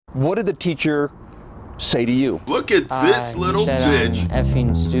What did the teacher say to you? Look at this little bitch. I'm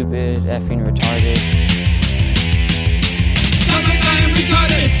effing stupid, effing retarded. Sounds like I am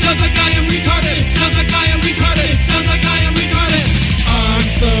retarded. Sounds like I am retarded. Sounds like I am retarded. Sounds like I am retarded. I'm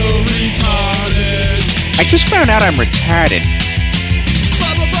so retarded. I just found out I'm retarded.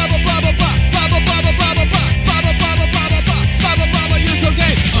 Baba baba baba baba baba baba baba baba baba baba baba. You're so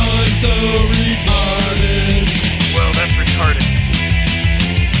gay. I'm so retarded. Well, that's retarded.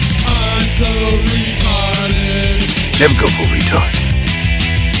 I'm so retarded. Never go full retard.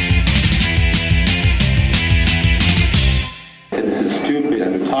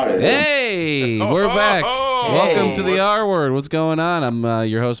 Hey, we're back. Welcome to the Hey. R Word. What's going on? I'm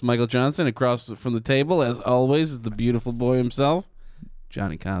your host, Michael Johnson. Across from the table, as always, is the beautiful boy himself,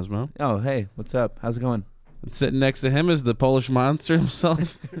 Johnny Cosmo. Oh, hey, what's up? How's it going? And sitting next to him is the Polish monster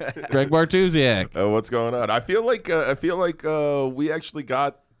himself, Greg Bartusiak. What's going on? I feel like we actually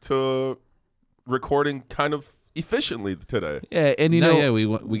got to recording kind of efficiently today. Yeah, and you know,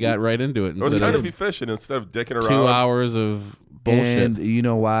 we got right into it. It was instead kind of of efficient instead of dicking around. 2 hours of bullshit. and you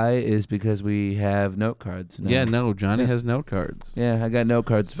know why? Is because we have note cards now. Yeah, no, Johnny has note cards. Yeah, I got note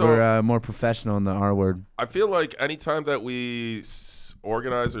cards. So- We're more professional in the R word. I feel like anytime that we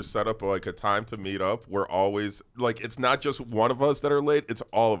organize or set up like a time to meet up, we're always like, it's not just one of us that are late, it's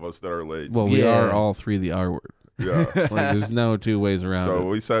all of us that are late. Well, we Yeah. are all three the R Word. Yeah. Like, there's no two ways around So it.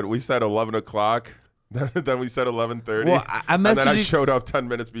 we said 11 o'clock. Then we said 11:30. Well, I and then I messaged you- showed up 10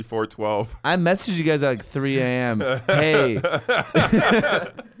 minutes before 12. I messaged you guys at like 3 a.m. Hey,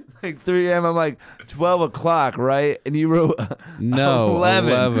 like 3 a.m. I'm like 12 o'clock, right? And you wrote No,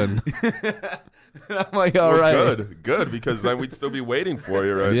 11. And I'm like, all Well, right. good, because then we'd still be waiting for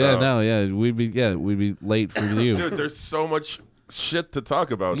you right Yeah, now. no, yeah, we'd be late for you. Dude, there's so much shit to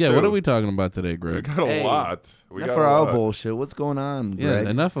talk about. Yeah, too. what are we talking about today, We Greg? got a Hey, lot. We Enough got for a our lot. bullshit. What's going on, Yeah, Greg?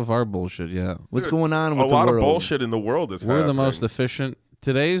 enough of our bullshit. Yeah, What's Dude, going on with A lot the of world? bullshit in the world is we're the happening. most efficient.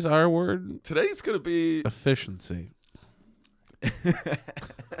 Today's our word: Today's gonna be efficiency.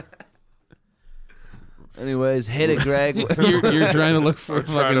 Anyways, hit it, Greg. You're trying to look for a I'm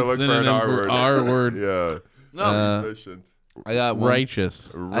trying fucking to look for synonym an R for word. our word. Yeah. Efficient. I got one.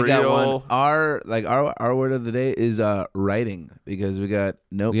 Righteous. I got one. Real. Our word of the day is writing, because we got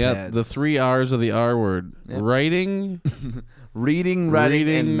notepads. Yeah, the 3 R's of the R word: Yep. writing, reading, writing,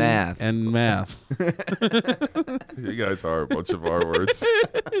 and math. And math. You guys are a bunch of R words.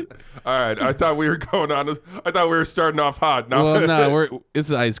 All right, I thought we were going on. I thought we were starting off hot. No. Well, no,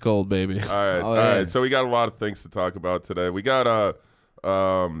 it's ice cold, baby. All right, Oh, all yeah. right. So we got a lot of things to talk about today. We got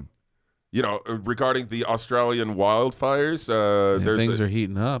regarding the Australian wildfires. Yeah, things are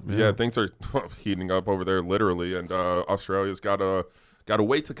heating up. yeah, things are heating up over there, literally, and Australia's got a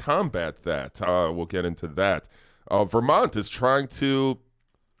way to combat that. We'll get into that. Vermont is trying to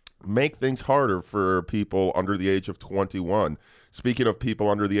make things harder for people under the age of 21. Speaking of people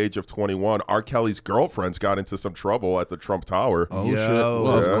under the age of 21, R. Kelly's girlfriends got into some trouble at the Trump Tower. Oh Yo, shit!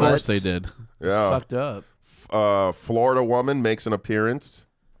 Well, yeah. of course they did. Yeah. Fucked up. Florida woman makes an appearance.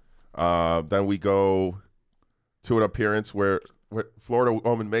 Then we go to an appearance where Florida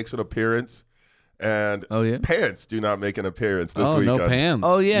woman makes an appearance, and Oh yeah. pants do not make an appearance this Oh, weekend. no pants.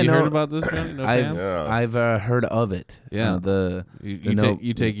 Oh, yeah, you no. heard about this, Johnny? No pants. I've heard of it. Yeah.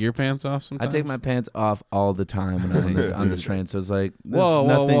 You take your pants off I sometimes. take my pants off all the time when I'm on the train. So it's like there's Whoa,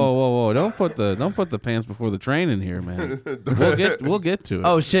 nothing. whoa! Don't put the pants before the train in here, man. We'll get to it.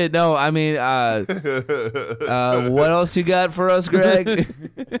 Oh shit! No, I mean, what else you got for us, Greg?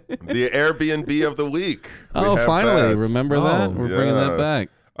 The Airbnb of the week. We Oh, have finally! that. Remember that? We're bringing Yeah. that back.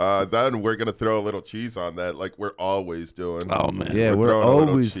 Then we're gonna throw a little cheese on that, like we're always doing. Oh man. Yeah, we're throwing a little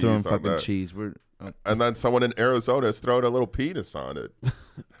always cheese throwing on fucking that. cheese. We're And then someone in Arizona is throwing a little penis on it.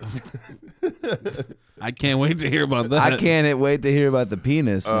 I can't wait to hear about that. I can't wait to hear about the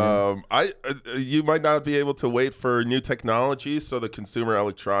penis, man. You might not be able to wait for new technologies. So the Consumer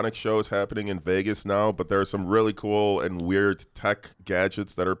Electronics Show is happening in Vegas now, but there are some really cool and weird tech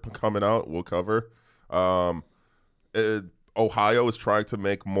gadgets that are coming out. We'll cover. Ohio is trying to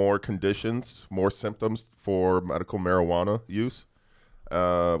make more conditions, more symptoms for medical marijuana use.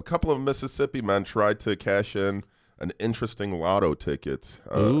 A couple of Mississippi men tried to cash in an interesting lotto ticket,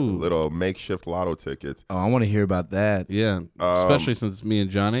 a little makeshift lotto ticket. Oh, I want to hear about that. Yeah, especially since me and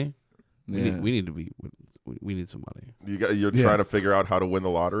Johnny, Yeah. we need some money. You're trying to figure out how to win the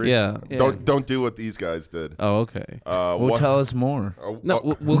lottery. Yeah. Don't do what these guys did. Oh, okay. Well, tell us more.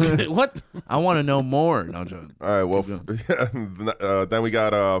 No, we'll what? I want to know more. No, John. All right. Well, then we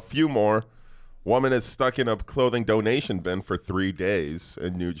got a few more. Woman is stuck in a clothing donation bin for 3 days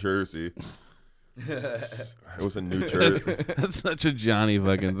in New Jersey. It was in New Jersey. That's such a Johnny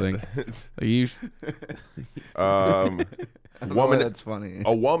fucking thing. You Woman, that's funny.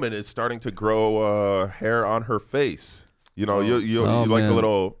 a woman is starting to grow hair on her face. You know, you Oh, like a man.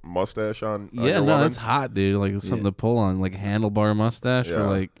 little mustache on yeah, your no, woman? that's hot, dude. Like it's something to pull on, like a handlebar mustache Yeah. or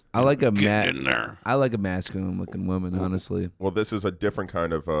like I like a in there. I like a masculine looking woman, honestly. Well, this is a different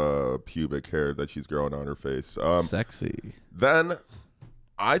kind of pubic hair that she's growing on her face. Sexy. Then,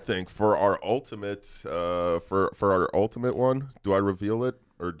 I think for our ultimate one, do I reveal it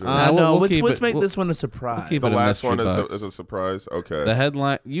or do Nah, No, we'll keep let's it- make we'll- this one a surprise. keep the it a last mystery one box. is a surprise? Okay. The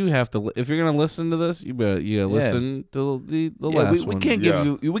headline. You have to. If you're gonna listen to this, you better listen to the Yeah, last we one. can't give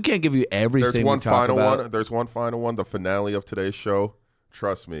you we can't give you everything. There's one we talk final about. one. There's one final one. The finale of today's show.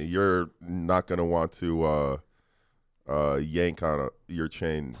 Trust me, you're not gonna want to yank on your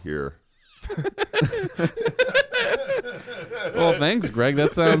chain here. Well, thanks, Greg.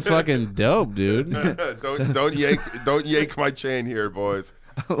 That sounds fucking dope, dude. don't yank my chain here, boys.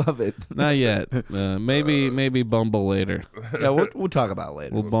 I love it. Not yet. Maybe bumble later. Yeah, we'll talk about it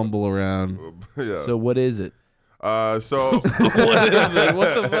later. We'll bumble around. Yeah. So what is it? So What is it?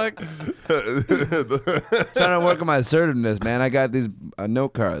 What the fuck? Trying to work on my assertiveness, man. I got these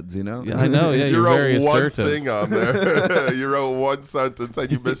note cards, you know. Yeah, I know. Yeah, you you're wrote very one assertive. thing on there. You wrote one sentence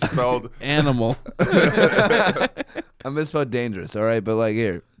and you misspelled. Animal. I misspelled dangerous. All right, but like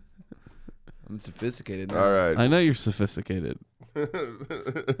here, I'm sophisticated. Now. All right. I know you're sophisticated.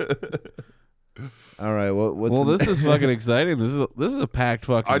 All right. What's Well, this is fucking exciting. This is a packed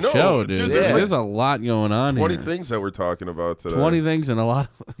fucking I know, show, dude. dude, there's There's, like a lot going on 20 here. things that we're talking about today. 20 things and a lot.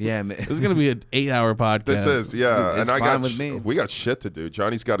 yeah, man. This is gonna be an 8-hour podcast. This is, yeah. It's and I fine got with me. we got shit to do.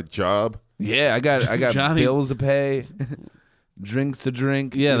 Johnny's got a job. Yeah, I got Johnny- bills to pay, drinks to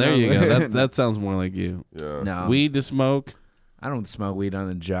drink. Yeah, there know? you go. That sounds more like you. Yeah. No, Weed to smoke. I don't smoke weed on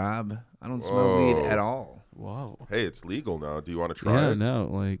the job. I don't smoke weed Whoa. at all. Whoa. Hey, it's legal now. Do you want to try Yeah, it? no,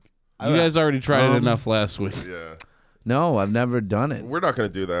 like you guys already tried it enough last week. Yeah. No, I've never done it. We're not going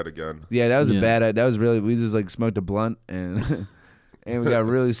to do that again. Yeah, that was Yeah. a bad. That was really. We just like smoked a blunt and and we got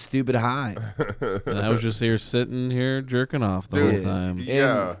really stupid high. And I was just here sitting here jerking off the Dude, whole time.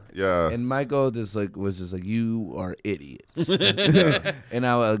 Yeah, yeah. And Michael just like was just like, "You are idiots." And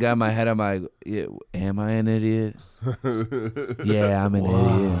I got my head. I'm like, yeah, "Am I an idiot?" Yeah, I'm an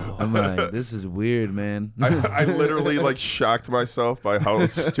idiot. I'm like, "This is weird, man." I literally like shocked myself by how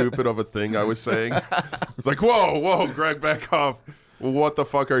stupid of a thing I was saying. It's like, whoa, Greg, back off. What the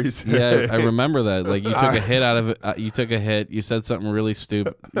fuck are you saying? Yeah, I remember that. Like you took a hit out of it. You took a hit. You said something really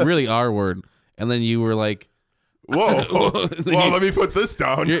stupid, really R word, and then you were like, Whoa. Well, let me put this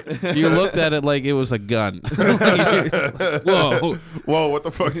down. you looked at it like it was a gun. Whoa, Whoa, what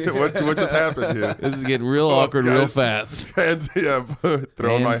the fuck? What just happened here? this is getting real awkward real guys. fast. Hands, yeah,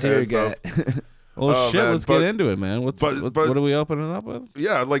 throwing my Hands here, hands up. guy. Well, Oh, shit, man, let's but- get into it, man. What are we opening up with?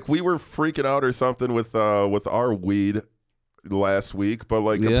 Yeah, like we were freaking out or something with our weed last week, but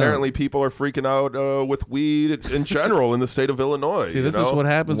like Yeah. apparently people are freaking out with weed in general in the state of Illinois. See, this you know? is what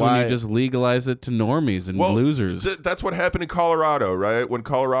happens when Why- you just legalize it to normies and losers. That's what happened in Colorado, right? When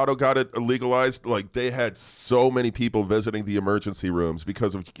Colorado got it legalized, like they had so many people visiting the emergency rooms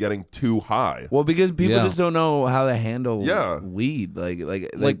because of getting too high. Well, because people Yeah. just don't know how to handle Yeah. weed.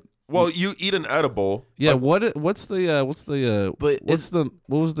 Like Well, you eat an edible. Yeah, but what's the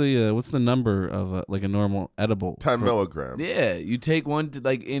number of like a normal edible? 10 milligrams. yeah, you take one to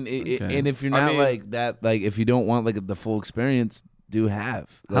like Okay. and if you're I not mean- like that, like if you don't want like the full experience, do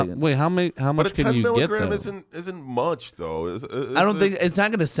half. How, Like, wait, how much But a 10 can you get milligram though? isn't much though. I don't think it's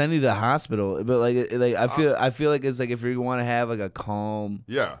not gonna send you to the hospital, but I feel like it's like if you want to have like a calm,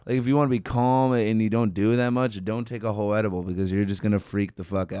 Yeah. like if you want to be calm and you don't do that much, don't take a whole edible because you're just gonna freak the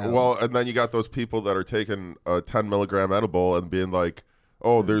fuck out. Well, and then you got those people that are taking a 10 milligram edible and being like,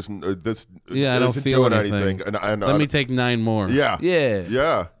 "Oh, there's this Yeah, I don't isn't feel doing anything. And Let me take 9 more. yeah, yeah.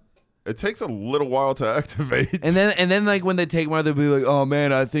 yeah. It takes a little while to activate. And then like when they take more, they'll be like, "Oh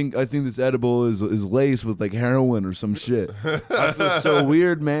man, I think this edible is laced with like heroin or some shit." I feel so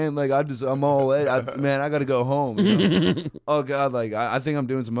weird, man. Like I'm all man. I gotta go home. You know? Oh god, like I think I'm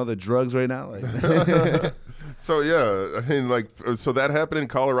doing some other drugs right now. Like, So yeah, I mean, like, so that happened in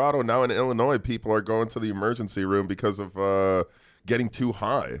Colorado. Now in Illinois, people are going to the emergency room because of getting too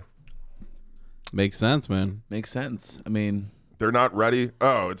high. Makes sense, man. makes sense. I mean, They're not ready.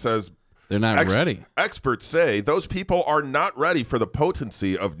 Oh, it says They're not ready. experts say those people are not ready for the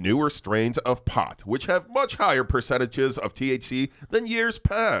potency of newer strains of pot, which have much higher percentages of THC than years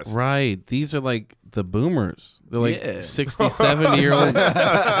past. Right. These are like the boomers. They're like Yeah. 60, 70-year-old.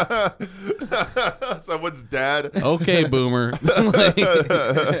 Someone's dad. Okay, boomer.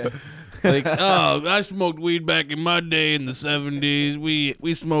 Like, Like, oh, I smoked weed back in my day in the 70s.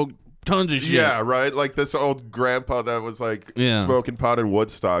 We smoked tons of shit. Yeah, right. Like this old grandpa that was like Yeah. smoking pot in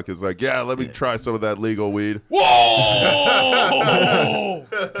Woodstock is like, yeah, let me try some of that legal weed. Whoa!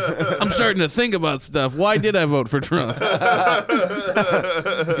 I'm starting to think about stuff. Why did I vote for Trump?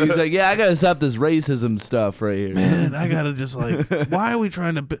 He's like, yeah, I gotta stop this racism stuff right here. Man, I gotta just like, why are we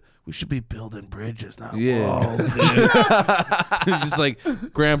trying to? We should be building bridges, not Yeah. walls. Dude. Just like,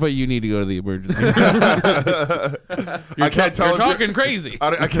 Grandpa, you need to go to the emergency room. I can't tell You're if talking crazy.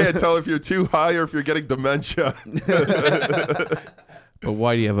 I can't tell if you're too high or if you're getting dementia. But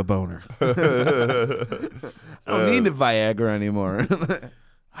why do you have a boner? I don't need the Viagra anymore.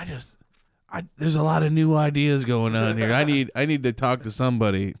 There's a lot of new ideas going on here. I need to talk to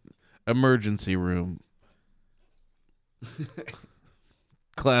somebody. Emergency room.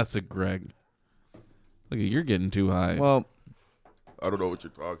 Classic Greg. Look, you're getting too high. Well, I don't know what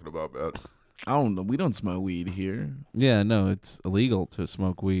you're talking about, man. I don't know. We don't smoke weed here, yeah, no, it's illegal to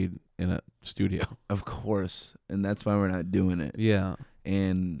smoke weed in a studio. of course, and that's why we're not doing it. Yeah.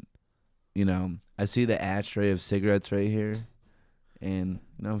 And I see the ashtray of cigarettes right here, and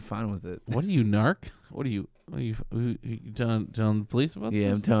I'm fine with it. What are you, narc? What are you telling the police about Yeah,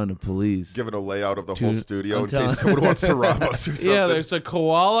 this? I'm telling the police. Giving a layout of the whole Dude, studio I'm in telling- case someone wants to rob us or something. Yeah, there's a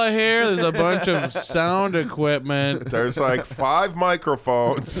koala here. There's a bunch of sound equipment. There's like 5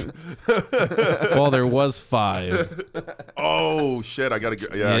 microphones. Well, there was 5. Oh shit! I gotta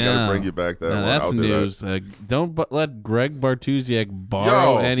bring you back that Now, one. that's I'll do news. Don't let Greg Bartusiak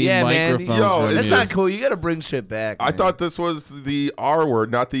borrow Yo. any Yeah, man. microphones Yo, from That's you. not cool. You gotta bring shit back. I man. thought this was the R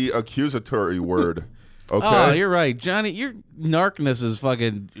word, not the accusatory word. Okay. Oh, you're right, Johnny. Your narcness is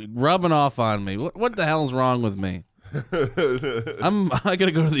fucking rubbing off on me. What the hell's wrong with me? I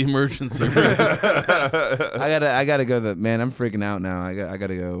gotta go to the emergency room. I gotta go. Man, I'm freaking out now. I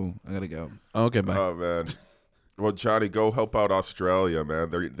gotta go. Okay, bye. Oh man. Well, Johnny, go help out Australia,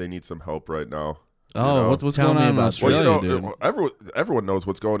 man. They need some help right now. Oh, what's Tell going me on in about Australia, Well, dude? everyone knows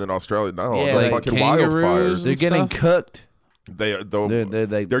what's going on in Australia now. Yeah, the like fucking kangaroos wildfires. They're getting stuff? cooked. They're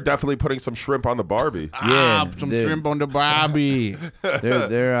They're definitely putting some shrimp on the Barbie. Ah, yeah, some they're- shrimp on the Barbie.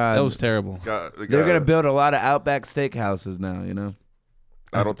 They're That was terrible. they're gonna build a lot of Outback steakhouses now.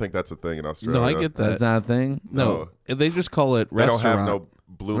 I don't think that's a thing in Australia. No, I get that. That's not a thing. No, they just call it They restaurant. don't have no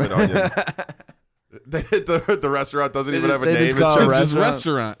blooming onion. The restaurant doesn't even have a they name. just call it This is restaurant.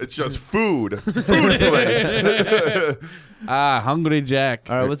 restaurant. It's just food place. Hungry Jack.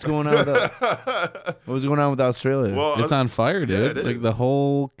 All right, what's going on? What's going on with Australia? Well, It's on fire, dude. it like is. the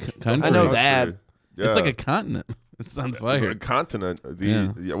whole country. I know that. Yeah. It's like a continent. It's on fire. The continent.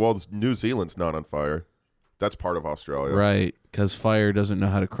 Yeah. Well, New Zealand's not on fire. That's part of Australia. Right, because fire doesn't know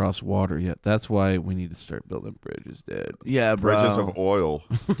how to cross water yet. That's why we need to start building bridges, dude. Yeah, bro. Bridges of oil.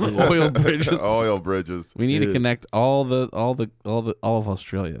 Oil bridges. Oil bridges. We need to Dude. connect all of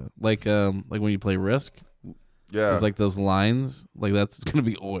Australia. Like when you play Risk, Yeah. there's like those lines. Like that's gonna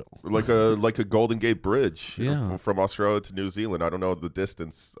be oil. like a Golden Gate Bridge. Yeah. From Australia to New Zealand. I don't know the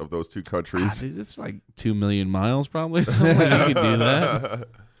distance of those two countries. Dude, it's like 2 million miles probably. Something like you could do that.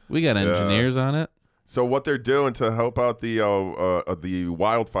 We got engineers on it. So what they're doing to help out the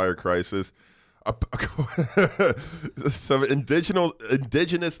wildfire crisis, some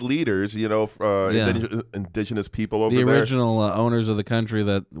indigenous leaders, indigenous people over The there. original owners of the country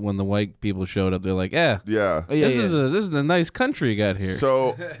that when the white people showed up, they're like, Yeah. Oh, yeah, this yeah. is a nice country you got here.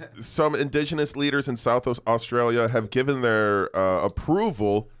 So some indigenous leaders in South Australia have given their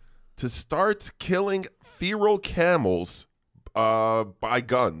approval to start killing feral camels by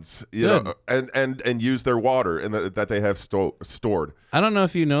guns, Good. and use their water that they have stored. I don't know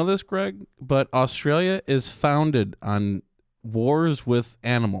if you know this, Greg, but Australia is founded on wars with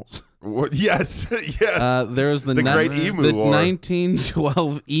animals. Yes, yes. There's the Great Emu the War.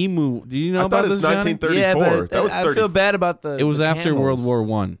 1912 emu. Do you know I about thought it's this, Johnny? 1934. Yeah, but that was 30. I feel bad about the. It was the after camels. World War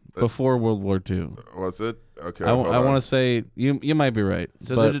One, before World War Two. Was it? Okay. I hold on. want to say you might be right.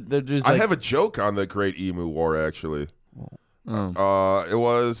 So but they're just I like, have a joke on the Great Emu War, actually. Oh. It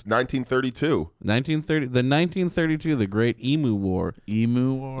was 1932. 1932, the Great Emu War.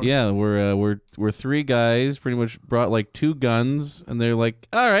 Emu War. Yeah, we're 3 guys pretty much brought like 2 guns, and they're like,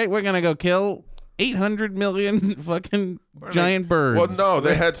 all right, we're gonna go kill 800 million fucking giant birds. Well, no,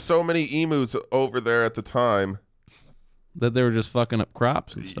 they had so many emus over there at the time. That they were just fucking up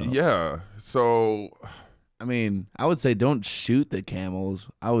crops and stuff. Yeah. So, I mean, I would say don't shoot the camels.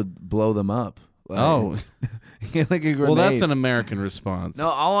 I would blow them up. Like, Oh, like a grenade. well, that's an American response. No,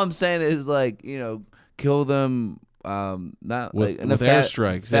 all I'm saying is like kill them. Not With- like in a with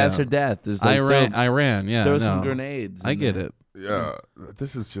airstrikes, faster yeah. death. There's like Iran, yeah. throw no. some grenades. I in get there. it. Yeah,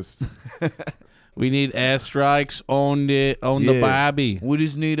 this is just. We need airstrikes on the Bobby. We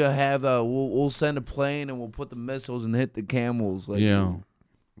just need to have we'll send a plane and we'll put the missiles and hit the camels. Like, Yeah.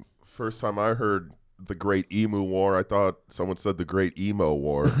 First time I heard the Great Emu War, I thought someone said the Great Emo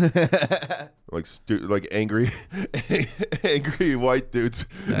War. like angry white dudes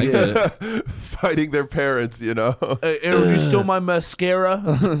I get it. fighting their parents, you know. Aaron, you stole my mascara.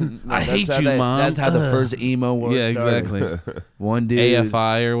 I hate you, Mom. That's how the first emo war Yeah, started. exactly. One dude.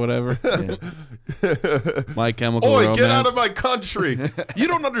 AFI or whatever. My Chemical Oi, Romance. get out of my country. You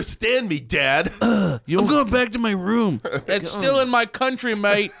don't understand me, Dad. I'm going back to my room. It's still in my country,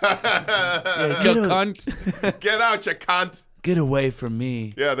 mate. You cunt. Get out, you cunt. Get away from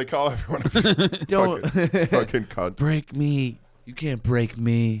me. Yeah, they call everyone Don't fucking cunt. Break me. You can't break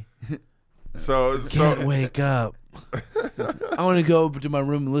me. So Can't wake up. I want to go to my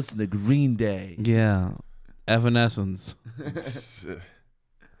room and listen to Green Day. Yeah. Evanescence.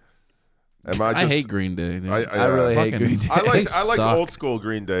 I hate Green Day. Dude. I really hate Green Day. I like They suck. old school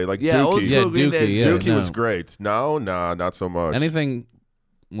Green Day, like Yeah, Dookie. old school Green Dookie, Day. yeah. Dookie no. was great. No, not so much. Anything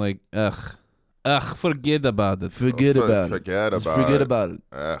like forget about it. Forget about it. Forget Just about forget it. about it.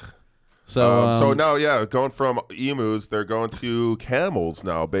 Ugh. So So now, yeah, going from emus, they're going to camels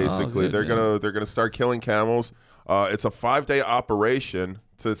now. Basically, good, they're gonna start killing camels. It's a 5-day operation,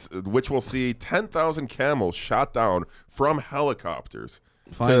 which will see 10,000 camels shot down from helicopters.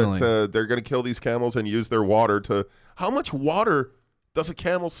 Finally. They're gonna kill these camels and use their water to. How much water does a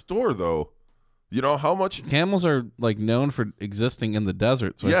camel store, though? You know how much? camels are like known for existing in the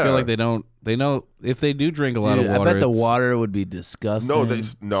desert, so I Yeah. feel like they know if they do drink a lot Dude, of water. I bet the it's- water would be disgusting.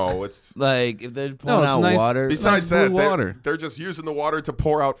 No, it's. Like if they're pouring it's out nice. water. Besides blue that, water. they're just using the water to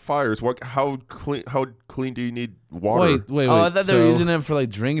pour out fires. How clean do you need water? Wait. Oh, I thought they were so- using them for like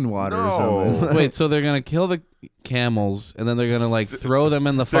drinking water No. or something. Wait, so they're gonna kill the camels and then they're gonna like throw them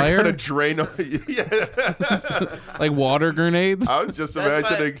in the They're fire gonna drain. Yeah. like water grenades? I was just That's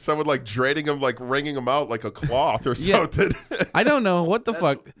imagining someone like draining them, like wringing them out like a cloth or Yeah. something. I don't know what the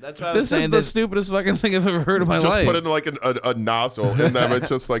fuck. That's why I was This saying is the this. stupidest fucking thing I've ever heard in my Just life. put in like a nozzle in them. It's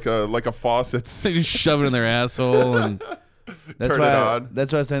just like a faucet. They just shove it in their asshole and That's turn why. it on.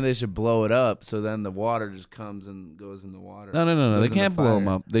 That's why I was saying they should blow it up, so then the water just comes and goes in the water. no. Goes They in can't the blow them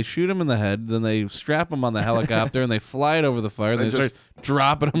fire. up. They shoot them in the head, then they strap them on the helicopter and they fly it over the fire. And And they just start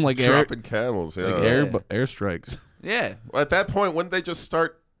dropping them like Dropping camels. Yeah. airstrikes. Yeah. At that point, wouldn't they just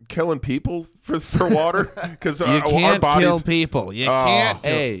start killing people for water? Because You our can't bodies. kill people. You Oh. can't.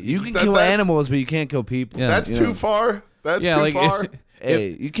 Kill. Hey, you can That- kill that's- animals, but you can't kill people. Yeah. That's you too know? far. That's Yeah, too like- far.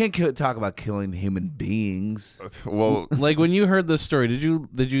 Hey, you can't talk about killing human beings. Well, Like when you heard this story, did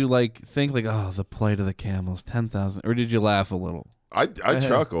you like think like, oh, the plight of the camels, 10,000, or did you laugh a little? I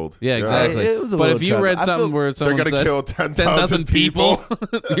chuckled. Yeah, exactly. It was a but little if you chuckle. read I something feel- where They're someone gonna said kill 10,000 people,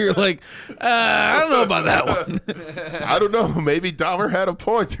 you're like, I don't know about that one. I don't know. Maybe Dahmer had a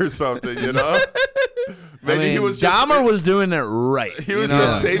point or something. You know. Maybe he was just Dahmer was doing it right. He was you know?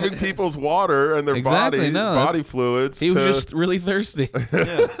 just saving people's water and their Exactly, no, body fluids. He was to- just really thirsty.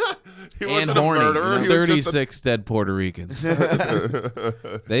 he wasn't horny, a murderer. you know? He was just 36 dead Puerto Ricans.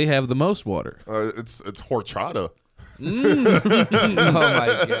 They have the most water. it's horchata. Oh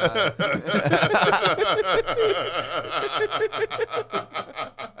my god.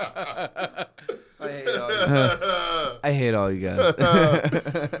 I hate all you guys.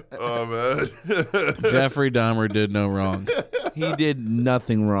 Oh man. Jeffrey Dahmer did no wrong. He did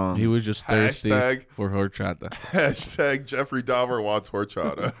nothing wrong. He was just thirsty Hashtag- for horchata. Hashtag Jeffrey Dahmer wants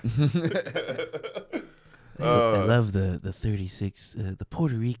horchata. I love the 36, the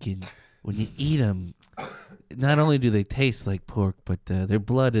Puerto Ricans. When you eat them, not only do they taste like pork, but their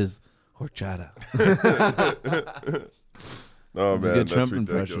blood is horchata. Oh That's a man, good that's Trump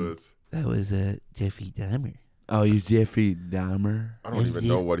impression. ridiculous. That was Jeffrey Dahmer. Oh, you Jeffrey Dahmer? I don't even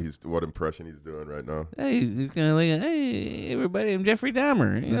know what impression he's doing right now. Hey, he's gonna like, hey everybody, I'm Jeffrey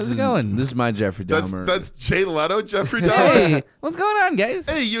Dahmer. How's it going? This is my Jeffrey Dahmer. That's Jay Leno, Jeffrey Dahmer. Hey, what's going on, guys?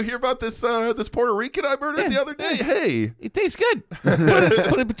 Hey, you hear about this this Puerto Rican I murdered the other day? Hey. It tastes good.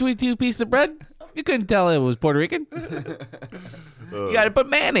 Put it between two pieces of bread. You couldn't tell it was Puerto Rican. you got to put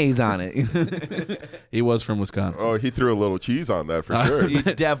mayonnaise on it. He was from Wisconsin. Oh, he threw a little cheese on that for sure. He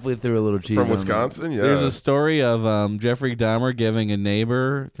definitely threw a little cheese From on Wisconsin, yeah. There's a story of Jeffrey Dahmer giving a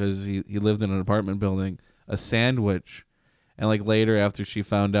neighbor, because he lived in an apartment building, a sandwich. And like later, after she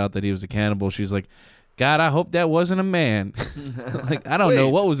found out that he was a cannibal, she's like, God, I hope that wasn't a man. Like, I don't know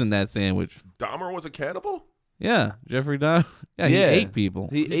Wait. what was in that sandwich. Dahmer was a cannibal? Yeah, Jeffrey Dahmer. Yeah, he ate people.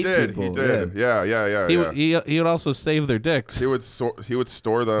 He He ate did. people. He did. Yeah. He would also save their dicks. He would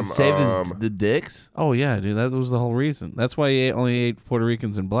store them. Save the dicks. Oh yeah, dude, that was the whole reason. That's why he only ate Puerto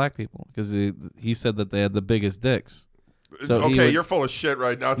Ricans and black people, because he said that they had the biggest dicks. So okay, you're full of shit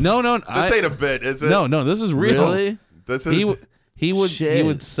right now. No, This ain't a bit, is it? No, this is real. Really? This is. He would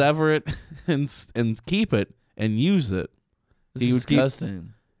Shit. sever it and keep it and use it. This He is would keep-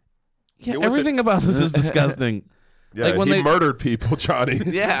 disgusting. Yeah, It wasn't- everything about this is disgusting. yeah, like when he they- murdered people, Johnny.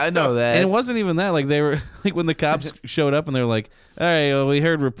 Yeah, I know that. And it wasn't even that. Like they were like when the cops showed up and they were like, "All right, well, we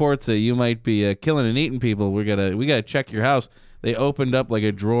heard reports that you might be killing and eating people. We gotta check your house." They opened up like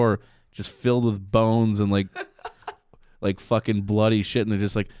a drawer just filled with bones and like fucking bloody shit, and they're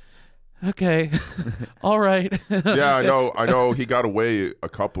just like, "Okay, all right." Yeah, I know. He got away a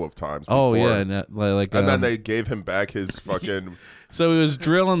couple of times. Oh before. yeah, and, like And then they gave him back his fucking. So he was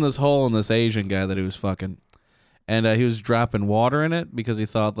drilling this hole in this Asian guy that he was fucking, and he was dropping water in it because he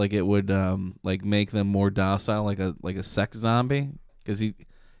thought like it would like make them more docile, like a sex zombie, because he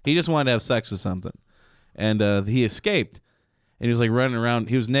just wanted to have sex with something, and he escaped, and he was like running around.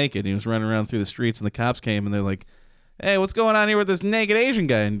 He was naked. And he was running around through the streets, and the cops came, and they're like, "Hey, what's going on here with this naked Asian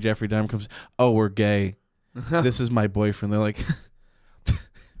guy?" And Jeffrey Dahmer comes, "Oh, we're gay. This is my boyfriend." They're like.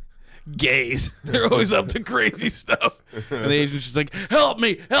 Gays. They're always up to crazy stuff. And the Asian's just like, help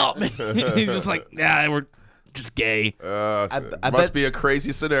me. He's just like, yeah, we're just gay. I must bet- be a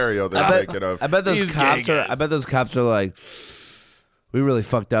crazy scenario they're I thinking of. bet those These cops gay are. guys. I bet those cops are like, we really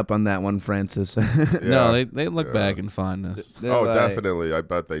fucked up on that one, Francis. No, they look back in fondness. They're Oh, like- definitely. I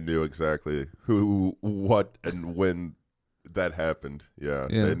bet they knew exactly who, what, and when that happened. Yeah.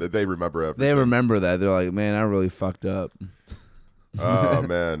 Yeah. They remember everything. They remember that. They're like, man, I really fucked up. Oh,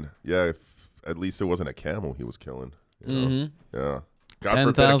 man. Yeah. At least it wasn't a camel he was killing. You know? Yeah. God forbid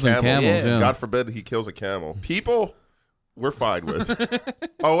a 10,000 camel. camels, yeah. God forbid he kills a camel. People, we're fine with.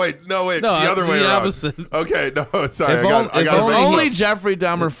 Oh, wait. No, wait. No, the other way the around. opposite. Okay. No, sorry. If I got only- to if Only Jeffrey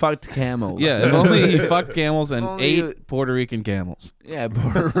Dahmer fucked camels. Yeah, if only he fucked camels and Only ate you- Puerto Rican camels. Yeah,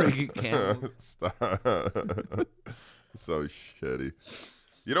 Puerto Rican camels. Stop. So shitty.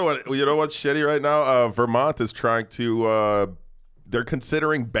 You know what? You know what's shitty right now? Vermont is trying to. They're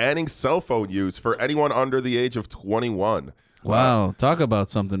considering banning cell phone use for anyone under the age of 21. Wow, talk about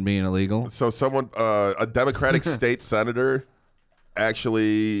something being illegal. So someone, a Democratic state senator,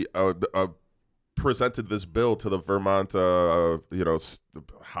 actually presented this bill to the Vermont,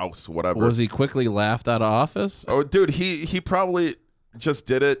 House, whatever. Was he quickly laughed out of office? Oh, dude, he probably just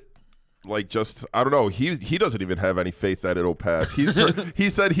did it. Like, just, I don't know. He doesn't even have any faith that it'll pass. He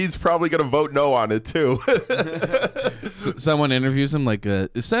said he's probably gonna vote no on it too. Someone interviews him like,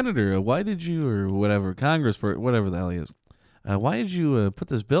 Senator, why did you, or whatever, Congressperson, whatever the hell he is, why did you put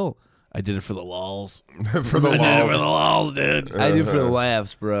this bill? I did it for the lols. For the laws. For the lols, dude. I do for the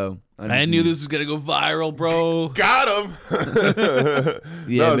laughs, bro. I knew this was gonna go viral, bro. Got him.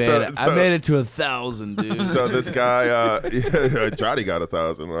 Yeah, No, man. so- I made it to 1,000, dude. So this guy, Johnny got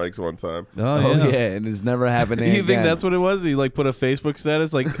 1,000 likes one time. Oh yeah, and it's never happening. You think again. that's what it was? He like put a Facebook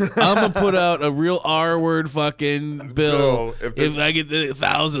status like, I'm gonna put out a real R word fucking bill Bill, if I get the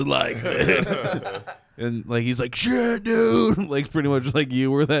 1,000 likes. And like he's like, shit, dude. Like pretty much like you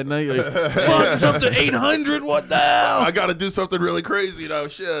were that night. Like, fuck, it's up to 800. What the hell? I got to do something really crazy now.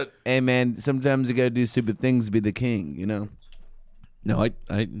 Shit. Hey man, sometimes you gotta do stupid things to be the king, you know? No,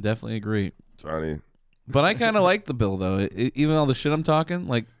 I definitely agree. Johnny. But I kind of like the bill though. Even all the shit I'm talking,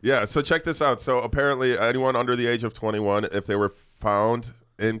 like, Yeah, so check this out. So apparently anyone under the age of 21, if they were found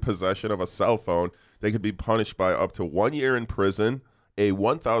in possession of a cell phone, they could be punished by up to 1 year in prison, a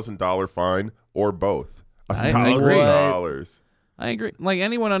 $1,000 fine, or both. I agree. $1,000. I agree. Like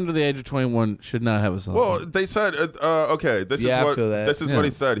anyone under the age of 21 should not have a cell Well, phone. they said, okay, this Yeah, I is what feel that. this is Yeah. what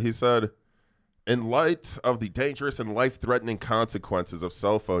he said. He said, in light of the dangerous and life-threatening consequences of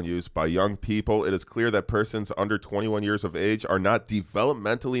cell phone use by young people, it is clear that persons under 21 years of age are not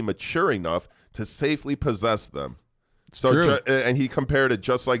developmentally mature enough to safely possess them. So, true. And he compared it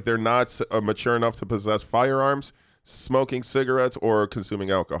just like they're not mature enough to possess firearms, smoking cigarettes, or consuming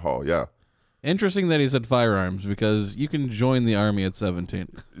alcohol. Yeah, Interesting that he said firearms because you can join the army at 17.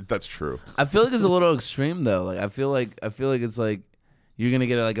 that's true. I feel like it's a little extreme though. Like I feel like it's like you're gonna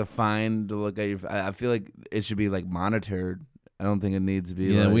get like a fine to look at your. I feel like it should be like monitored. I don't think it needs to be.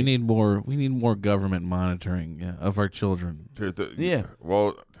 Yeah, like, we need more government monitoring of our children. Yeah. Well,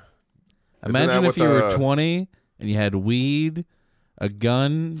 isn't Imagine that if what you were the- 20 and you had weed, a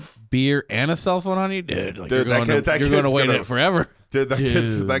gun, beer, and a cell phone on you, dude. Like Dude, you're going that to kid's wait gonna- it forever. Dude, that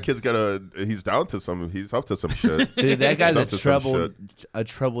kid's he's down to some. He's up to some shit. Dude, that guy's He's up to some a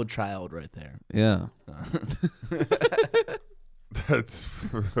troubled child right there. Yeah. That's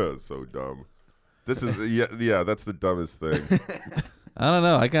so dumb. This is yeah. That's the dumbest thing. I don't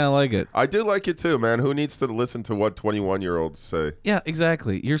know. I kind of like it. I do like it too, man. Who needs to listen to what 21-year-olds say? Yeah,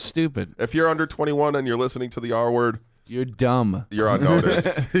 exactly. You're stupid. If you're under 21 and you're listening to the R word, You're dumb. you're on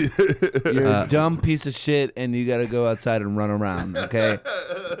notice. You're a dumb piece of shit, and you got to go outside and run around. Okay?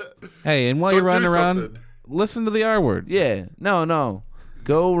 Hey, and while Go you're running do around, something. listen to the R word. Yeah. No.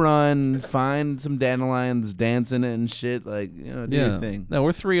 Go run, find some dandelions, dance in it and shit. Like, do your thing. No,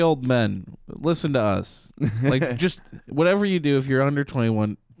 we're 3 old men. Listen to us. Like, just whatever you do, if you're under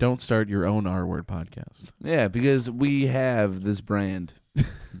 21, don't start your own R word podcast. Yeah, because we have this brand.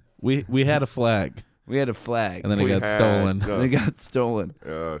 We had a flag, We had a flag. and then it got stolen. They got stolen.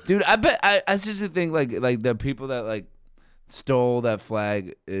 Dude, I bet I seriously think like the people that like stole that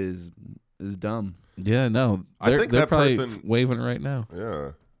flag is dumb. Yeah, no. I think they're that probably person- waving right now.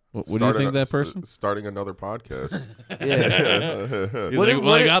 Yeah. What do you think that person? Starting another podcast. Yeah. What if-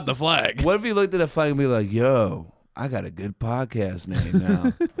 what I if- got the flag. What if you looked at that flag and be like, "Yo, I got a good podcast name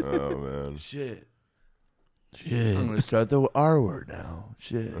now. Oh man. Shit, Shit. I'm gonna start the R word now.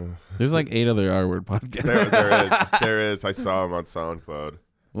 Shit." There's like 8 other R word podcasts. There is. I saw him on SoundCloud.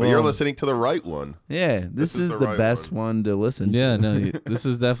 But you're Well, listening to the right one. Yeah, this is the right best one to listen to. Yeah, no. This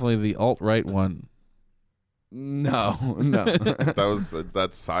is definitely the alt-right one. No. That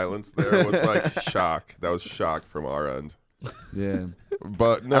silence there was like shock. That was shock from our end. Yeah.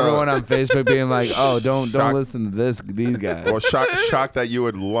 But no, Everyone on Facebook being like, "Oh, don't Shock. listen to these guys." well, shock that you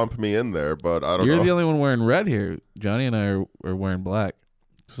would lump me in there, but I don't You're know. the only one wearing red here. Johnny and I are wearing black.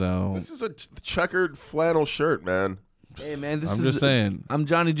 So This is a checkered flannel shirt, man. Hey man, this I'm is just saying. I'm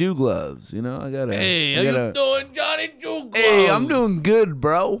Johnny Jew Gloves. I gotta. Hey, I how you gotta- doing, Johnny Jew Gloves? Hey, I'm doing good,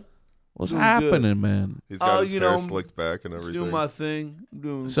 bro. What's doing happening, man? He's got Oh, his you hair know, slicked back and Just everything. doing my thing. I'm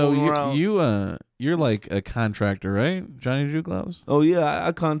doing. So going around. you're like a contractor, right? Johnny Jew Gloves. Oh yeah,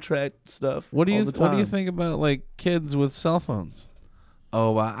 I contract stuff. What do all you the What do you time. think about like kids with cell phones?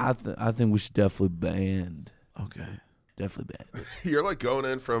 Oh, I think we should definitely ban. Okay. Definitely ban. You're like going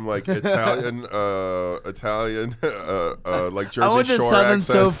in from like Italian, like Jersey I went to Shore Southern accent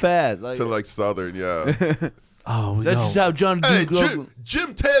so fast. to like Southern, yeah. Oh, we That's just go. how Johnny Hey, Jew Gloves.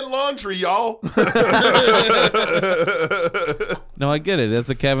 Jim Ted Laundry, y'all. No, I get it. It's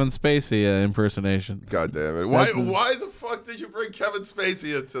a Kevin Spacey impersonation. God damn it! Why the fuck did you bring Kevin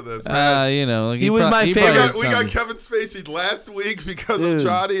Spacey into this, man? Like He was my we favorite. got Kevin Spacey last week because Dude. of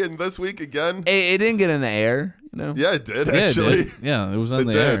Johnny, and this week again. It didn't get in the air. Yeah, it did Yeah, it actually. did. Yeah, it was on It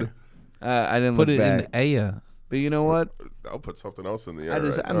the did. air. I didn't Put look it back. in the air. But you know what? I'll put something else in the air. I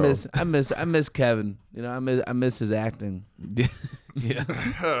just right I miss Kevin. I miss his acting. Yeah.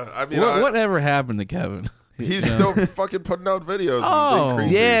 now. I mean, Whatever happened to Kevin? he's still fucking putting out videos. Oh. and being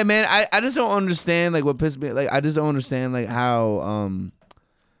creepy. Yeah, man. I just don't understand like what pissed me. Like I just don't understand like how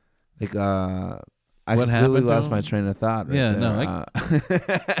I What completely happened to lost him? my train of thought. Right Yeah, there. no,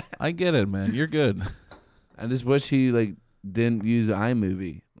 I get it, man. You're good. I just wish he like didn't use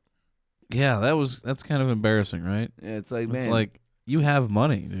iMovie. Yeah, that's kind of embarrassing, right? Yeah, it's like It's man, like you have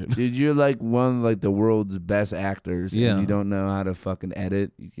money, dude. dude, you're like one of like the world's best actors. Yeah. and you don't know how to fucking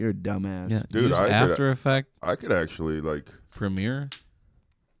edit. You're a dumbass. Yeah, Dude, use I could- After Effect, I could actually like. Premiere.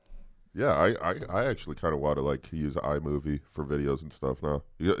 Yeah, I actually kind of want to like use iMovie for videos and stuff now.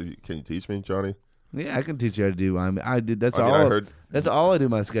 Can you teach me, Johnny? Yeah, I can teach you how to do iMovie. I did. That's I all. mean, I heard. That's all I do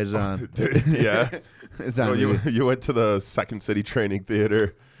my sketches on. Yeah. It's Well, on you went to the Second City Training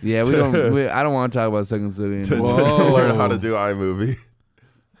Theater Yeah, we don't. I don't want to talk about Second City to, anymore. to learn how to do iMovie.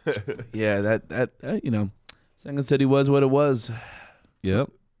 Yeah, that Second City was what it was. Yep,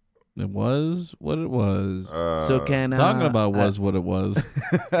 it was what it was. So can Talking about was what it was.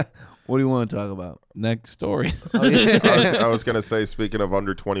 What do you want to talk about? Next story. Oh, yeah. I was gonna say, speaking of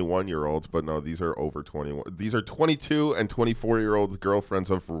under 21-year-olds, but no, these are over 21. These are 22 and 24-year-old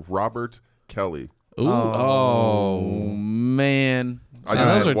girlfriends of Robert Kelly. Ooh, Oh man, I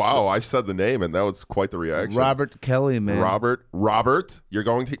just those said, are- wow, I said the name, and that was quite the reaction. Robert Kelly, man. Robert, you're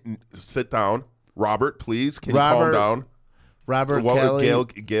going to sit down. Robert, please, can you Robert calm down? Robert What Kelly. was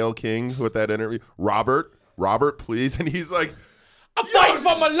Gail King with that interview? Robert, please, and he's like, I'm fighting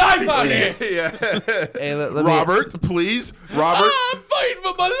for my life out here. yeah. Hey, let me- Robert, please, Robert, I'm fighting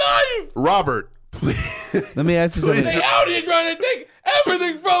for my life. Robert, please. Let me ask you something. They out here trying to take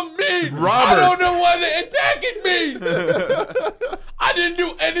everything from me. Robert. I don't know why they're attacking me. I didn't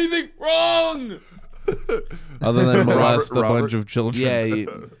do anything wrong. other than molest a Robert? bunch of children. Yeah.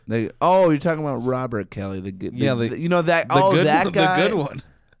 You're talking about Robert Kelly, you know that. the Guy. good one.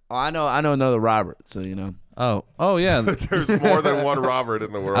 Oh, I know another Robert. So you know. Oh yeah. There's more than one Robert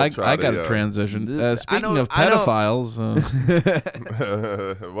in the world. I Johnny, got yeah. a transition. I Speaking know- of I know- pedophiles,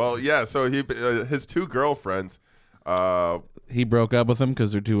 Well, yeah. So his two girlfriends. he broke up with them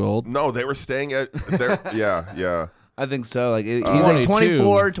because they're too old. No, they were staying at. Yeah. I think so. Like he's 22. like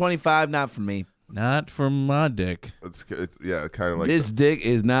 24, 25. Not for me. Not from my dick. It's kind of like This dick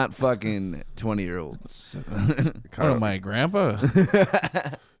is not fucking 20-year-olds. What am I, grandpa?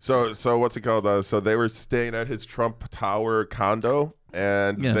 So what's it called? So they were staying at his Trump Tower condo,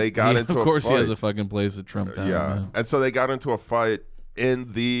 and Yeah, they got into a fight. Of course, he has a fucking place at Trump Tower. Yeah, man. and so they got into a fight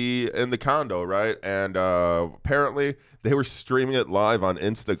in the condo, right? And apparently they were streaming it live on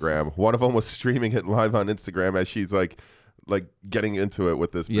Instagram. One of them was streaming it live on Instagram as she's like getting into it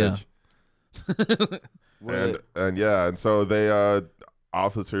with this Yeah. bitch. and so they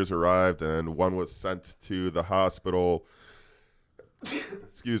officers arrived, and one was sent to the hospital.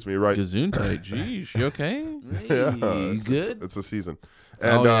 Excuse me, right? Gesundheit. Jeez, you okay? Hey, you good? It's a season.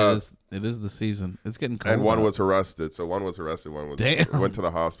 And it is the season. It's getting cold. and one out. was arrested. So one was arrested, one was Damn. went to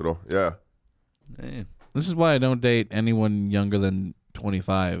the hospital. Yeah. Hey. This is why I don't date anyone younger than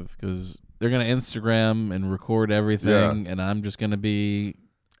 25, because they're gonna Instagram and record everything, and I'm just gonna be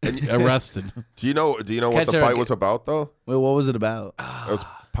arrested. Do you know what Catch the her- fight was about though? Wait, what was it about? It was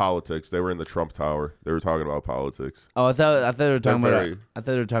politics. They were in the Trump Tower. They were talking about politics. Oh, I thought they were talking They're about. very- I thought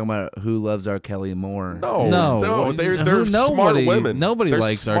they were talking about who loves R. Kelly more. No. They're Who- smart nobody- women. nobody They're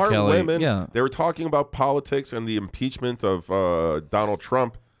likes R. smart Kelly. Women. Yeah. They were talking about politics and the impeachment of Donald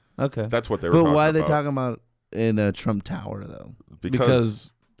Trump. Okay. That's what they were. But talking why are they about. talking about in a Trump Tower though?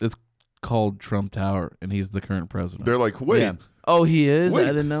 Because it's called Trump Tower, and he's the current president. they're like, wait, Yeah. Oh, he is. Wait. I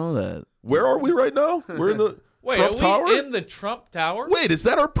didn't know that. where are we right now? We're in the Trump Tower. the Trump Tower? Wait, is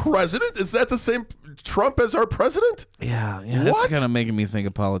that our president? Is that the same Trump as our president? Yeah, that's What? kind of making me think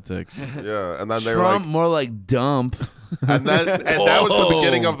of politics. Yeah, and then they were Trump like, more like dump. and that was the Whoa.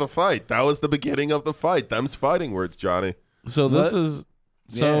 beginning of the fight. That was the beginning of the fight. Them's fighting words, Johnny. So this What? is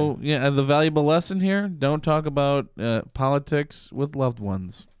the valuable lesson here: don't talk about politics with loved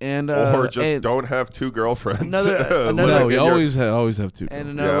ones. And Or just and, don't have two girlfriends. Another- Living No, in you your- always have to. and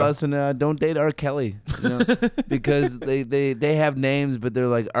another Yeah. lesson: don't date R. Kelly, you know, because they have names, but they're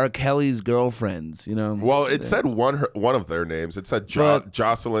like R. Kelly's girlfriends, you know. Well, it said one of their names. It said But-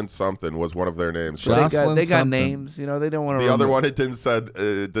 Jocelyn something was one of their names. Jo- they Jocelyn got something. names, you know. They don't want to. The other one, it didn't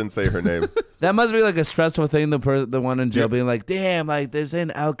say her name. That must be like a stressful thing. The one in jail being like, "Damn, like they're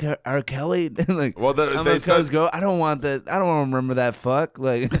saying R. Kelly." like, Well, I'm they gonna said go. I don't want that. I don't want to remember that fuck.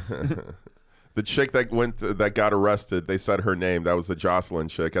 Like, the chick that got arrested. They said her name. That was the Jocelyn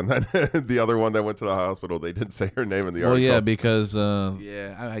chick, and then the other one that went to the hospital. They didn't say her name in the Well, article. yeah, because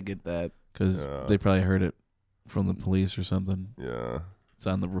yeah, I get that. they probably heard it from the police or something. Yeah. It's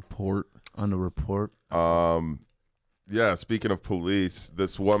on the report. On the report, Yeah, speaking of police,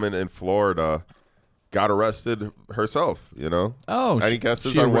 this woman in Florida got arrested herself, you know? Oh, Any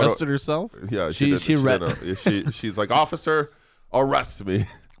guesses she on what- arrested herself? Yeah, She- did. she re- She's like, "Officer, arrest me.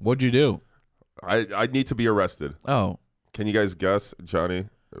 What'd you do? I need to be arrested." Oh, Can you guys guess, Johnny?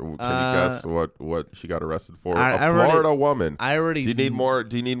 Can you guess what she got arrested for? I A already- Florida woman. I already. Do you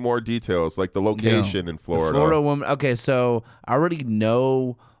need more details, like the location in The Florida? Florida woman. Okay, so I already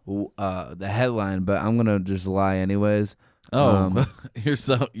know the headline, but I'm gonna just lie anyways. you're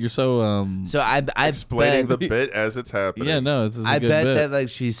so So I Explaining bet, the bit as it's happening. yeah, no, this is a I good bet bit. that like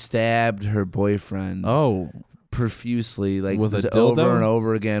she stabbed her boyfriend profusely, like With a just over dildo? and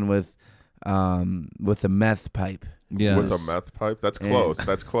over again with a meth pipe. Yeah, With a meth pipe. That's close.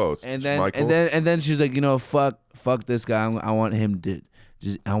 That's close. And then Michael? and then she's like, you know, fuck this guy. I want him to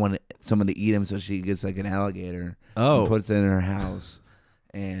I want someone to eat him. So she gets like an alligator. Oh. and puts it in her house,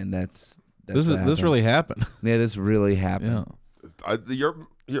 and that's this what happened. really happened. Yeah, this really happened. Yeah. I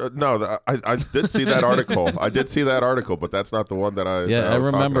did see that article. I did see that article, but that's not the one that I. Yeah, that I was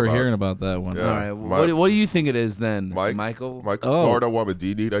talking remember about. hearing about that one. Yeah. All right, My- what do you think it is then, Michael? Michael? Oh. Florida woman. Do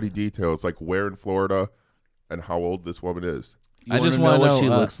you need any details, like where in Florida, and how old this woman is? You I wanna just know wanna what know, she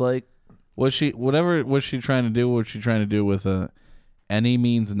uh, looks like. Was she trying to do? What was she trying to do with any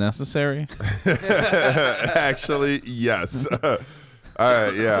means necessary? Actually, yes. All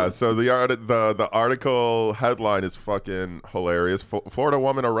right, yeah. So the article headline is fucking hilarious. Florida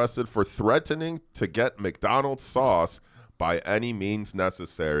woman arrested for threatening to get McDonald's sauce by any means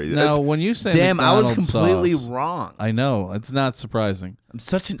necessary. Now, when you say Damn, I was McDonald's completely sauce, wrong. I know it's not surprising. I'm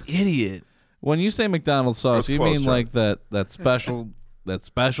such an idiot. When you say McDonald's sauce, was you close, mean John. like that special that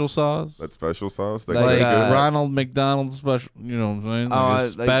special sauce. That special sauce. That Like good. Ronald McDonald special, you know what I'm saying? Like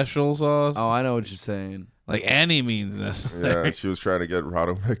a like- special sauce. Oh, I know what you're saying. Like any means necessary. Yeah, she was trying to get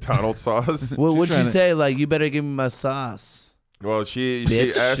Ronald McDonald sauce. Well, what'd she trying to- say? Like, you better give me my sauce. Well, she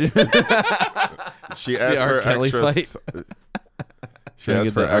Bitch. asked she asked R. for Kelly extra. fight. She Trying to asked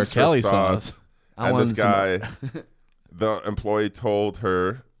get for the R. extra Kelly sauce, sauce. I and this want some- guy, the employee, told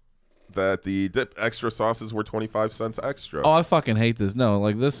her that the dip extra sauces were 25 cents extra. Oh, I fucking hate this. No,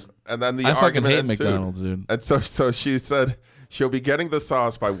 like this. And then the I fucking argument hate ensued. McDonald's, dude. And so she said she'll be getting the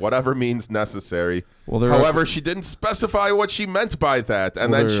sauce by whatever means necessary. Well, there However, she didn't specify what she meant by that,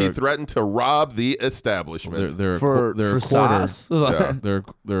 and Well, then she they're- threatened to rob the establishment. They're For a quarter. sauce. Yeah.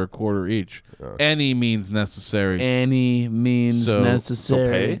 They're a quarter each. Any means necessary. Any means So- necessary.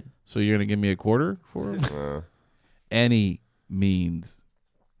 So pay? So you're gonna give me a quarter for it? Any means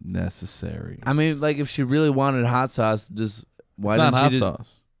necessary. I mean, like, if she really wanted hot sauce, just why it's not didn't hot she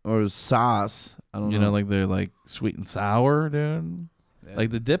sauce. or sauce? I don't You know, like they're like sweet and sour, dude. Yeah.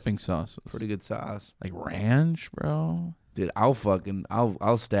 Like the dipping sauces. pretty good sauce, Like ranch, bro. dude.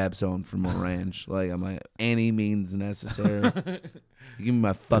 I'll stab someone for more ranch. Like, I'm like, any means necessary. You give me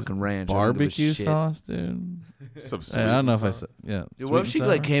my fucking ranch. I don't give a Barbecue shit. sauce, dude. Some I don't know if I sweet said yeah. Dude, what if sweet she and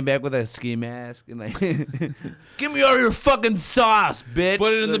like sour? came back with a ski mask and like, give me all your fucking sauce, bitch.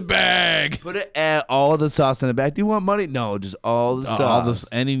 Put it in the Like, bag. Put it all the sauce in the back. Do you want money? No, just all the sauce. All this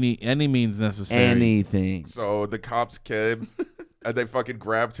any means necessary. Anything. So the cops came and they fucking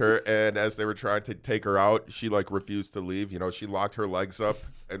grabbed her, and as they were trying to take her out, she like refused to leave. You know, she locked her legs up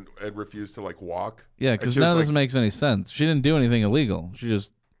and refused to like walk. Yeah, And because she was none of like- this makes any sense. She didn't do anything illegal. She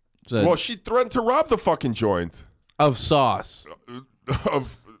just said Well, she threatened to rob the fucking joint of sauce.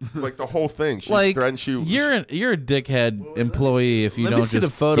 of like the whole thing. She Like threatened you're a dickhead employee if you Let me don't see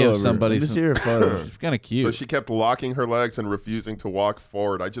just the photo give of her. somebody. Let me see her photo. It's kind of cute. So she kept locking her legs and refusing to walk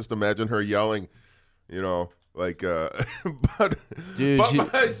forward. I just imagine her yelling, you know, like, but, Dude, but she-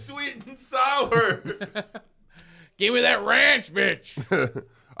 my sweet and sour. Give me that ranch, bitch.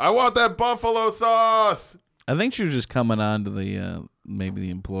 I want that buffalo sauce. I think she was just coming on to the maybe the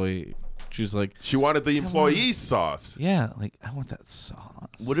employee. She was like, She wanted the employee sauce. yeah, like I want that sauce.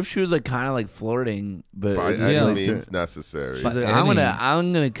 What if she was like kind of like flirting, but By it just, any like, means necessary. she's By like, I'm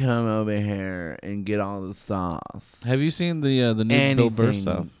gonna come over here and get all the sauce. Have you seen the new Bill Burr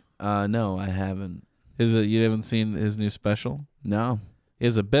stuff? No, I haven't. You haven't seen his new special? No. He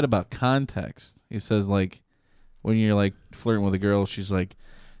has a bit about context. He says like when you're like flirting with a girl, she's like,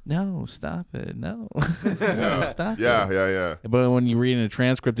 "No, stop it, no, stop it." Yeah. But when you read in a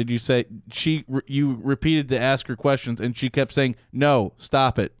transcript, did you say you repeated to ask her questions and she kept saying, "No,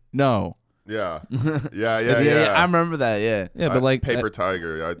 stop it, no." Yeah. I remember that. Yeah. Yeah, but like Paper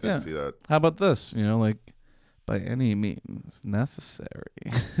Tiger. Yeah, I did yeah. see that. how about this? You know, like by any means necessary.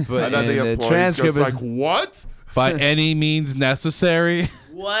 But And then the in employee's transcript just is like, what? By any means necessary.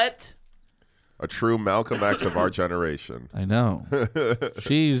 what? A true Malcolm X of our generation. I know.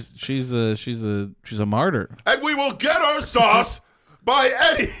 she's a martyr. And we will get our sauce by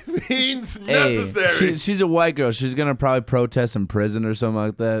any means necessary. She's a white girl. She's gonna probably protest in prison or something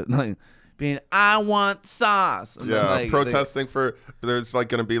like that. Like being, I want sauce. And then, yeah, like, protesting for. There's like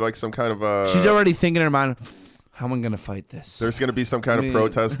going to be like some kind of. she's already thinking in her mind, how am I gonna fight this? There's going to be some kind of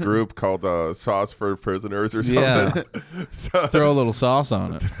protest group called Sauce for Prisoners or Yeah. something. So, Throw a little sauce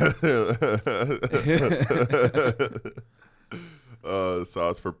on it.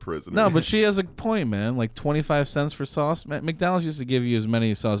 sauce for prisoners. No, but she has a point, man. Like 25 cents for sauce. McDonald's used to give you as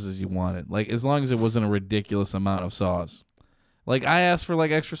many sauces as you wanted. Like as long as it wasn't a ridiculous amount of sauce. Like I asked for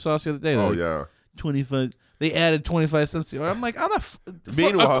like extra sauce the other day. They're Oh like, yeah. 25. They added 25 cents. I'm like,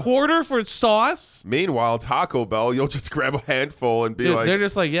 Meanwhile- a quarter for sauce? Meanwhile, Taco Bell, you'll just grab a handful and be Dude, like, they're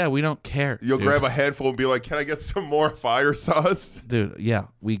just like, yeah, we don't care. you'll dude. grab a handful and be like, can I get some more fire sauce? Dude, yeah,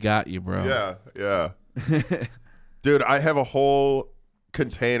 we got you, bro. Yeah. Dude, I have a whole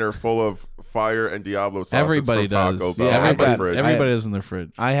container full of fire and Diablo sauces Everybody from does. Taco Bell Yeah, in my everybody- fridge. Everybody does in their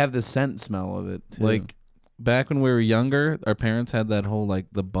fridge. I have the scent smell of it too. Like back when we were younger, our parents had that whole like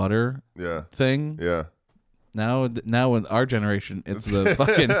the butter Yeah. thing. Yeah. Now in our generation, it's the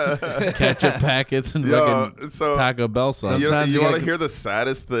fucking ketchup packets and Yo, fucking so Taco Bell sauce. you Sometimes you want to gotta- hear the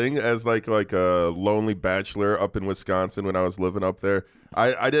saddest thing as like a lonely bachelor up in Wisconsin when I was living up there?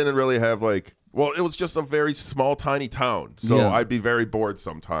 I didn't really have like, well, it was just a very small, tiny town. So Yeah. I'd be very bored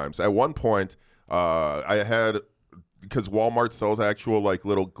sometimes. At one point, I had, because Walmart sells actual like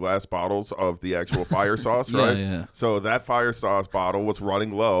little glass bottles of the actual fire sauce, Yeah, right? yeah. So that fire sauce bottle was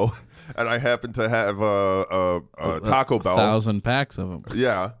running low, and I happened to have a Taco Bell. 1,000 packs of them.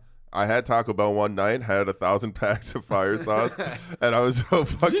 Yeah. I had Taco Bell one night, had 1,000 packs of fire sauce, and I was so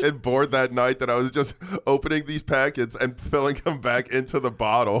fucking bored that night that I was just opening these packets and filling them back into the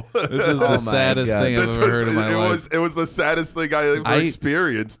bottle. This is the my saddest God. thing I've ever heard in my life. It was the saddest thing I ever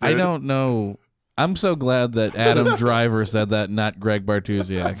experienced. Dude. I don't know. I'm so glad that Adam Driver said that, not Greg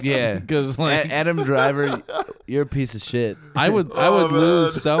Bartusiak. Yeah. Because like Adam Driver, you're a piece of shit. I would man.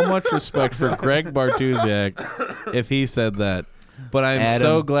 lose so much respect for Greg Bartusiak if he said that. But I'm Adam-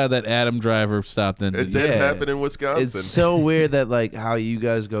 so glad that Adam Driver stopped in. It to- did Yeah. happen in Wisconsin. It's so weird that like how you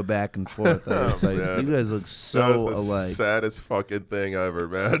guys go back and forth. Like, it's like man. you guys look that so was the alike. saddest fucking thing ever,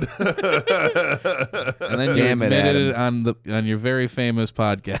 man. And then you Damn it, admitted Adam. it on your very famous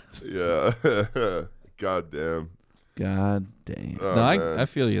podcast. Yeah. God damn. God damn. Oh, No, man. I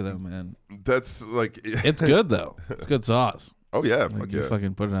feel you though, man. That's like. It's good though. It's good sauce. Oh yeah, Like, fuck you yeah.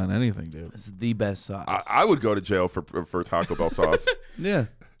 fucking put it on anything, dude. It's the best sauce. I would go to jail for Taco Bell sauce. yeah.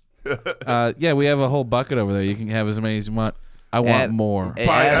 Yeah, we have a whole bucket over there. You can have as many as you want. I want And- more. Hey,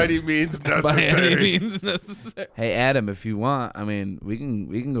 By Adam, any means By necessary. any means necessary. hey, Adam, if you want, I mean, we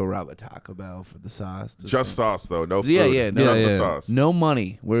can go rob a Taco Bell for the sauce. Just sauce though, no food. Yeah, yeah, no. just Yeah, the yeah. sauce. no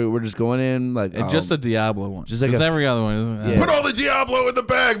money. We're just going in like And just a Diablo one. just like Because a- every other one isn't. Yeah. Put all the Diablo in the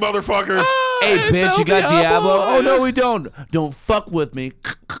bag, motherfucker. Hey, It's bitch, El you got Diablo? Oh no, Diablo. we don't. Don't fuck with me.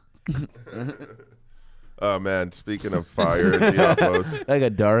 Oh man, speaking of fire and Diablos, I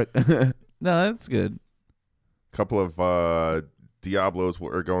got dark. No, that's good. a couple of Diablos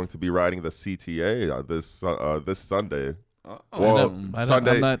are going to be riding the CTA this Sunday. Well,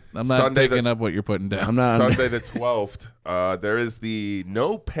 Sunday, I'm not Sunday picking the- up what you're putting down. I'm not. Sunday the 12th, there is the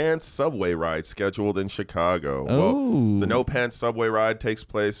No Pants Subway Ride scheduled in Chicago. Well, Oh. the No Pants Subway Ride takes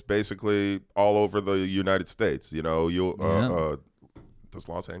place basically all over the United States. You know, does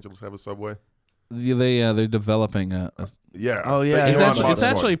Los Angeles have a subway? They're developing a Yeah. Oh, yeah, They it's do I on know actually, it's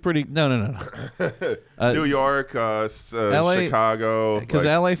Moscow. actually pretty. No. New York, LA Chicago. Because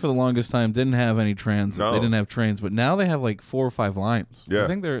like- LA for the longest time didn't have any transit. No. They didn't have trains, but now they have like 4 or 5 lines. Yeah, I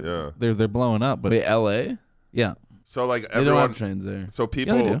think yeah. they're blowing up. But Wait, L.A. yeah, So like They don't everyone, have trains there. so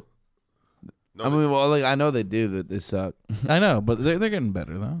people. yeah, they do. No, I mean, well, like I know they do, but they suck. I know, but they're getting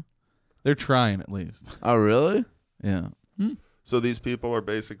better though. They're trying at least. Oh, really? Yeah. so these people are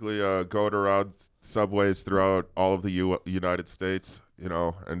basically going around subways throughout all of the United States, you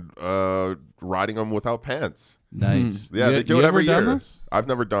know, and riding them without pants. Nice. Yeah, You- they do you it ever every done year. this? I've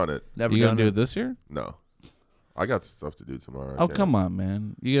never done it. Never You done gonna do it this year? No, I got stuff to do tomorrow. Oh come on,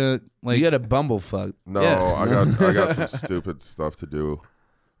 man! You got like you got a bumblefuck. No, Yeah. I got some stupid stuff to do,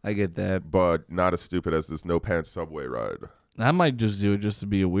 I get that. but not as stupid as this no pants subway ride. I might just do it just to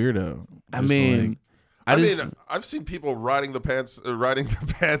be a weirdo. I Just mean, like- I just, mean, I've seen people riding the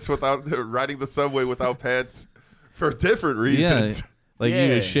subway without pants for different reasons. like you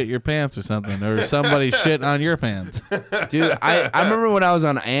Yeah. just shit your pants or something, or somebody shit on your pants. dude, I remember when I was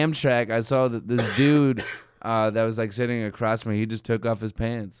on Amtrak, I saw that this dude that was like sitting across from me. He just took off his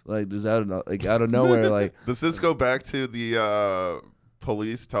pants, like just out of nowhere, like. Does this go back to the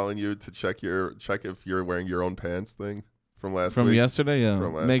police telling you to check if you're wearing your own pants thing from last From week? yesterday, yeah.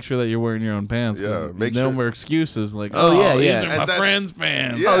 From last- Make sure that you're wearing your own pants. 'cause Yeah, make no sure- more excuses like, Oh, yeah, these yeah. are And my that's- friend's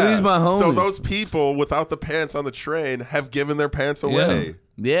pants. Yeah. Oh, these my So homies. those people without the pants on the train have given their pants away.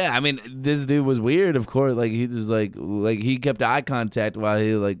 Yeah, I mean, this dude was weird. Of course, like he just like he kept eye contact while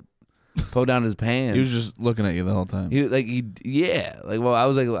he like pulled down his pants. He was just looking at you the whole time. Well, I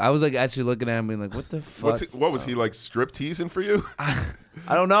was like actually looking at him being like, what the fuck? What was he like strip teasing for you?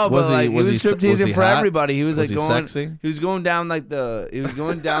 I don't know, Was but like he- he was was he- strip was he teasing for hot? everybody. He was like he going, sexy? he was going down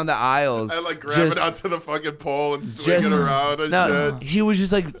the aisles. I like grab just- it onto the fucking pole and swing it just- around and No, shit. he was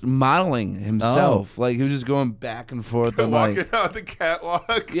just like modeling himself. Like he was just going back and forth. And Walking like out the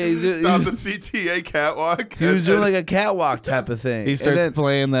catwalk. Yeah, he's- down the CTA catwalk. he was doing like a catwalk type of thing. He And starts then-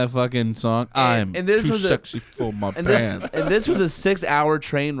 playing that fucking song. I'm and this too was a- sexy for my And pants. this was a 6-hour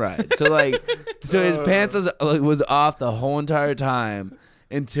train ride. So his pants was off the whole entire time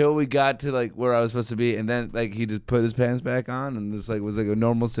until we got to like where I was supposed to be, and then like he just put his pants back on and just like was like a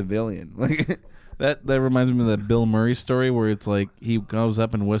normal civilian. Like That reminds me of that Bill Murray story where it's like he goes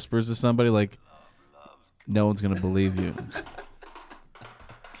up and whispers to somebody like, "No one's gonna believe you."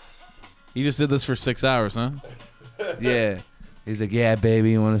 He just did this for 6 hours, huh? yeah, he's like, yeah,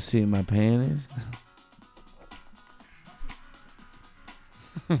 baby, you want to see my panties?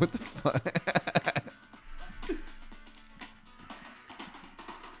 What the fuck?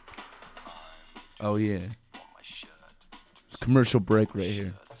 Oh yeah. It's a commercial break right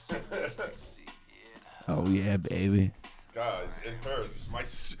here. Oh yeah, baby. Guys, it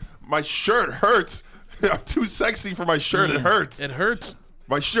hurts. My shirt hurts. I'm too sexy for my shirt. It hurts. It hurts.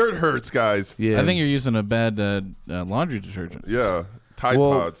 My shirt hurts, guys. Yeah, I think you're using a bad laundry detergent. Yeah. Tide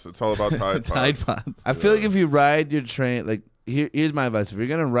Well- Pods. It's all about Tide Pods. Tide Pods. I feel like if you ride your train, like here's my advice: if you're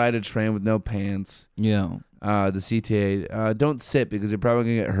gonna ride a train with no pants, Yeah. the CTA, don't sit because you're probably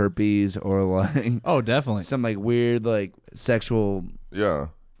gonna get herpes or like Oh, definitely. some like weird like sexual Yeah.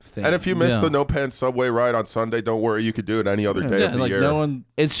 thing. And if you miss Yeah. the no pants subway ride on Sunday, don't worry. You could do it any other day Yeah, of the like year. no one.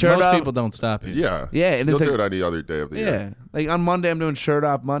 it's shirt Most off. people don't stop you. Yeah. Yeah, and You'll it's do like it any other day of the yeah, year. like on Monday I'm doing shirt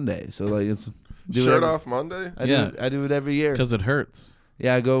off Monday, so like it's do Shirt it- off Monday? I do it every year. Because it hurts.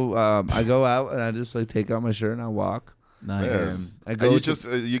 Yeah, I go out and I just like take off my shirt and I walk. Nice. Man. I And go you to-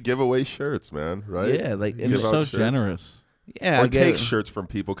 just you give away shirts, man, right? yeah, like You and You're give so out shirts. generous. yeah, Or I get take shirts from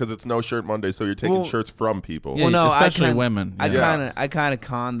people because it's No Shirt Monday, so you're taking Well- shirts from people. Yeah, Well, no, especially I kinda- women. I Yeah. kind of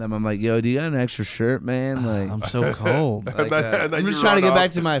con them. I'm like, yo, do you got an extra shirt, man? Like, I'm so cold. like, and then I'm you just trying to run get back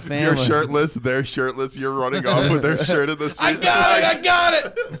off. to my family. You're shirtless, they're shirtless, you're running off with their shirt in the streets. I got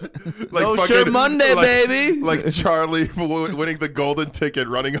it. Like No fucking- Shirt Monday, like- baby. Like Charlie winning the golden ticket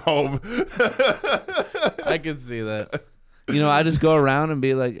running home. I can see that. You know, I just go around and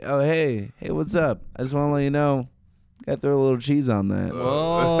be like, oh, hey, what's up? I just want to let you know, got to throw a little cheese on that.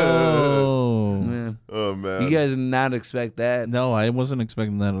 Oh. Yeah. Oh, man. You guys did not expect that. No, I wasn't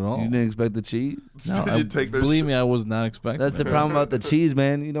expecting that at all. You didn't expect the cheese. No, You take their believe shit. me, I was not expecting That's the that. problem about the cheese,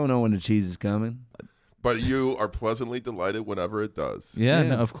 man. You don't know when the cheese is coming. But you are pleasantly delighted whenever it does. Yeah, Yeah.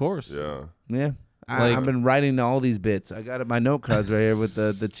 No, of course. Yeah. Yeah. Like- I've been writing all these bits. I got my note cards right here with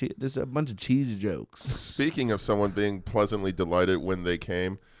the cheese. There's a bunch of cheese jokes. Speaking of someone being pleasantly delighted when they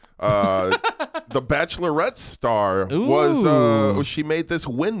came, the Bachelorette star was she made this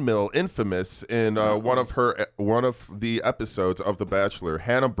windmill infamous in one of the episodes of The Bachelor.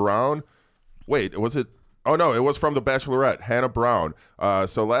 Hannah Brown. Wait, was it? Oh no, it was from The Bachelorette. Hannah Brown.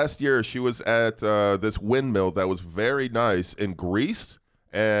 So last year she was at this windmill that was very nice in Greece,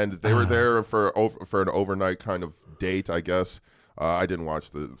 and they were there for an overnight kind of date, I guess. I didn't watch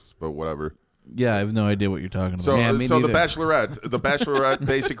this, but whatever. Yeah, I have no idea what you're talking about. So, Yeah, me so the neither. Bachelorette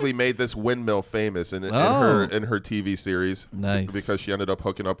basically made this windmill famous in Oh. her TV series. Nice. Because she ended up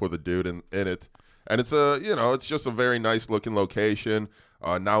hooking up with a dude in it, and it's it's just a very nice looking location.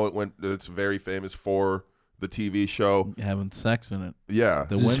 Now it's very famous for the TV show. Having sex in it. Yeah,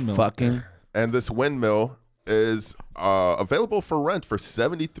 The Just windmill. fucking. and this windmill is available for rent for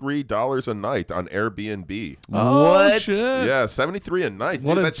 $73 a night on Airbnb. Oh, What? shit. Yeah, $73 a night.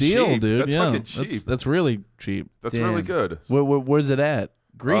 What dude, a that's deal, cheap. dude. That's yeah, fucking cheap. That's really cheap. That's Damn. really good. Where's it at?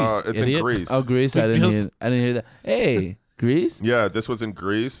 Greece. It's idiot. in Greece. Oh, Greece. I didn't Because- hear that. Hey, Greece. Yeah, this was in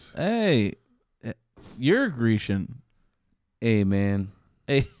Greece. Hey, you're Grecian. Hey, man.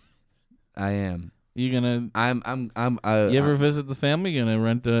 Hey, I am. you gonna? I'm. You ever visit the family? You gonna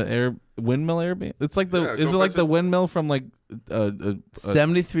rent a windmill Airbnb? It's like the. Yeah, is go it like visit- the windmill from like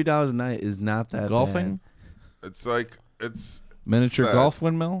 $73 a night is not that golfing? It's like it's Miniature that. golf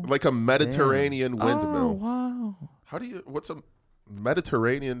windmill? like a Mediterranean Oh windmill. wow! What's a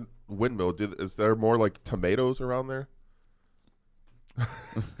Mediterranean windmill? Is there more like tomatoes around there?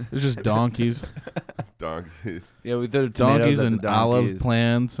 There's just donkeys, Donkeys. Yeah, we threw tomatoes donkeys at and the olive donkeys.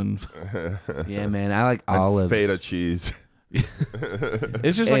 plants, and Yeah, man. I like And olives. feta cheese.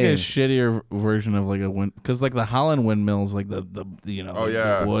 it's just like Hey. a shittier version of like a wind. Because like the Holland windmills, like the Oh, like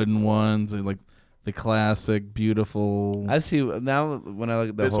yeah. the wooden ones, and like the classic, beautiful. I see now when I look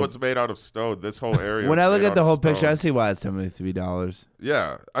at the This whole. one's made out of stone. This whole area. When is I look made at out the of whole picture, I stone. see why it's $73.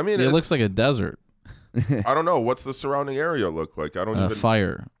 Yeah, I mean, it it's, looks like a desert. I don't know what's the surrounding area look like. I don't even.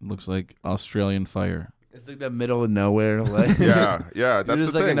 Fire. It looks like Australian fire. It's like the middle of nowhere. Like Yeah, that's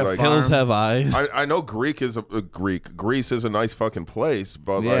just the like thing. in a Like, farm. Hills have eyes. I know Greece is a nice fucking place,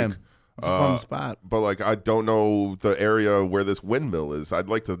 but yeah, like. it's a fun spot. But like, I don't know the area where this windmill is. I'd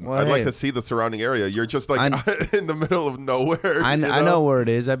like to. Well, I'd like hey. to see the surrounding area. You're just like in the middle of nowhere. I you know where it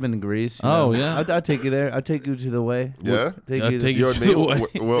is. I've been to Greece. you Oh, know. yeah. I'll take you there. I'll take you to the way. Yeah? Take you. Take You you and to me,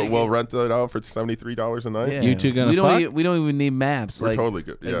 the way. we'll rent it out for $73 a night. Yeah. You two gonna we don't. fuck? We don't even need maps. We're like, totally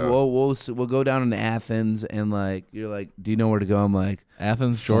good. like, Yeah. we'll go down into Athens and like you're like, do you know where to go? I'm like,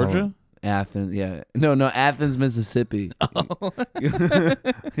 Athens, Georgia. Athens. Yeah. No, Athens, Mississippi. Oh. You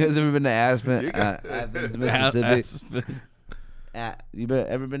guys ever been to Aspen? You got- Athens, Mississippi. Aspen.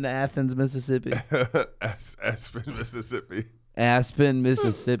 Ever been to Athens, Mississippi? Aspen, Mississippi. Aspen,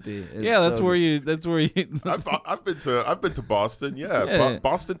 Mississippi. It's Yeah, that's so where good. you. That's where you. I've been to Boston. Yeah, Yeah.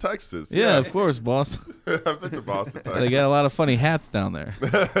 Boston, Texas. Yeah, of course, boss. I've been to Boston, They Texas. got a lot of funny hats down there.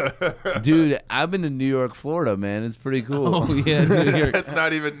 Dude, I've been to New York, Florida, man. It's pretty cool. Oh yeah, New York, It's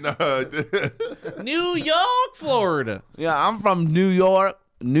not even. New York, Florida. Yeah, I'm from New York,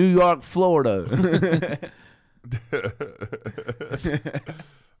 Florida.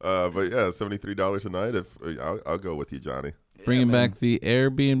 But yeah, $73 a night. If I'll go with you, Johnny. Bringing back the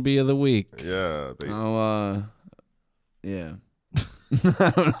Airbnb of the week. Yeah. Yeah.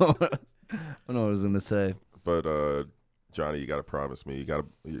 I don't know what I was gonna say. But Johnny, you gotta promise me. You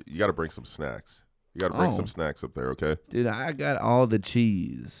gotta bring some snacks. You gotta bring some snacks up there, okay? Dude, I got all the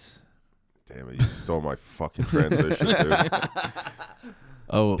cheese. Damn it, you stole my fucking transition, dude.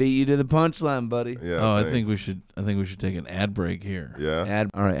 Oh, Beat you to the punchline, buddy. Yeah. I thanks. think we should take an ad break here. Yeah.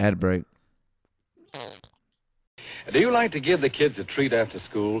 All right, ad break. Do you like to give the kids a treat after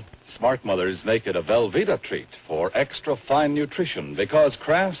school? Smart mothers make it a Velveeta treat for extra fine nutrition because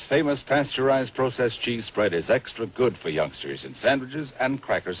Kraft's famous pasteurized processed cheese spread is extra good for youngsters in sandwiches and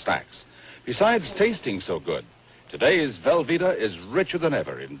cracker snacks. Besides tasting so good, today's Velveeta is richer than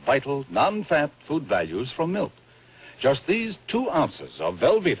ever in vital, non-fat food values from milk. Just these 2 ounces of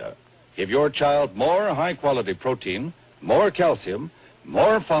Velveeta give your child more high-quality protein, more calcium,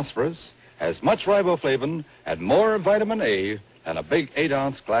 more phosphorus, as much riboflavin, and more vitamin A than a big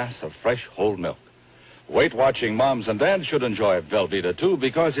 8-ounce glass of fresh whole milk. Weight-watching moms and dads should enjoy Velveeta, too,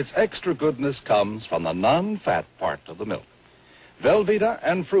 because its extra goodness comes from the non-fat part of the milk. Velveeta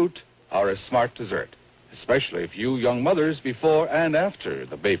and fruit are a smart dessert, especially for you young mothers before and after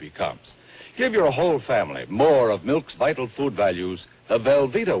the baby comes. Give your whole family more of milk's vital food values the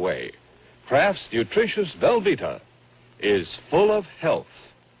Velveeta way. Kraft's nutritious Velveeta is full of health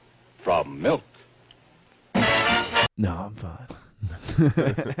from milk. No, I'm fine.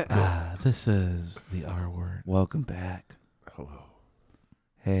 This is the R word. Welcome back. Hello.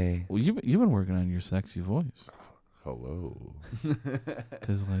 Hey. Well, you've been working on your sexy voice. Hello.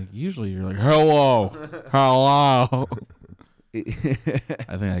 Because, like, usually you're like, hello. Hello.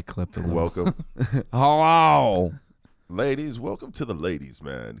 I think I clipped a little. Welcome. Hello. Ladies, welcome to the Ladies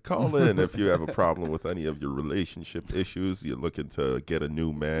Man. Call in if you have a problem with any of your relationship issues. You're looking to get a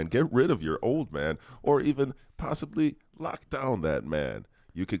new man, get rid of your old man, or even possibly lock down that man.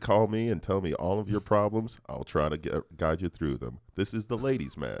 You could call me and tell me all of your problems. I'll try to guide you through them. This is the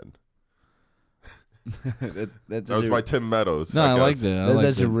Ladies Man. That was by Tim Meadows. No, I guess. liked it.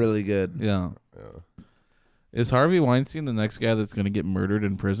 That's really good. Yeah. Is Harvey Weinstein the next guy that's going to get murdered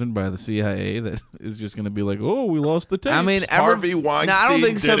in prison by the CIA that is just going to be like, oh, we lost the tapes? I mean, Harvey Weinstein I don't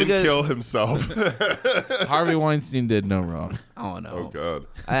think so didn't because kill himself. Harvey Weinstein did no wrong. I don't know. Oh,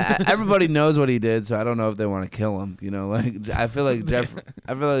 God. Everybody knows what he did, so I don't know if they want to kill him. You know, like I feel like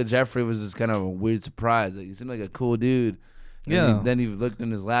Jeffrey was just kind of a weird surprise. Like, he seemed like a cool dude. And Yeah. then he looked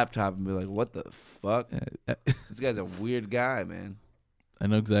in his laptop and be like, "What the fuck? This guy's a weird guy, man." I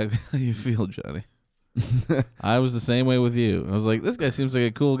know exactly how you feel, Johnny. I was the same way with you. I was like, this guy seems like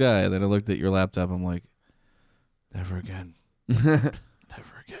a cool guy. Then I looked at your laptop. I'm like, never again. Never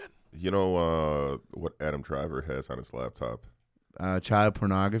again. You know what Adam Driver has on his laptop? Child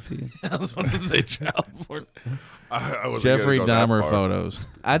pornography. I was about to say child porn. I wasn't Jeffrey gonna go that Dahmer far. photos.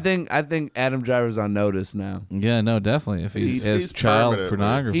 I think Adam Driver's on notice now. Yeah, no, definitely. If he He's has child permanently-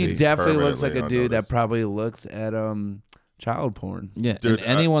 pornography. He definitely looks like a permanently dude on that notice. probably looks at child porn. Yeah, Dude, and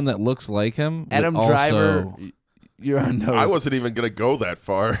anyone that looks like him. would Adam also, Driver, you're on notice. I wasn't even going to go that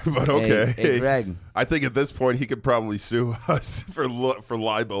far, but okay. Hey, Greg. I think at this point he could probably sue us for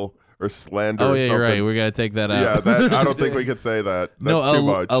libel or slander Oh or yeah, something. you're right. We gotta take that out. Yeah, that, I don't think we could say that. That's no, too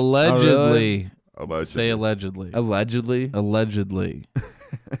much. allegedly. Allegedly. Say allegedly. Allegedly. Allegedly.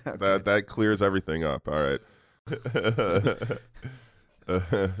 That clears everything up. All right.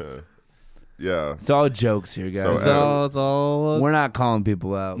 Yeah. It's all jokes here, guys. So, It's all. We're not calling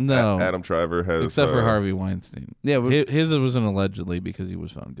people out. No, Adam Driver has except for Harvey Weinstein. Yeah, His was an allegedly because he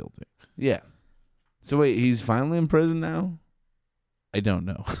was found guilty. yeah. So wait, he's finally in prison now? I don't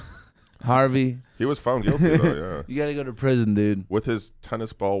know. Harvey, He was found guilty though, yeah. you gotta go to prison, dude. With his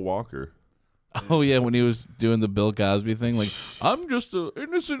tennis ball walker. Oh yeah, when he was doing the Bill Cosby thing, like I'm just an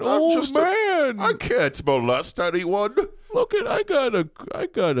innocent I'm old just man. I can't molest anyone. Look at I got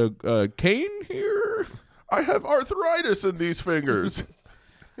a cane here. I have arthritis in these fingers.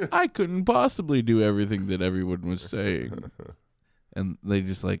 I couldn't possibly do everything that everyone was saying. And they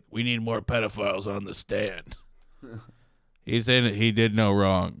just like, we need more pedophiles on the stand. He's saying that he did no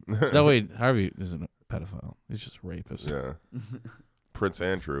wrong. No, wait, Harvey isn't a pedophile. He's just a rapist. Yeah. Prince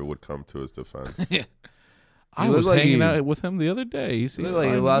Andrew would come to his defense. Yeah. I looked was like hanging he- out with him the other day. He You seemed look like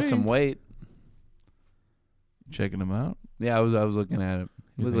fine he to lost me. some weight. Checking him out. Yeah, I was looking at it.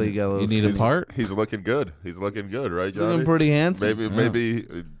 You Look like he got a little. you need a He's- part? He's looking good. He's looking good, right, He's Johnny? looking pretty handsome. Maybe.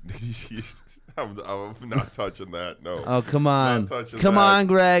 I'm not touching that. No. Oh come on, touching come that. on,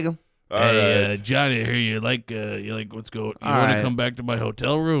 Greg. All right. Johnny, here you like what's going? You All want right. to come back to my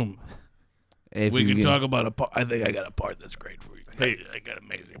hotel room? If We you can get- talk about a part. I think I got a part that's great for you. Hey, I got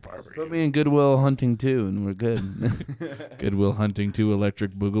amazing property. Put me in Goodwill Hunting too, and we're good. Goodwill Hunting 2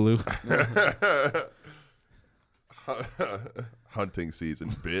 Electric Boogaloo. hunting season,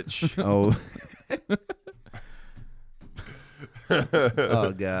 bitch. Oh.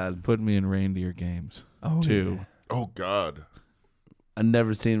 Oh God. Put me in Reindeer Games. Oh, 2. yeah. Oh God. I've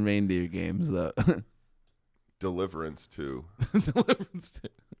never seen reindeer games though. Deliverance 2. Deliverance 2.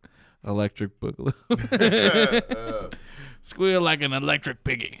 Electric Boogaloo. Squeal like an electric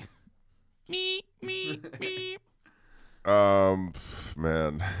piggy. Me, me, me.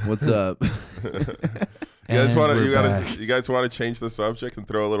 Man. What's up? You guys want we're to? back. You guys want to change the subject and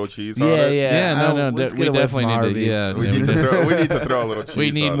throw a little cheese Yeah, on it? Yeah, no, Let's we get away definitely from need to. Harvey. Yeah, We yeah, need to throw a little cheese.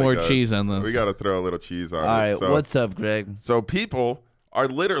 We need on more it, guys. cheese on this. We got to throw a little cheese on All it. right, So, what's up, Greg? so people are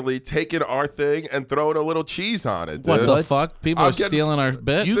literally taking our thing and throwing a little cheese on it. What dude. the fuck? People I'm are getting- stealing our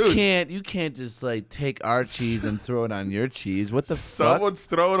bit. You Dude. can't just like take our cheese and throw it on your cheese. What the fuck? Someone's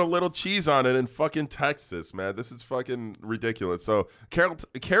throwing a little cheese on it in fucking Texas, man. This is fucking ridiculous. So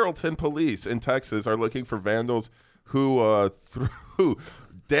Carrollton police in Texas are looking for vandals who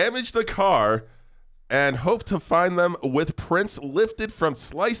damaged the car and hope to find them with prints lifted from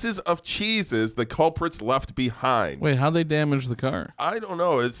slices of cheeses the culprits left behind. Wait, how they damage the car? I don't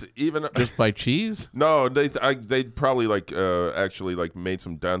know. It's even Just by cheese? no. They probably actually made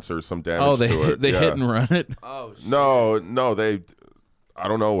some dents or some damage. Oh, they to it. they Yeah. hit and run it. Oh, shit. No, they. I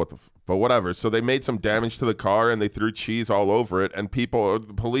don't know but whatever. So they made some damage to the car and they threw cheese all over it. And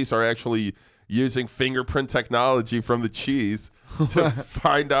the police are actually using fingerprint technology from the cheese to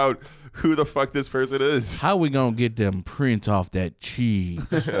find out who the fuck this person is. How we gonna get them prints off that cheese?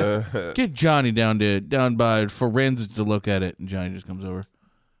 Get Johnny down by forensics to look at it, and Johnny just comes over.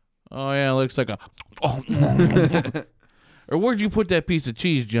 Oh yeah, it looks like a. Or where'd you put that piece of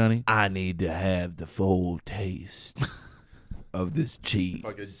cheese, Johnny? I need to have the full taste of this cheese.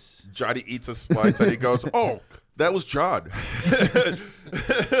 Fucking Johnny eats a slice and he goes, "Oh, that was John."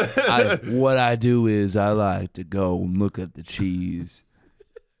 What I do is I like to go and look at the cheese,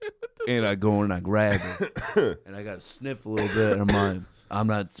 and I go and I grab it, and I got to sniff a little bit. And I'm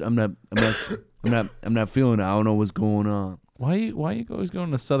not feeling it. I don't know what's going on. Why you always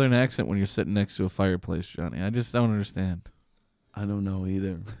going a southern accent when you're sitting next to a fireplace, Johnny? I just don't understand. I don't know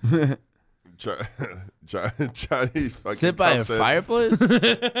either. Johnny fucking Sit by a comes in. fireplace?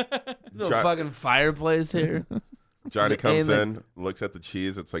 There's no Jo- fucking fireplace here. Johnny comes And, in, looks at the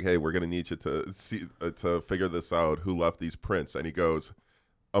cheese. It's like, "Hey, we're gonna need you to see to figure this out. Who left these prints?" And he goes,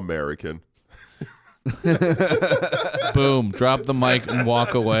 "American." Boom! Drop the mic and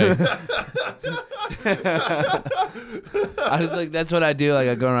walk away. I was like, that's what I do. Like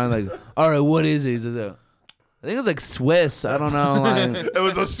I go around like, all right, what is it? He's like, I think it was like Swiss. I don't know. Like, It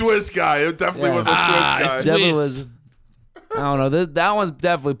was a Swiss guy. It definitely Yeah. was a Swiss guy. it's definitely Swiss. was. I don't know. That one's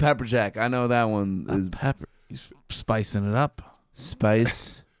definitely pepper jack. I know that one is Pepper. He's spicing it up.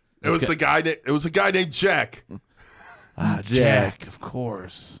 spice. It was a guy named Jack. Jack, of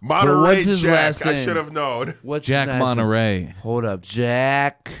course. Monterey what's his Jack. last I name? should have known. What's Jack his last name? Monterey. Hold up,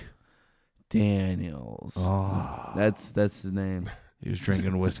 Jack Daniels. Oh, That's his name. he was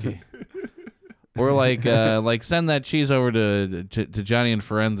drinking whiskey. Or like send that cheese over to Johnny and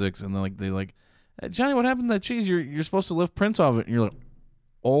forensics, and they Johnny, what happened to that cheese? You're supposed to lift prints off it, and you're like,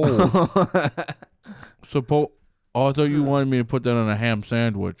 oh, I thought you wanted me to put that on a ham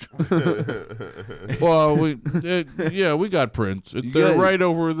sandwich. Well, we got prints. They're guys- right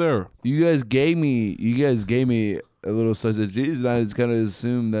over there. You guys gave me a little slice of cheese, and I just kind of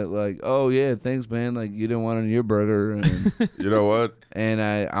assumed that like, oh yeah, thanks man. Like you didn't want it on your burger, and You know what? and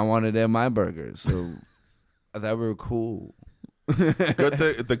I wanted it on my burger, so I thought we were cool.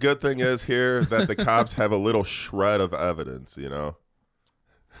 The good thing is here that the cops have a little shred of evidence. You know.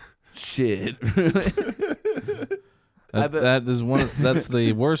 Shit. That's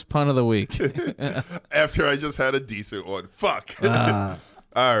the worst pun of the week. After I just had a decent one. Fuck.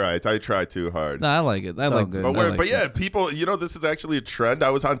 All right, I tried too hard. No, I like it. I all like good. it. But yeah, people. You know, this is actually a trend. I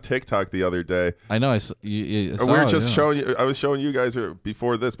was on TikTok the other day. I know. I saw Showing you. I was showing you guys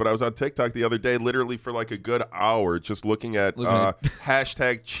before this, but I was on TikTok the other day, literally for like a good hour, just looking at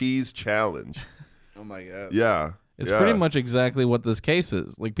hashtag cheese challenge. Oh my god. Yeah. It's yeah. pretty much exactly what this case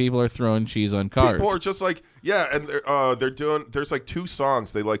is. Like people are throwing cheese on cars. People are just like, yeah, and they're doing. There's like two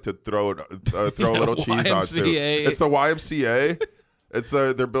songs they like to throw a little cheese onto. YMCA. It's the YMCA, It's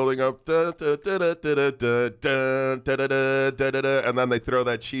they're building up, and then they throw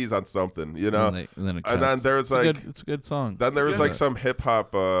that cheese on something, you know. And then it And then cuts. there's It's a good song. Then there was like some hip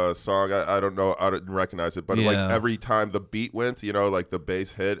hop song. I don't know. I didn't recognize it, but like Yeah. every time the beat went, you know, like the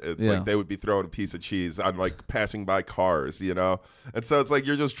bass hit, it's Yeah. like they would be throwing a piece of cheese on like passing by cars, you know. And so it's like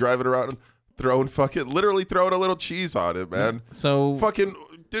you're just driving around and literally throwing a little cheese on it, man. So Fucking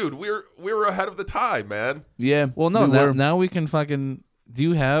dude, we were ahead of the time, man. Yeah. well, no, we were. now we can fucking. Do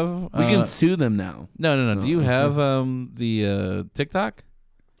you have? We can sue them now. No. Do you have the TikTok?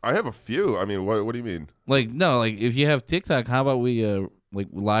 I have a few. I mean, what do you mean? Like no, like if you have TikTok, how about we like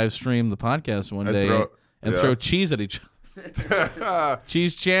live stream the podcast one And day and yeah. throw cheese at each other?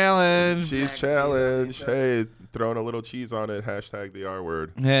 Cheese challenge. Cheese challenge. Hey, throwing a little cheese on it. Hashtag the R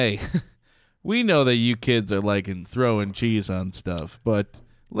word. Hey, we know that you kids are liking throwing cheese on stuff, but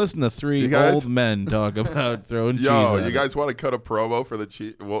listen to three You guys- old men talk about throwing cheese. Yo, on you it. guys want to cut a promo for the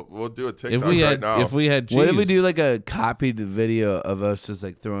cheese? We'll do a TikTok If we right had now. if we had cheese, What if we do like a copied video of us just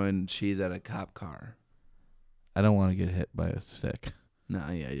like throwing cheese at a cop car? I don't want to get hit by a stick. No,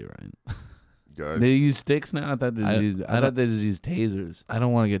 yeah, you're right. guys. They use sticks now. I thought they just used. I I don't- thought they just used tasers. I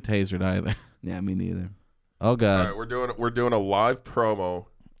don't want to get tasered either. Yeah, me neither. Oh All God. right, we're doing a live promo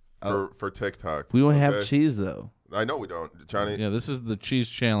for TikTok. We don't have okay? cheese though. I know we don't, Johnny. Yeah, this is the cheese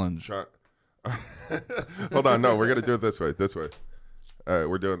challenge. John- Hold on, no, we're gonna do it this way. This way. All right,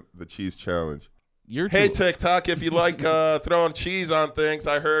 we're doing the cheese challenge. You're Hey too- TikTok, if you like throwing cheese on things,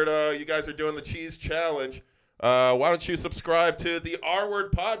 I heard you guys are doing the cheese challenge. Why don't you subscribe to the R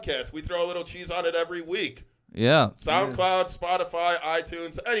Word podcast? We throw a little cheese on it every week. yeah, SoundCloud, Spotify,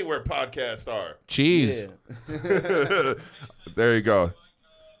 iTunes, anywhere podcasts are. cheese. There you go.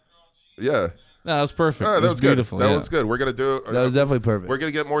 Yeah. No, that was perfect. All right, It that was was good. beautiful. That yeah. was good. We're gonna do. That was definitely perfect. We're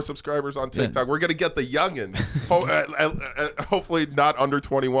gonna get more subscribers on TikTok. We're gonna get the youngins. Hopefully not under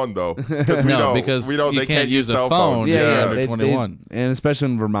 21 though, because No, because we know you they can't use use a cell phone. phones. Yeah, they- under 21. and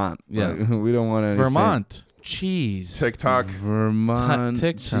especially in Vermont. Yeah. Like, we don't want any Vermont cheese. TikTok, Vermont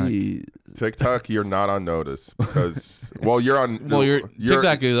TikTok. cheese. TikTok, you're not on notice because you're on. Well,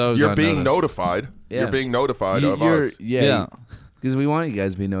 TikTok is always You're on being notice. notified. Yeah. You're being notified of You're- us. Yeah. Because we want you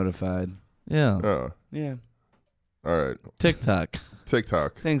guys to be notified. Yeah. Oh, Yeah. all right. TikTok.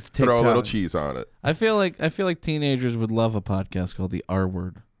 TikTok. Thanks, TikTok. Throw a little cheese on it. I feel like teenagers would love a podcast called The R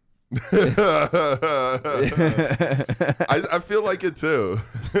Word. I feel like it too.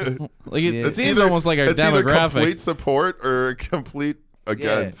 Like it, Yeah. it It's seems almost like our it's either demographic. complete support or complete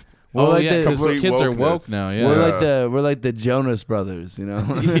against. We're Oh like yeah, the- because Complete kids are wokeness. woke now. Yeah. We're like the Jonas Brothers, you know.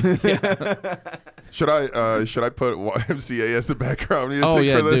 Should I put YMCA as the background music Oh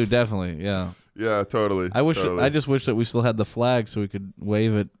yeah, for this? dude, definitely. Yeah. Yeah, totally. I just wish that we still had the flag so we could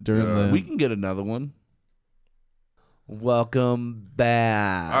wave it during Yeah. the. We can get another one. Welcome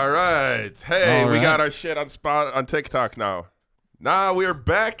back. All right. Hey, All we right. got our shit on TikTok now. Nah, we're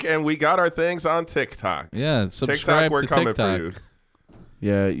back and we got our things on TikTok. Yeah, TikTok, subscribe we're to coming TikTok. for you.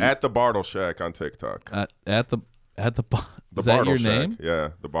 Yeah. At the Bartle Shack on TikTok. At the The is that Bartle your Shack. name? Yeah,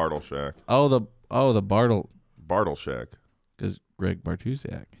 the Bartle Shack. The Bartle, Bartle Shack. because Greg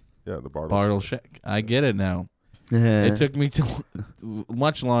Bartusiak. Yeah, the Bartle. Bartle Shack. I get it now. yeah. It took me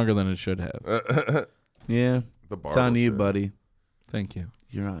much longer than it should have. Shack. Yeah. The It's on Bartle you, Shack. buddy. Thank you.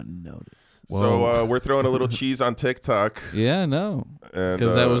 You're on notice. So we're throwing a little cheese on TikTok. Yeah, no, And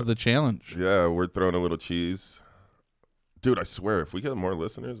because that was the challenge. Yeah, we're throwing a little cheese. Dude, I swear, if we get more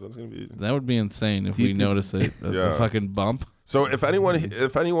listeners, that's gonna be. That would be insane if Do you we think- notice a Yeah. fucking bump. So if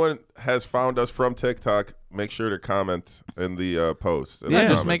anyone has found us from TikTok, make sure to comment in the post. in the Yeah,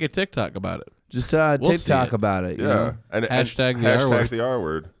 just comments. make a TikTok about it. Just We'll see TikTok it. about it. you Yeah, know? and Hashtag the R hashtag word. the R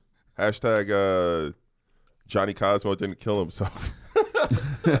word. Hashtag Johnny Cosmo didn't kill himself.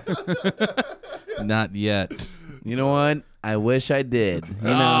 Not yet. You know what? I wish I did. You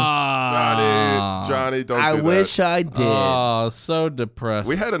know. Johnny, don't I do wish that. I did. Oh, so depressed.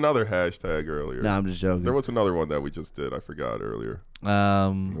 We had another hashtag earlier. No, I'm just joking. There was another one that we just did. I forgot earlier.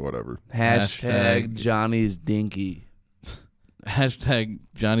 Whatever. Hashtag Johnny's Dinky. hashtag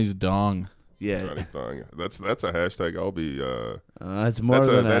Johnny's dong. Yeah. Johnny's dying. That's a hashtag. I'll be. It's more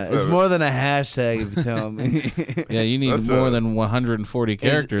than it's more than a hashtag if you tell me. Yeah, you need That's more than 140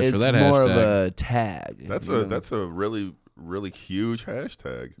 characters it's for that more hashtag. of a tag. That's you know? that's a really huge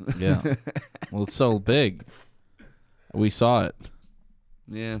hashtag. Yeah. Well, it's so big. We saw it.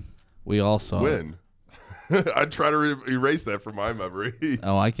 Yeah. We all saw it. When? I'd try to erase that from my memory.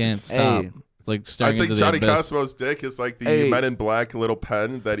 Oh, I can't stop. Hey, It's like I staring think into Johnny the abyss. Cosmo's dick is like the Hey. Men in Black little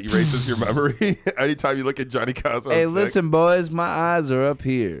pen that erases your memory. Anytime you look at Johnny Cosmo's Hey, dick. listen, boys, my eyes are up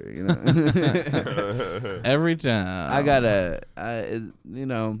here. You know, Every time.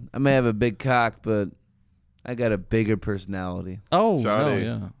 I may have a big cock, but I got a bigger personality. Oh, Johnny.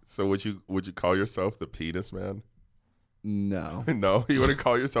 no, yeah. So would you call yourself the penis man? No, No, you wouldn't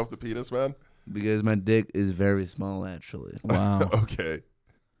call yourself the penis man? because my dick is very small, actually. Wow. Okay.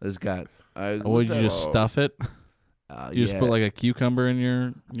 It's got. Would you just stuff it? You just yeah. put like a cucumber in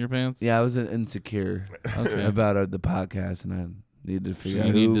your pants? Yeah, I was insecure Okay. about the podcast, and I needed to So figure you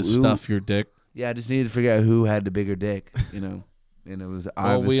out need who, to stuff your dick. Yeah, I just needed to figure out who had the bigger dick, you know. And it was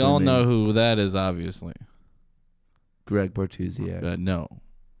Well, obviously we all me. know who that is, obviously. Greg Bortuzzi. No,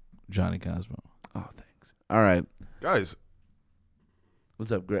 Johnny Cosmo. Oh, thanks. All right, Guys,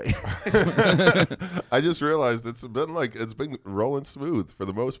 what's up, Greg? I just realized it's been rolling smooth for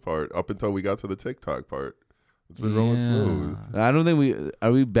the most part up until we got to the TikTok part. It's been rolling Yeah. smooth. I don't think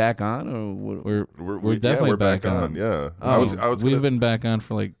are we back on or what? We're definitely we're back on. Yeah. Oh. I was We've gonna, been back on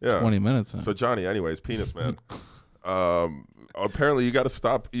for like Yeah. 20 minutes. Huh? So Johnny, anyways, penis man. Apparently you got to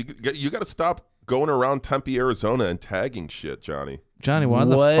stop. You got to stop going around Tempe, Arizona, and tagging shit, Johnny. Johnny, why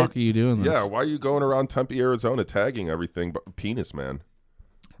the What? fuck are you doing this? Yeah, why are you going around Tempe, Arizona, tagging everything but penis man?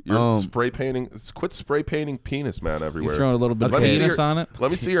 You're spray painting. Quit spray painting penis man You everywhere. throw a little bit Let of me see penis your- on it?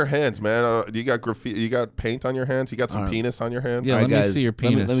 Let me see your hands, man. You got graffiti. You got paint on your hands. You got some All right. penis on your hands. Yeah, All right, let me guys, see your let me-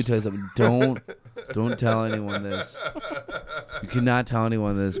 penis. Let me tell you something. Don't tell anyone this. You cannot tell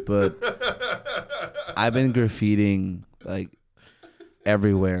anyone this, but I've been graffitiing like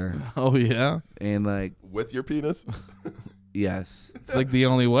everywhere, Oh, yeah? and like With your penis. yes, It's like the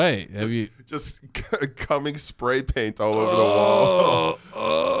only way. Have you? Just coming spray paint all over the wall.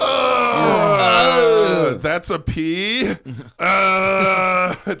 That's a P.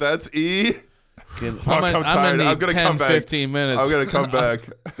 That's E. Fuck, I'm tired. need I'm gonna 10, come back. 15 minutes. I'm gonna come back.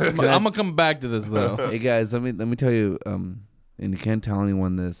 I'm gonna come back to this though. Hey guys, let me tell you. And you can't tell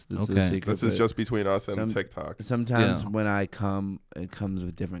anyone this. This is Okay. a secret. This is but just between us and some- TikTok. Sometimes Yeah. when I come, it comes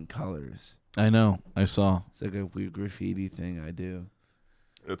with different colors. I know. I saw. It's like a weird graffiti thing I do.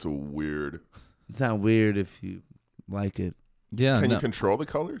 It's weird. It's not weird if you like it. Yeah. Can no, you control the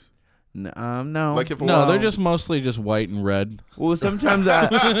colors? No. Like if no, they're just mostly just white and red. Well, sometimes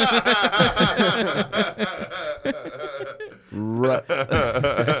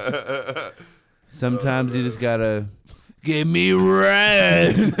sometimes you just gotta give me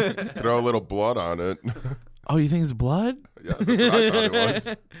red. throw a little blood on it. Oh, you think it's blood? Yeah, that's what I thought it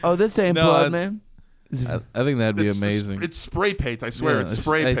was. Oh, this ain't No, blood, I- man. I think that'd be It's amazing. It's spray paint. I swear, Yeah, it's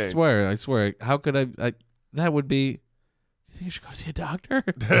spray I paint. I swear. How could I? That would be. You think I should go see a doctor?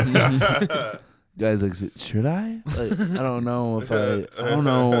 Guys, like, should I? Like, I don't know if I. I don't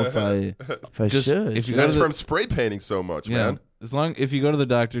know if I Just- should. if you Should go I? That's to the- from spray painting so much, man. As long if you go to the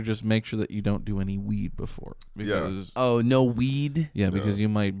doctor, just make sure that you don't do any weed before. Because, Oh, no weed. yeah, because you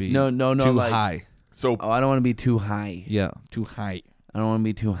might be No, too like- high. So Oh, I don't want to be too high. Yeah, too high. I don't want to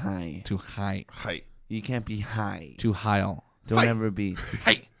be too high. Too high. hi. You can't be high. Too high. Don't Hi. ever be.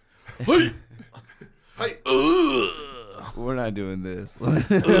 Hey. Hi. We're not doing this. No,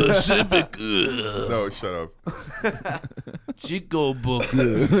 shut up. Chico book.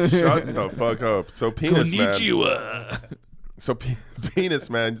 Shut the fuck up. So penis man. So penis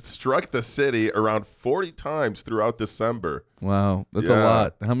man struck the city around 40 times throughout December. Wow, that's a Yeah.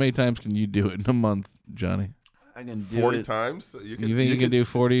 lot. How many times can you do it in a month, Johnny? I can do 40 it. times? You think you can do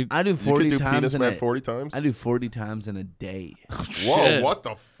 40? I do You 40 can do times penis in man a, 40 times? I do 40 times in a day. Whoa, Shit. what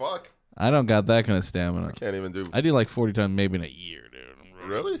the fuck? I don't got that kind of stamina. Can't even do. I do like 40 times maybe in a year, dude. I'm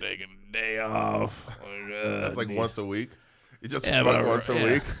Really? taking a day off. That's like once a week. You just Yeah, fuck but- once a yeah.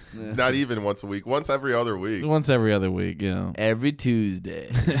 week. Not even once a week. Once every other week. Once every other week, yeah. Every Tuesday.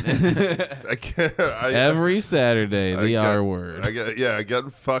 I can't. Every Saturday, the R word. I get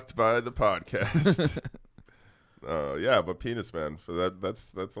getting fucked by the podcast. Yeah, but penis man. For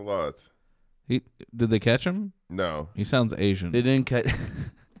that's a lot. Did they catch him? No. He sounds Asian. They didn't cut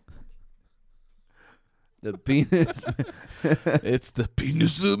the penis. It's the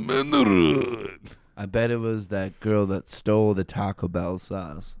penis of Mandarin. I bet it was that girl that stole the Taco Bell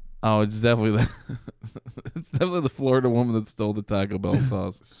sauce. Oh, it's definitely it's definitely the Florida woman that stole the Taco Bell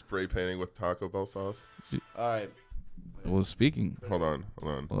sauce. Spray painting with Taco Bell sauce. All right. Well, speaking, Hold on.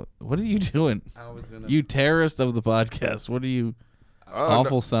 what are you doing? I was gonna. You terrorist of the podcast. What are you? Oh,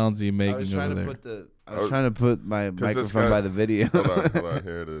 Awful sounds are you I making was over trying to there? put the. I Oh, was trying to put my 'cause this microphone guy- by the video. Hold on.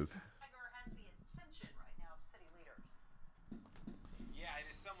 Here it is. Yeah, it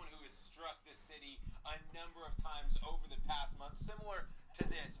is someone who has struck the city a number of times over the past month, similar to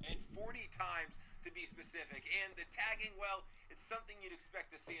this. And 40 times to be specific. And the tagging, well, it's something you'd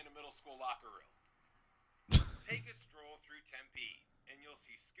expect to see in a middle school locker room. Take a stroll through Tempe, and you'll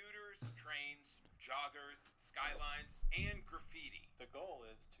see scooters, trains, joggers, skylines, and graffiti. The goal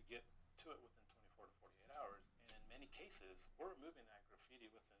is to get to it within 24 to 48 hours, and in many cases, we're removing that graffiti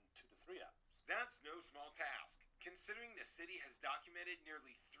within 2 to 3 hours. That's no small task, considering the city has documented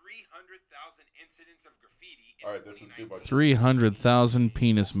nearly 300,000 incidents of graffiti in All right, this is too much. 300,000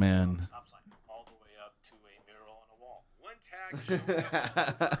 penis man. Stop sign all the way up to a mural on a wall. One tag showing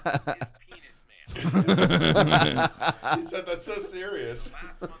up is Penis Man. He said that's so serious.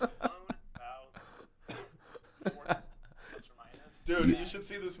 Last month alone, About 40 plus or minus. Dude, you should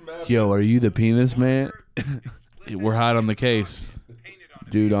see this map. Yo, are you the penis man? We're hot on the case.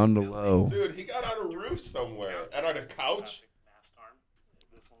 Dude, on the low. Dude, he got on a roof somewhere and on a couch. Mast arm.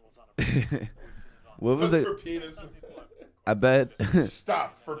 This one was on a we've seen it on What was it? For penis. I bet.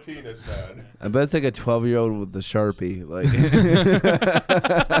 Stop for penis man. I bet it's like a 12-year-old with the Sharpie. Like.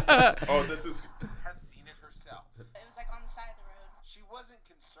 Oh, this is. has seen it herself. It was like on the side of the road. She wasn't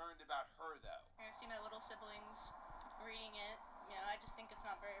concerned about her though. I see my little siblings reading it. You know, I just think it's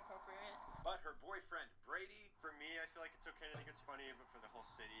not very appropriate. But her boyfriend Brady, For me, I feel like it's okay to think it's funny, but for the whole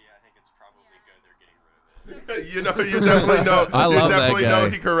city, I think it's probably good they're getting rid of it. You know, you definitely know. I you love that definitely guy. know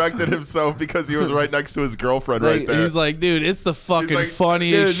he corrected himself because he was right next to his girlfriend right there. He's like, dude, it's the fucking like,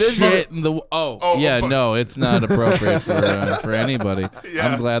 funniest dude, this shit in the. Oh, yeah, but- no, it's not appropriate for anybody. Yeah.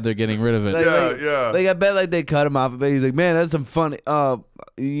 I'm glad they're getting rid of it. Like, Yeah. Like I bet like they cut him off, but he's like, man, that's some funny.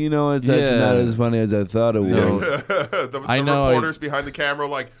 You know, it's actually not Yeah. as funny as I thought it was. No. the I know, reporters behind the camera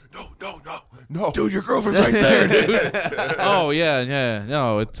like, no. Dude, your girlfriend's right there, dude. Oh yeah.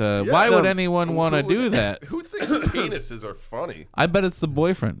 No, it's. Why would anyone want to do that? Who thinks penises are funny? I bet it's the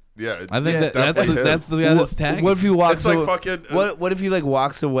boyfriend. Yeah, it's, I think it's that's definitely him. the guy that's tagging. What if he walks? It's like awa- fucking- What if he like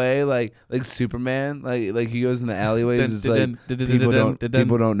walks away like Superman? Like he goes in the alleyways. It's like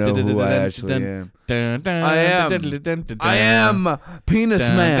people don't know who I actually am. I am Penis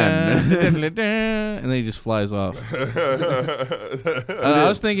Man. And then he just flies off. I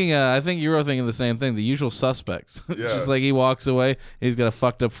was thinking. I think you were thinking the same thing. The Usual Suspects. It's Yeah. just like he walks away. He's got a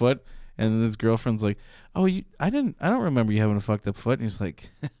fucked up foot, and then his girlfriend's like, "Oh, I don't remember you having a fucked up foot." And he's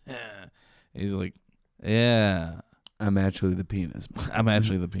like, "Yeah, I'm actually the penis man. I'm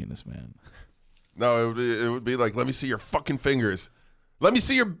actually the penis man." No, it would be like, let me see your fucking fingers. Let me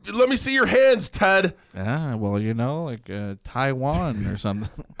see your hands, Ted. Yeah, well, you know, like Taiwan or something.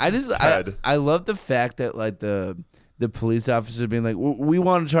 I love the fact that like the police officer being like, we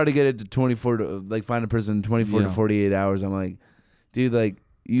want to try to get it to 24 to like find a person in 24 to 48 hours. I'm like, dude, like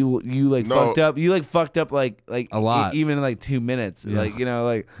you like fucked up. You like fucked up like a lot. Even in like 2 minutes. Yeah. Like, you know,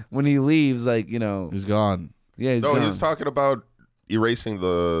 like when he leaves, like, you know, He's gone. yeah, he's No, gone. he was talking about erasing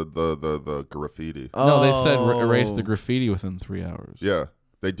the graffiti. No, they said Oh. erase the graffiti within 3 hours. Yeah,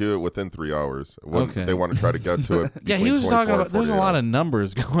 they do it within 3 hours. When Okay. They want to try to get to it. Yeah, he between was 24 talking and about. There's a 48 lot hours. of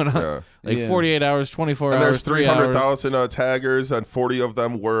numbers going on. Yeah. Like Yeah. 48 hours, 24 And hours, there's 3 hours. 300,000 taggers, and 40 of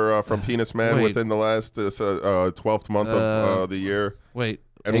them were from Penis Man Wait. within the last 12th month of the year. Wait.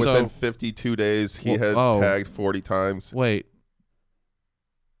 And so- within 52 days, he had Oh. tagged 40 times. Wait.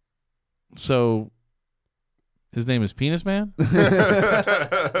 So, his name is Penis Man?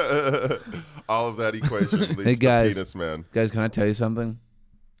 All of that equation leads Hey, guys. to Penis Man. Guys, can I tell you something?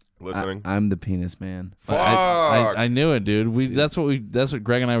 Listening? I'm the penis man. Fuck! I knew it, dude. That's what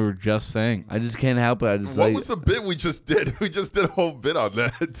Greg and I were just saying. I just can't help it. I just What like, was the bit we just did? We just did a whole bit on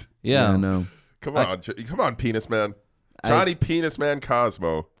that. Yeah. I know. Come on, Penis Man. Johnny Penis Man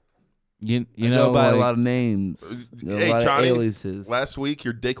Cosmo. You I know, go by like, a lot of names. A Hey, lot Johnny, of aliases. last week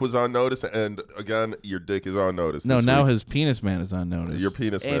your dick was on notice, and again, your dick is on notice. No, this now week. his Penis Man is on notice. Your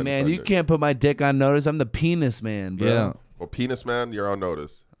Penis Hey Man. man, is on you notice. can't put my dick on notice. I'm the penis man, bro. Yeah. Well, Penis Man, you're on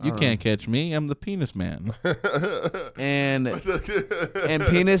notice. You can't catch me. I'm the Penis Man. And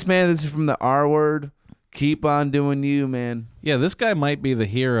penis man, this is from the R word. Keep on doing you, man. Yeah, this guy might be the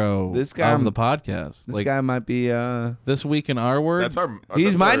hero This guy- of the podcast. This Like, guy might be This Week in R Word. That's our. he's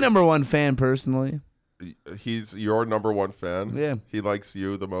that's my our- number one fan personally. He's your number one fan. Yeah. He likes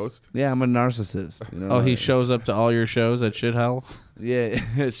you the most. Yeah, I'm a narcissist. You know? Oh, he shows up to all your shows at Shithole? Yeah,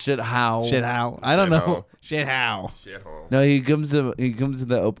 shit how. Shithole. I don't know. Shithole. Shithole. Shithole. No, he comes to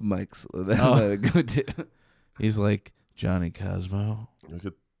the open mics. that I go to. He's like, Johnny Cosmo, Look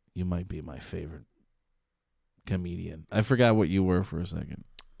at- you might be my favorite comedian. I forgot what you were for a second.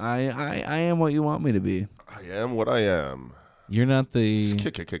 I am what you want me to be. I am what I am. You're not the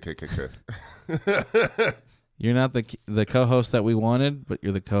you're not the co-host that we wanted, but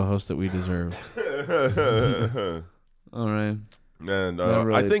you're the co-host that we deserve. All right. And Not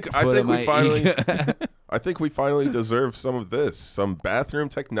really I think foot of we my finally ego. I think we finally deserve some of this, some bathroom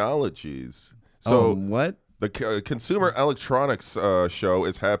technologies. So what? The Consumer Electronics show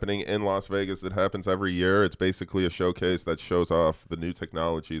is happening in Las Vegas. It happens every year. It's basically a showcase that shows off the new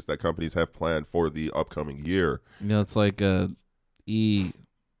technologies that companies have planned for the upcoming year. You know, it's like E3.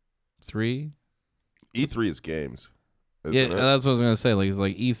 E3 is games. Yeah, Isn't it? that's what I was gonna say. Like it's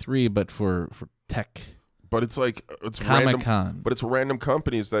like E3, but for tech. But it's like it's Comic-Con. random. But it's random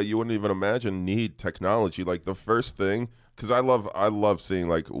companies that you wouldn't even imagine need technology. Like the first thing, because I love seeing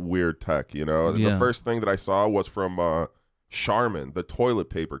like weird tech. You know, Yeah. the first thing that I saw was from Charmin, the toilet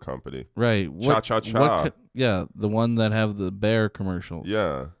paper company. Right. Cha. Yeah, the one that have the bear commercial.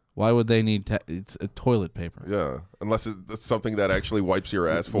 Yeah. Why would they need it's a toilet paper? Yeah, unless it's something that actually wipes your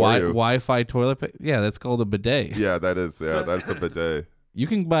ass for you. Wi-Fi toilet paper? Yeah, that's called a bidet. Yeah, that's a bidet. You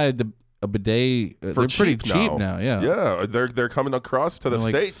can buy a bidet. For They're pretty cheap now. Yeah. Yeah, they're coming across to the They're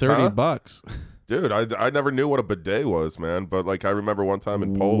like States. $30. Dude, I never knew what a bidet was, man. But like I remember one time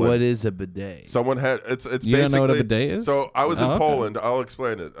in Poland. What is a bidet? Someone had it's You basically. don't know what a bidet is? So I was in Oh, okay. Poland. I'll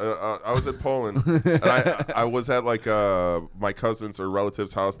explain it. I was in Poland, and I was at like my cousin's or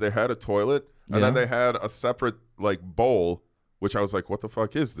relative's house. They had a toilet, and then Yeah. they had a separate like bowl, which I was like, "What the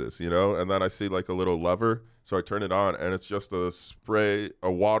fuck is this?" You know. And then I see like a little lever, so I turn it on, and it's just a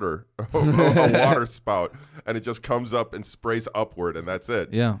water spout, and it just comes up and sprays upward, and that's it.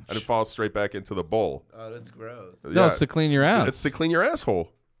 Yeah. And it falls straight back into the bowl. Oh, that's gross. No, it's to clean your ass. It's to clean your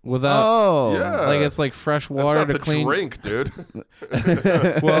asshole. Without. Oh. Yeah. Like it's like fresh water That's not to clean. drink, dude.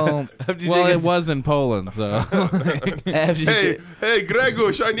 Well, After you well, take it was in Poland, so. After you Hey, take- hey,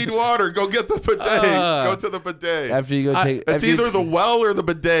 Gregush, I need water. Go get the bidet. Go to the bidet. after you go take. It's after you- either the well or the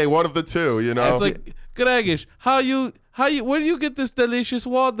bidet, one of the two, you know? It's like, Gregish, where do you get this delicious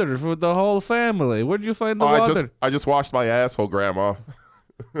water for the whole family? Where do you find the water? I just washed my asshole, Grandma.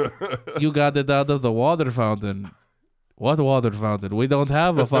 You got it out of the water fountain. What water fountain? We don't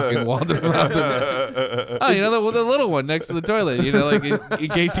have a fucking water fountain. Oh, you know, the little one next to the toilet. You know, like in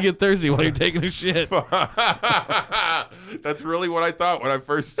case you get thirsty while you're taking a shit. That's really what I thought when I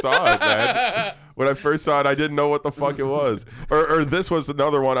first saw it, man. When I first saw it, I didn't know what the fuck it was. Or this was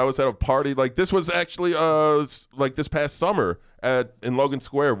another one. I was at a party. Like this was actually like this past summer in Logan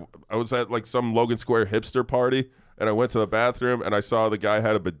Square. I was at like some Logan Square hipster party, and I went to the bathroom and I saw the guy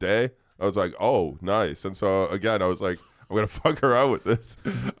had a bidet. I was like, oh, nice. And so again, I was like, I'm gonna fuck around with this.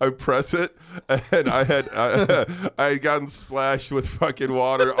 I press it, and I had gotten splashed with fucking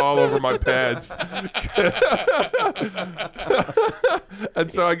water all over my pants. And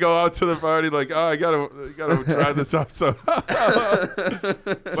so I go out to the party like, oh, I gotta try this out. So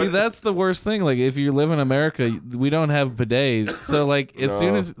See, that's the worst thing. Like, if you live in America, we don't have bidets. So, like, as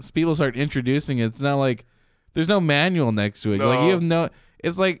soon as people start introducing it, it's not like there's no manual next to it. Like, you have no.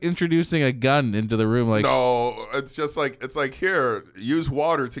 It's like introducing a gun into the room. Like, no, it's just like here, use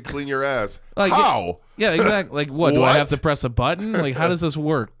water to clean your ass. like, How? Yeah, exactly. Like, what? Do I have to press a button? Like, how does this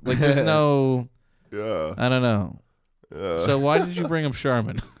work? Like, there's no. Yeah. I don't know. Yeah. So why did you bring up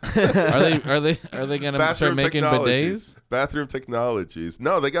Charmin? Are they gonna start making bidets? Bathroom technologies.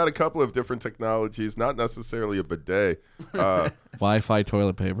 No, they got a couple of different technologies. Not necessarily a bidet. Wi-Fi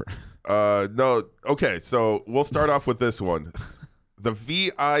toilet paper. No. Okay, so we'll start off with this one. The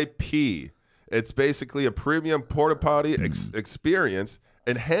VIP. It's basically a premium porta potty experience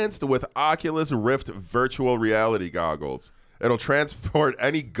enhanced with Oculus Rift virtual reality goggles. It'll transport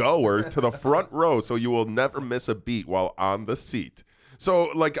any goer to the front row, so you will never miss a beat while on the seat. So,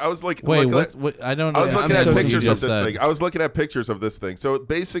 like, I was like, wait, what? I don't know. I was looking I'm at so pictures of confused. this thing. I was looking at pictures of this thing. So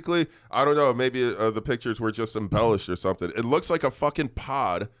basically, I don't know. Maybe the pictures were just embellished or something. It looks like a fucking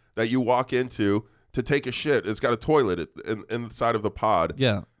pod that you walk into to take a shit. It's got a toilet inside of the pod.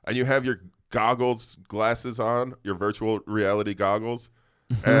 Yeah. And you have your glasses on, your virtual reality goggles,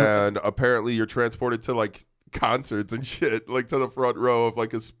 and apparently you're transported to like concerts and shit, like to the front row of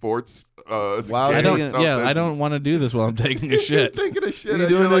like a sports game I don't. or something. Yeah, I don't want to do this while I'm taking a shit. You're taking a shit. You're and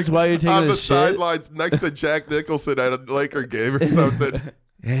doing this like while you're taking on a the shit? sidelines next to Jack Nicholson at a Laker game or something.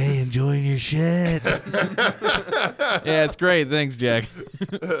 Hey, enjoying your shit. Yeah, it's great. Thanks, Jack.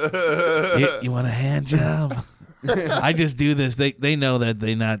 You want a hand job? I just do this. They know that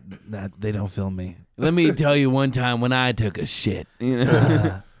they don't film me. Let me tell you one time when I took a shit. You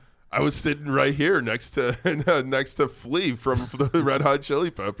know? I was sitting right here next to Flea from the Red Hot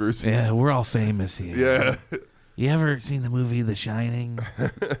Chili Peppers. Yeah, we're all famous here. Yeah. You ever seen the movie The Shining?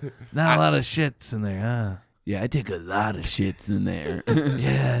 Not a lot of shits in there, huh? Yeah, I take a lot of shits in there.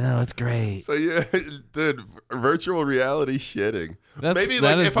 Yeah, no, it's great. So yeah, dude, virtual reality shitting. That Maybe is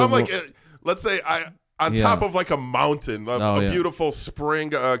like if the I'm like, wo- let's say on Yeah. top of like a mountain, a Oh, yeah. beautiful spring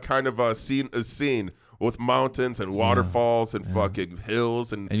kind of a scene with mountains and waterfalls and fucking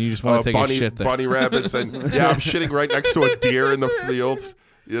hills and you just wanna take a bunny, shit there. bunny rabbits and I'm shitting right next to a deer in the fields.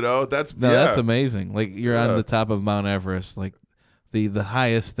 You know, that's that's amazing. Like you're Yeah. on the top of Mount Everest, like the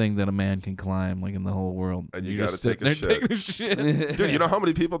highest thing that a man can climb, like in the whole world. And you You're got to just take a sitting there shit. taking a shit. Dude, you know how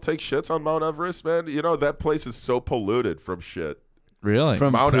many people take shits on Mount Everest, man? You know, that place is so polluted from shit. Really?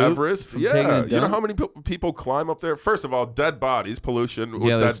 From Mount poop? Everest? From taking Yeah. a You know dump? how many people climb up there? First of all, dead bodies, pollution with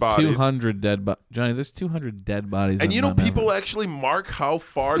Yeah, dead there's bodies. 200 dead bodies. Johnny, there's 200 dead bodies. And on you know, Mount people Everest. actually mark how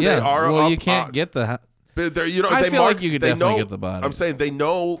far Yeah, they are well, up. you can't get the. But they're, you know, I they feel mark, like you could they definitely know, get the body. I'm saying they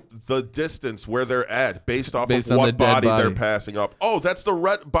know the distance where they're at based off Based of on the what dead body they're body. passing up. Oh, that's the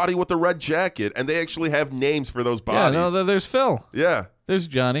red body with the red jacket, and they actually have names for those bodies. Yeah, no, there's Phil. Yeah, There's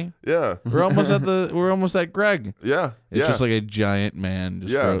Johnny. yeah, We're almost at Greg. yeah, It's yeah. just like a giant man.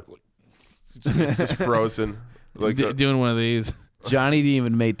 Just Yeah. It's just frozen. Like doing one of these. Johnny didn't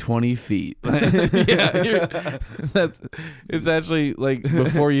even make 20 feet. It's actually like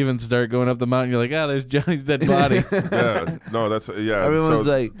before you even start going up the mountain, you're like, there's Johnny's dead body. yeah, no, that's Everyone's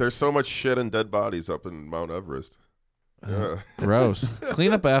so like- there's so much shit and dead bodies up in Mount Everest. Yeah, Gross.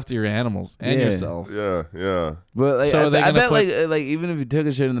 Clean up after your animals and Yeah. yourself. yeah, yeah. But like, So are they I gonna bet put- like even if you took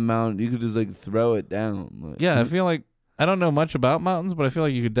a shit in the mountain, you could just like throw it down. Like, Yeah, I feel like I don't know much about mountains, but I feel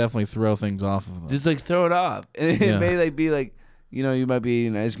like you could definitely throw things off of them. just like throw it off, and Yeah. it may like be like, you know, you might be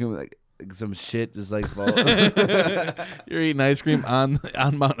eating ice cream like some shit just like fall. You're eating ice cream on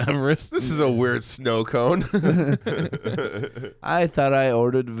Mount Everest. This is a weird snow cone. I thought I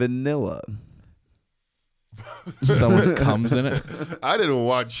ordered vanilla. Someone comes in it. I didn't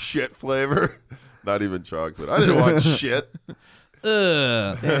want shit flavor. Not even chocolate. I didn't want shit.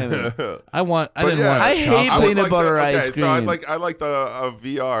 Ugh. Damn it. I didn't want. I hate I would peanut like butter okay, ice so I cream. like the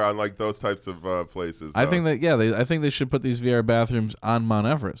VR on like those types of places. I though. think that I think they should put these VR bathrooms on Mount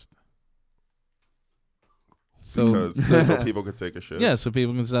Everest. So because so people could take a shit. yeah, so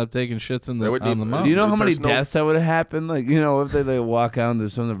people can stop taking shits in They the would on need- the mountain. Do you know how many There's no- deaths that would have happened? Like, you know, if they like walk out and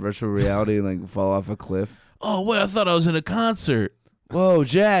there's some virtual reality and like fall off a cliff. Oh wait, I thought I was in a concert. Whoa,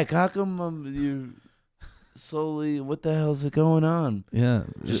 Jack, how come you slowly? What the hell's going on? Yeah,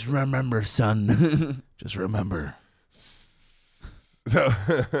 Just remember, son. just remember, So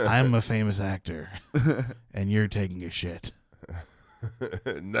I'm a famous actor, and you're taking a shit.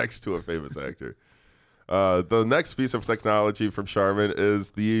 next to a famous actor. The next piece of technology from Charmin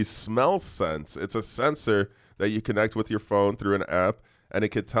is the smell sense. It's a sensor that you connect with your phone through an app, and it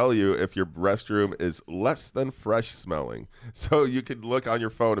could tell you if your restroom is less than fresh smelling. So you could look on your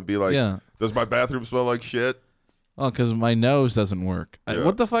phone and be like, Yeah. does my bathroom smell like shit? Oh, because my nose doesn't work. Yeah.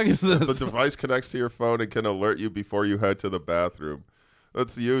 What the fuck is The this? device connects to your phone and can alert you before you head to the bathroom.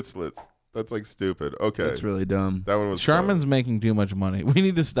 That's useless. That's like stupid. Okay. That's really dumb. That one was Charmin's making too much money. We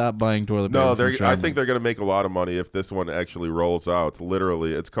need to stop buying toilet paper. No, from I Charmin. think they're going to make a lot of money if this one actually rolls out.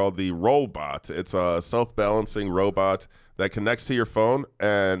 Literally, it's called the Rollbot. It's a self-balancing robot that connects to your phone,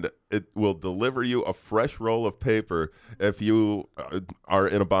 and it will deliver you a fresh roll of paper if you are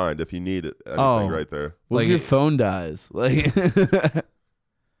in a bind, if you need it. Anything right there. What Like if your it- phone dies? Like,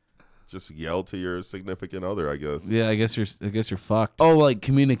 Just yell to your significant other, I guess. Yeah, I guess you're fucked. oh, like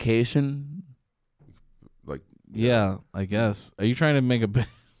communication. Like, Yeah, I guess. Are you trying to make a big?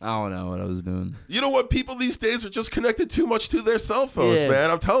 I don't know what I was doing. you know what? People these days are just connected too much to their cell phones, Yeah.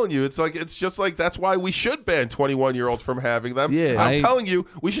 man. I'm telling you, it's just like that's why we should ban 21-year-olds from having them. Yeah. I'm telling you,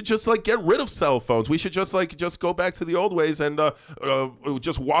 we should just like get rid of cell phones. We should just go back to the old ways and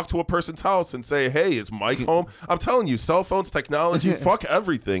just walk to a person's house and say, "Hey, is Mike home?" I'm telling you, cell phones, technology, fuck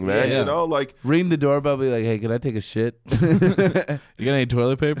everything, man. Yeah. You know, like Ring the doorbell, be like, "Hey, can I take a shit?" You got any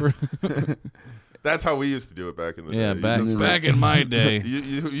toilet paper? that's how we used to do it back in the Yeah, day. You just- back in my day,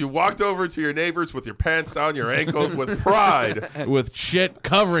 You walked over to your neighbors with your pants down your ankles with pride. with shit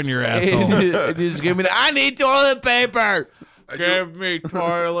covering your asshole. And you just give me. I need toilet paper. Give me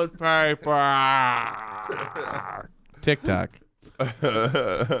toilet paper. TikTok.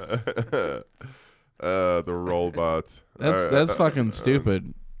 The rollbots. That's fucking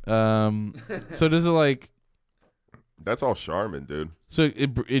stupid. So does it like? That's all Charmin, dude. So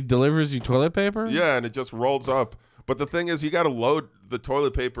it delivers you toilet paper? Yeah, and it just rolls up. But the thing is, you got to load the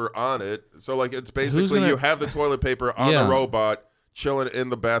toilet paper on it. So like, it's basically gonna- you have the toilet paper on Yeah. the robot chilling in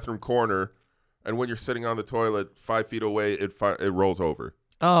the bathroom corner, and when you're sitting on the toilet 5 feet away, it rolls over.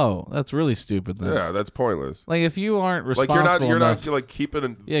 Oh, that's really stupid. Then. Yeah, that's pointless. Like if you aren't Like responsible you're enough, not like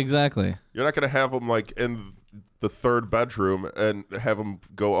keeping. Yeah, exactly. You're not gonna have them like in the third bedroom and have them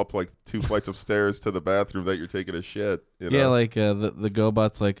go up like 2 flights of stairs to the bathroom that you're taking a shit. You know? Yeah, like the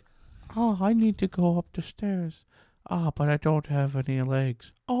GoBot's like, Oh, I need to go up the stairs. Oh, but I don't have any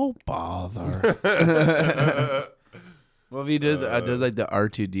legs. Oh, bother. Well, if he does like the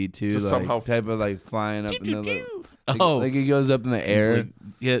R2D2 Just like somehow- type of like flying up in the Oh. like he goes up in the air. Like,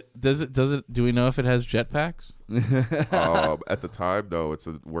 yeah, does it? Do we know if it has jetpacks? At the time, no, it's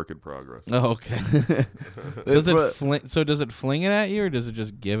a work in progress. Oh, okay. Does it fling it at you, or does it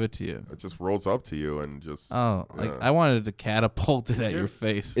just give it to you? It just rolls up to you and just. Oh, yeah. like I wanted to catapult it at your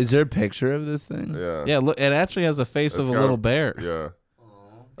face. Is there a picture of this thing? Yeah. Yeah, look, it actually has a face of a little bear. Yeah.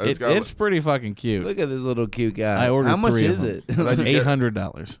 It's pretty fucking cute. Look at this little cute guy. I ordered How much 3 of is them. it? $800.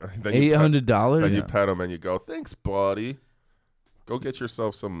 $800? Then you pet him and you go, thanks, buddy. Go get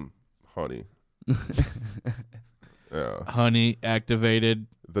yourself some honey. Yeah. Honey activated.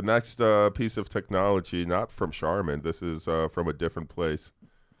 The next piece of technology, not from Charmin. This is from a different place.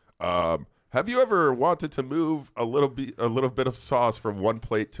 Have you ever wanted to move a little bit of sauce from one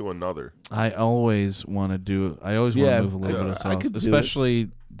plate to another? I always want to do. I always want to move a little bit of I sauce, could do especially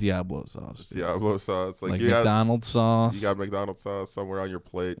Diablo sauce. Diablo sauce, Like you have- McDonald's sauce. You got McDonald's sauce somewhere on your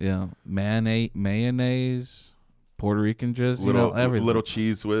plate. Yeah, mayonnaise, Puerto Rican jizz, everything. Little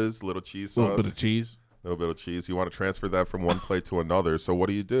cheese whiz, little cheese sauce, little bit of cheese. little bit of cheese. You want to transfer that from one plate to another. So what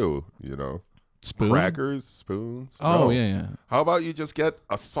do? Spoon? Crackers, spoons. Oh, No. yeah. How about you just get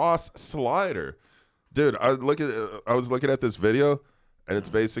a sauce slider, dude? I was looking at this video, and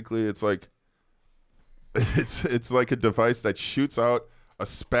it's like it's like a device that shoots out a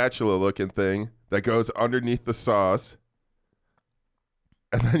spatula looking thing that goes underneath the sauce,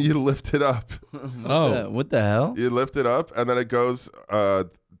 and then you lift it up. What the hell? You lift it up, and then it goes.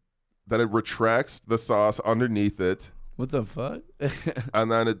 Then it retracts the sauce underneath it. What the fuck?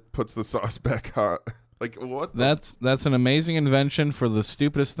 And then it puts the sauce back on. Like what? That's an amazing invention for the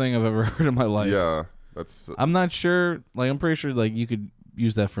stupidest thing I've ever heard in my life. Yeah, that's. I'm not sure. Like, I'm pretty sure like you could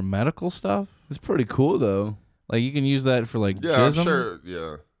use that for medical stuff. It's pretty cool though. Like you can use that for like Yeah, I'm jism. sure.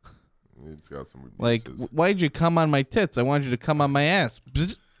 Yeah, it's got some. Like, uses. why'd you come on my tits? I wanted you to come on my ass.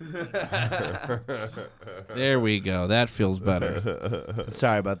 Bzz. There we go. That feels better.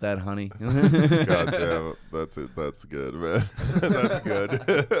 Sorry about that, honey. God damn it. That's it. That's good, man. That's good.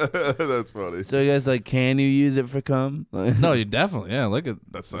 That's funny. So you guys can you use it for cum? No, you definitely. Yeah, look at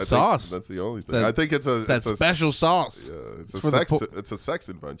That's the I think sauce. That's the only thing. That- I think it's a that special sauce. Yeah, it's It's a for the sex. po- It's a sex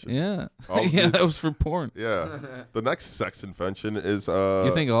invention. Yeah. All Yeah, these- that was for porn. Yeah. The next sex invention is.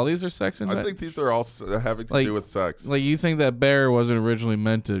 You think all these are sex I inventions? think these are all having to do with sex. Like you think that bear wasn't originally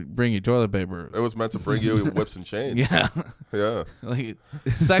meant to bring you toilet paper? It was meant to bring you whips and chains. Yeah. Yeah. Like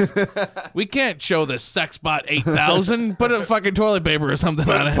sex. We can't show the Sexbot 8000. Put a fucking toilet paper or something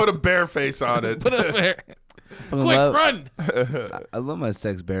on it. Put a bear face on it. Put a bear. Fucking Quick, love- run! I love my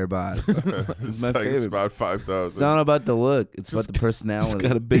sex bear bot. It's my Sex favorite. about 5,000. It's not about the look. It's about the personality. It's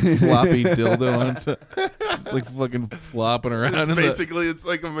got a big floppy dildo on it. It's like fucking flopping around. It's in basically it's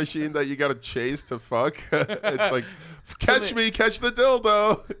like a machine that you got to chase to fuck. It's like, catch me, catch the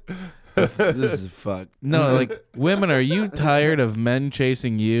dildo. This is fuck. No, like women, are you tired of men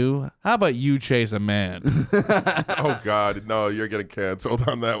chasing you? How about you chase a man? Oh God, no, you're getting canceled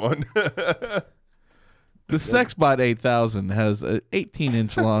on that one. The Sexbot 8000 has an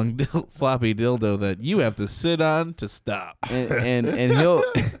 18-inch long floppy dildo that you have to sit on to stop. And he'll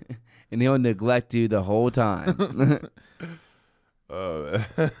and he'll neglect you the whole time. All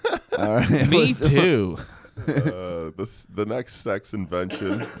right, Me too. The next sex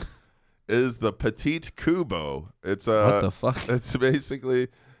invention is the Petite Kubo. It's a What the fuck? It's basically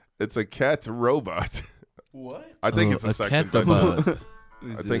a cat robot. What? I think Oh, it's a a sex cat invention. robot.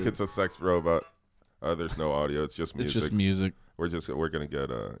 I think it's a sex robot. There's no audio. It's just It's music. just music. We're gonna get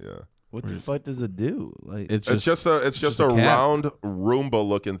yeah. What the fuck does it do? Like It's It's just a a cat. round Roomba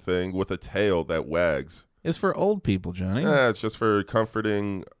looking thing with a tail that wags. It's for old people, Johnny. Yeah, it's just for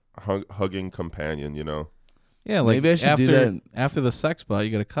comforting, hugging companion. Yeah, like Maybe I should after do that. after the Sexbot,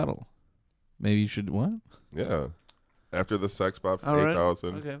 you got to cuddle. Maybe you should what? Yeah. After the sex bot all right.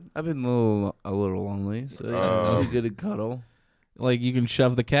 8,000. Okay, I've been a little lonely, so yeah, I'm good at cuddle. Like you can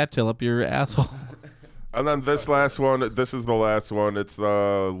shove the cattail up your asshole. And then this last one, this is the last one. It's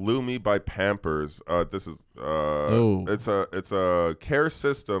Lumi by Pampers. This is it's a care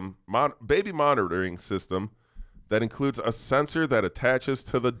system, baby monitoring system that includes a sensor that attaches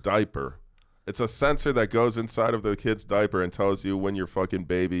to the diaper. It's a sensor that goes inside of the kid's diaper and tells you when your fucking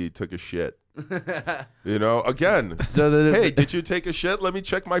baby took a shit. Again. So hey, did you take a shit? Let me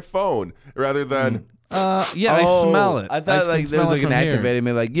check my phone. Rather than Yeah, I smell it. I thought can there smell was it like an from here. activating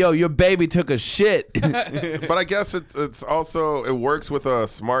me, like, yo, your baby took a shit. But I guess it's also it works with a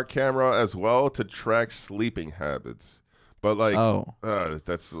smart camera as well to track sleeping habits. But like, Oh.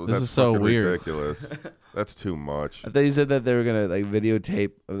 that's is so fucking weird. ridiculous. That's too much. I thought you said that they were gonna like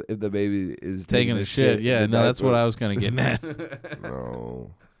videotape if the baby is Taking a shit. Yeah, no, that's what I was kind of getting at.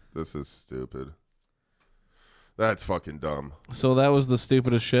 No, this is stupid. That's fucking dumb. So that was the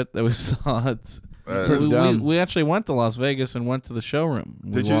stupidest shit that we saw. We actually went to Las Vegas and went to the showroom.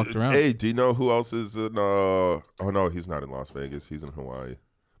 We walked around. Hey, do you know who else is in? Oh no, he's not in Las Vegas. He's in Hawaii.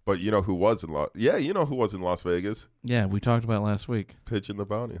 But you know who was in you know who was in Las Vegas? Yeah, we talked about it last week. Pigeon the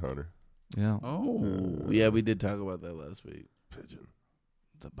Bounty Hunter. Yeah. Oh, yeah, we did talk about that last week. Pigeon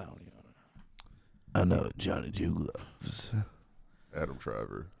the Bounty Hunter. I know Johnny Two Gloves. Adam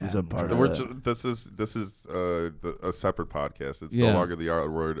Driver. He's a part of that. This is a separate podcast. It's Yeah. no longer the R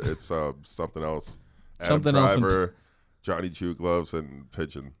Word. It's something else. Adam Something else Driver, Johnny Two Gloves, and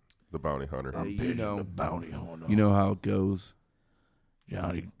Pigeon the Bounty Hunter. You know, the Bounty Hunter. you know how it goes.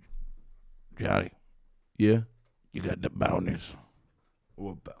 Johnny, Yeah. you got the bounties.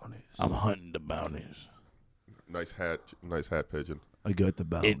 What bounties? I'm hunting the bounties. Nice hat, Pigeon. I got the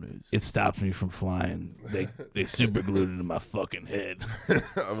bounties. It stops me from flying. They super glued it to my fucking head.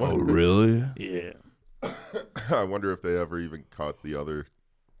 Oh, really? Yeah. I wonder if they ever even caught the other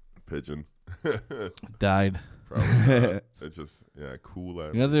pigeon. Died. Probably not. It's just cool.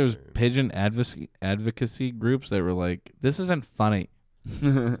 You know, there's pigeon advocacy groups that were like, "This isn't funny,"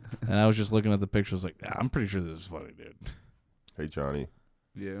 and I was just looking at the pictures, like, I'm pretty sure this is funny, dude. Hey Johnny.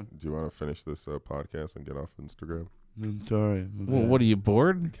 Yeah. Do you want to finish this podcast and get off Instagram? I'm sorry. Well, what are you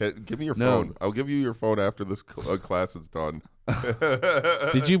bored? Give me your No. phone. I'll give you your phone after this class is done.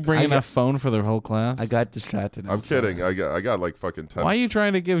 Did you bring enough phone for the whole class? I got distracted. I'm kidding. I got like fucking 10. Why are you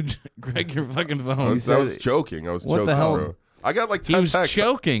trying to give Greg your fucking phone? I was joking. I was What joking. the hell? Bro. I got like 10 He was texts.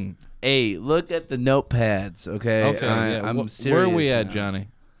 joking. Hey, look at the notepads, okay? Okay, yeah. I'm Where serious. are we at, now. Johnny?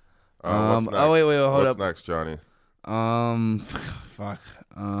 What's next? Oh, wait, hold What's up. next, Johnny? Fuck.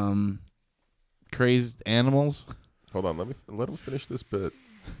 Crazed animals? Hold on. Let him finish this bit.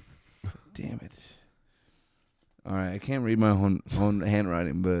 Damn it. All right, I can't read my own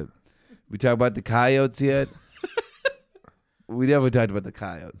handwriting, but we talked about the coyotes yet? We definitely talked about the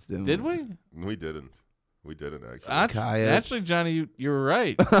coyotes, didn't we? Did we? We didn't. We didn't actually. Coyotes. Actually, Johnny, you were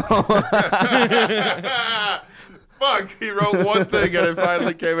right. Fuck, he wrote one thing and it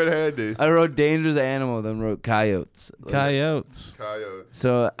finally came in handy. I wrote dangerous animal, then wrote coyotes. Coyotes. Coyotes.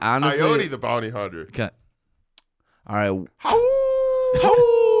 So honestly, Coyote the bounty hunter. all right. How?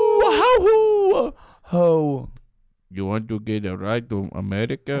 Ho. You want to get a ride to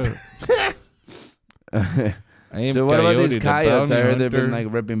America? I am So what about Coyote, these the coyotes? bounty I heard they've been hunter.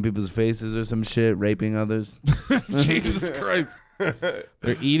 like ripping people's faces or some shit, raping others. Jesus Christ.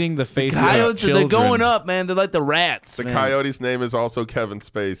 They're eating the faces Coyotes, of children. they're going up, man. They're like the rats. The man. coyote's name is also Kevin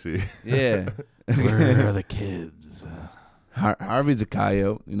Spacey. Yeah. Where are the kids? Harvey's a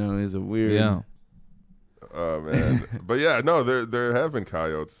coyote. You know, he's a weird. Yeah. Oh man. But yeah, no, there have been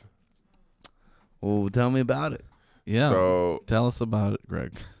coyotes. Well, tell me about it. Yeah. So tell us about it,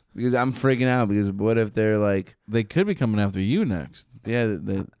 Greg. Because I'm freaking out. Because what if they're like, they could be coming after you next. Yeah, How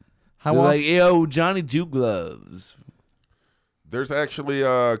they're often? like, yo, Johnny Two Gloves. there's actually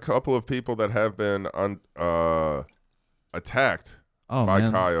a couple of people that have been attacked by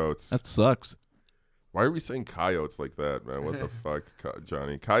man. coyotes. That sucks. Why are we saying coyotes like that, man? What the fuck,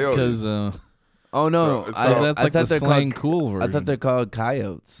 Johnny? Coyotes. Because Oh no, So- that's like thought the they're slang called, cool version. I thought they're called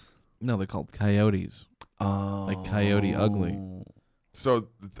coyotes. No, they're called coyotes. Oh, Like Coyote Ugly. So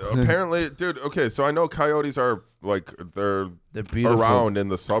apparently, dude. Okay, so I know coyotes are like they're beautiful. around in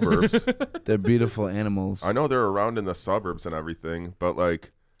the suburbs. They're beautiful animals. I know they're around in the suburbs and everything, but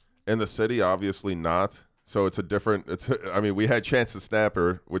like in the city, obviously not. So it's a different. I mean, we had Chance the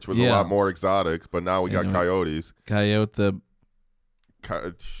Snapper, which was a Yeah. lot more exotic, but now we got coyotes. Coyote the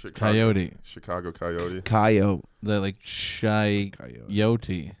Coyote. Chicago Coyote. Coyote. They're like shy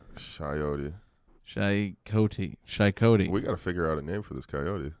Yote. Coyote. Shy Cody. We got to figure out a name for this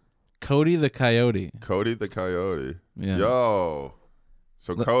coyote. Cody the Coyote. Cody the Coyote. Yeah. Yo.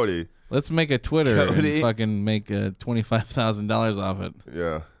 So Cody. Let's make a Twitter Cody. and fucking make $25,000 off it.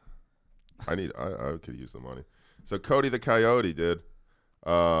 Yeah. I could use the money. So Cody the Coyote did.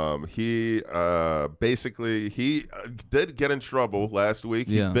 He basically did get in trouble last week.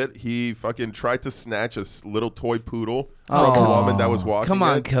 Yeah. He fucking tried to snatch a little toy poodle from a woman that was walking. Come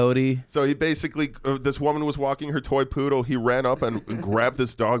on, it. Cody. So he basically, this woman was walking her toy poodle. He ran up and grabbed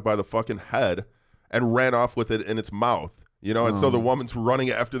this dog by the fucking head and ran off with it in its mouth. You know, and so the woman's running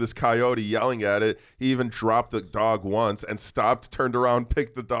after this coyote, yelling at it. He even dropped the dog once and stopped, turned around,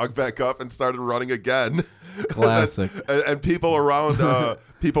 picked the dog back up, and started running again. Classic. and people around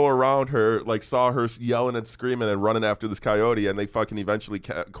her like saw her yelling and screaming and running after this coyote, and they fucking eventually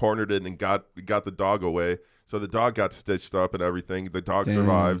cornered it and got the dog away. So the dog got stitched up and everything. The dog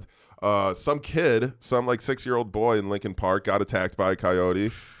survived. Some kid, some like 6-year-old boy in Lincoln Park, got attacked by a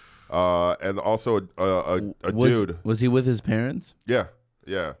coyote. And also a dude. Was he with his parents? Yeah.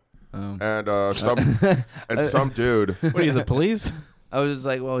 And some dude. What are you, the police? I was just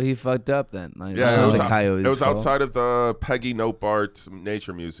like, well, he fucked up then. Like, Yeah, it was outside of the Peggy Notebart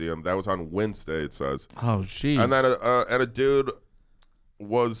Nature Museum. That was on Wednesday, it says. Oh, jeez. And then a dude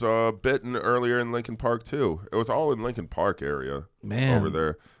was bitten earlier in Lincoln Park too. It was all in Lincoln Park area, man, over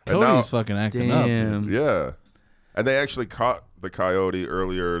there. Cody's fucking acting up. Yeah, and they actually caught the coyote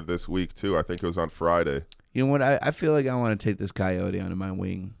earlier this week too. I think it was on Friday. You know what? I feel like I want to take this coyote under my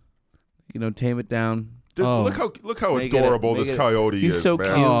wing. You know, tame it down. Dude, look how adorable this coyote is. He's so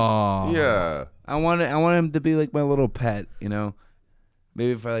man. cute. Aww. Yeah. I want him to be like my little pet. You know.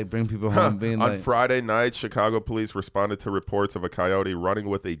 Maybe if I like bring people home, being on like, Friday night, Chicago police responded to reports of a coyote running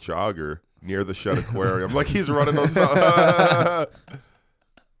with a jogger near the Shedd Aquarium. Like he's running those.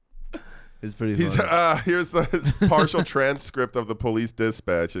 It's pretty funny. Here's the partial transcript of the police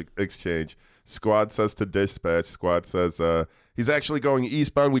dispatch exchange. Squad says to dispatch. Squad says he's actually going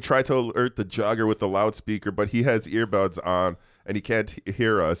eastbound. We tried to alert the jogger with the loudspeaker, but he has earbuds on and he can't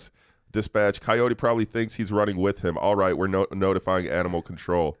hear us. Dispatch, coyote probably thinks he's running with him. All right, we're notifying animal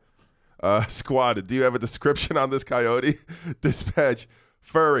control. Squad, do you have a description on this coyote? Dispatch,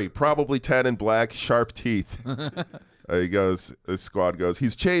 furry, probably tan and black, sharp teeth. He goes, the squad goes,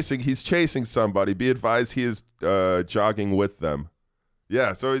 he's chasing somebody. Be advised he is jogging with them.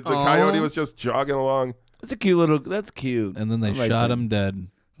 Yeah, so the coyote was just jogging along. That's a cute little, that's cute. And then they shot him dead.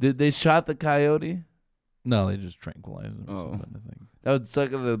 Did they shot the coyote? No, they just tranquilized him. Oh. I think. That would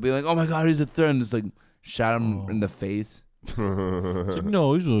suck if they'd be like, oh my God, he's a threat. And just like shot him in the face. It's like,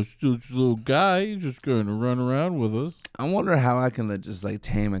 no, he's a little guy. He's just going to run around with us. I wonder how I can just like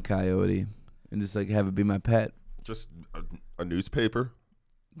tame a coyote and just like have it be my pet. Just a newspaper?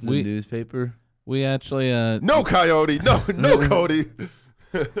 It's a newspaper? We actually... no, coyote! No, Cody!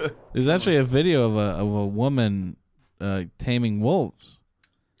 There's actually a video of a woman taming wolves.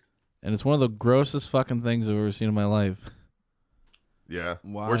 And it's one of the grossest fucking things I've ever seen in my life. Yeah.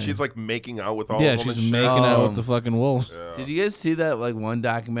 Why? Where she's like making out with all of them. Yeah, she's making out with the fucking wolves. Yeah. Did you guys see that like one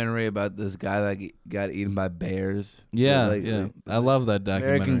documentary about this guy that got eaten by bears? Yeah, I love that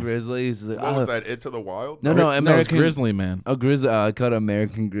documentary. American Grizzlies. Like, What was that, Into the Wild? No, American Grizzly Man. Oh, Grizzly. I called it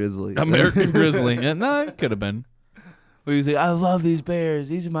American Grizzly. American Grizzly. Yeah, no, it could have been. Well, he's like, I love these bears.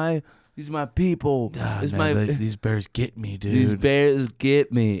 These are my people. These bears get me, dude. These bears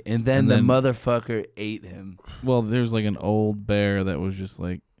get me. And then the motherfucker ate him. Well, there's like an old bear that was just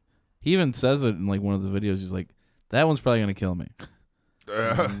like, he even says it in like one of the videos. He's like, that one's probably going to kill me.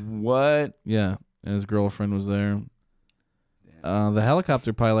 What? Yeah. And his girlfriend was there. The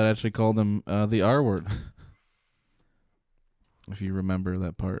helicopter pilot actually called him the R word. If you remember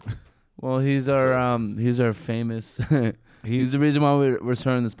that part. Well, he's our famous. He's the reason why we're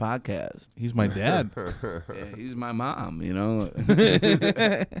starting this podcast. He's my dad. Yeah, he's my mom. You know.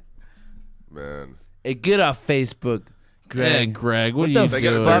 Man. Hey, get off Facebook, Greg. Hey, Greg, what are you doing?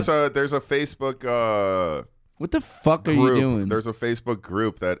 There's a Facebook. What the fuck group. are you doing? There's a Facebook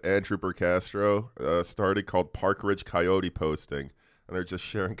group that Andrew Burcastro started called Park Ridge Coyote Posting, and they're just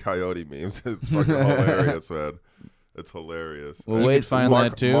sharing coyote memes. It's fucking hilarious, man. It's hilarious. Well, wait, find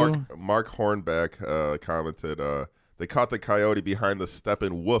that too. Mark Hornback commented, they caught the coyote behind the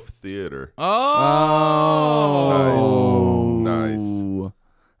Steppenwolf Theater. Oh, nice.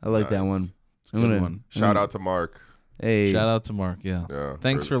 I like that one. One. Shout out to Mark. Hey, shout out to Mark. Yeah.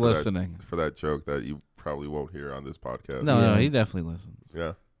 Thanks for listening. For that joke that you probably won't hear on this podcast. No, he definitely listens.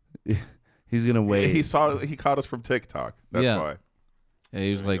 Yeah. He's gonna wait. He caught us from TikTok. That's why. Yeah,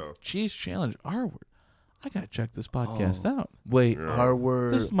 he was like, "Cheese challenge R word. I gotta check this podcast out." Wait, R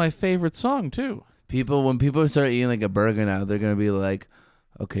word. This is my favorite song too. When people start eating like a burger now, they're gonna be like,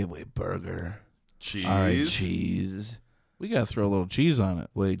 "Okay, wait, burger, cheese, all right, cheese. We gotta throw a little cheese on it.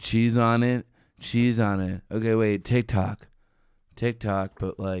 Wait, cheese on it, cheese on it. Okay, wait, TikTok,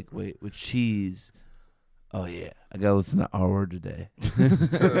 but like, wait, with cheese. Oh yeah, I gotta listen to R word today."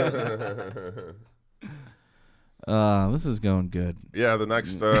 This is going good. Yeah, the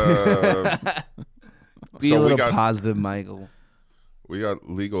next. Be a little positive, Michael. We got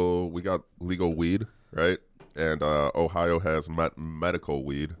legal weed, right? And Ohio has medical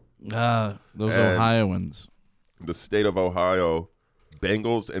weed. Those Ohioans. the state of Ohio,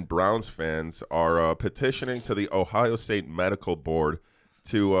 Bengals and Browns fans are petitioning to the Ohio State Medical Board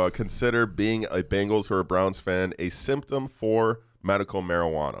to consider being a Bengals or a Browns fan a symptom for medical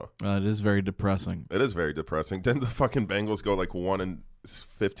marijuana. It is very depressing. It is very depressing. Didn't the fucking Bengals go like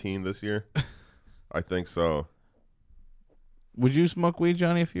 1-15 this year? I think so. Would you smoke weed,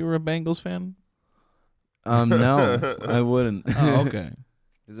 Johnny, if you were a Bengals fan? No, I wouldn't. Oh, okay.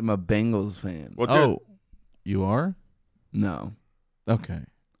 Because I'm a Bengals fan. Well, dude, you are? No. Okay.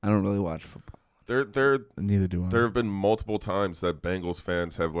 I don't really watch football. Neither do I. There have been multiple times that Bengals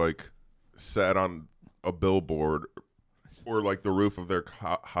fans have like sat on a billboard or like the roof of their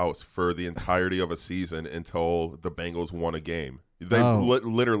house for the entirety of a season until the Bengals won a game. They've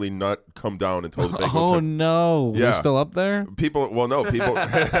literally not come down until the Bengals. No! Yeah. They're still up there. People.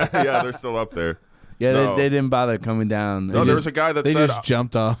 Yeah, they're still up there. Yeah, No. they didn't bother coming down. No, there was a guy that They said, just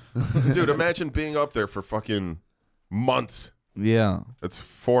jumped off. "Dude, imagine being up there for fucking months. Yeah, It's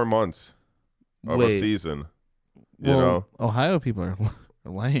 4 months of a season. You know? Ohio people are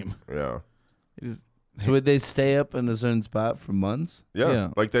lame. Yeah. So would they stay up in a certain spot for months? Yeah.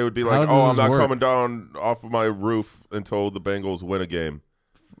 Like they would be How like, does "Oh, I'm this not work? coming down off of my roof until the Bengals win a game."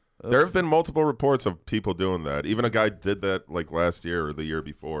 There have been multiple reports of people doing that. Even a guy did that like last year or the year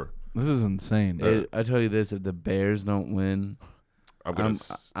before. This is insane. I tell you this: if the Bears don't win, I'm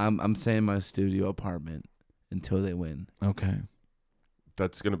staying in my studio apartment until they win. Okay.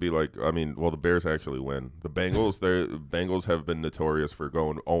 That's going to be like, I mean, well, the Bears actually win. The Bengals have been notorious for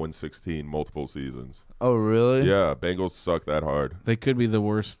going 0-16 multiple seasons. Oh, really? Yeah, Bengals suck that hard. They could be the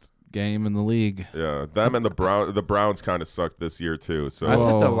worst game in the league. Yeah, them and the Browns kind of sucked this year too. So I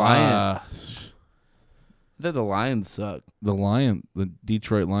think the Lions suck. The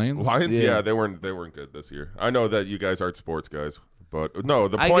Detroit Lions. Yeah, they weren't good this year. I know that you guys aren't sports guys, but no,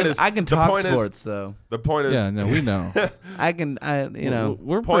 the I point can, is I can the talk point sports is, though. The point is, Yeah, no, we know. We're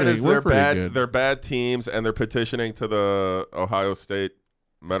point pretty, is we're they're pretty bad. good. They're bad teams, and they're petitioning to the Ohio State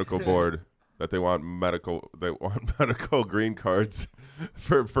Medical Board that they want medical green cards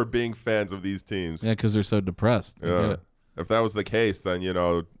for being fans of these teams. Yeah, because they're so depressed. I get Yeah. it. If that was the case, then you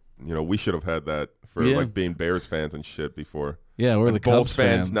know we should have had that for like being Bears fans and shit before. Yeah, we're And the Bulls Cubs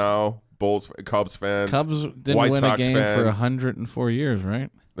fans now. Cubs fans. Cubs didn't White win Sox a game fans. for 104 years, right?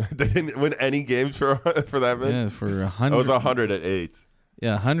 They didn't win any games for that many. Yeah, for 100. It was 108.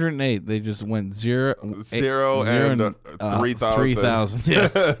 Yeah, 108. They just went zero and 3,000. 3,000.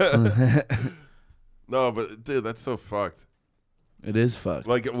 Yeah. No, but dude, that's so fucked. It is fucked.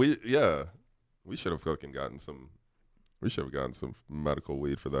 Like we should have fucking gotten some. We should have gotten some medical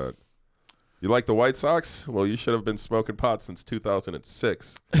weed for that. You like the White Sox? Well, you should have been smoking pot since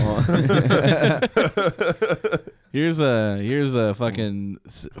 2006. Here's a fucking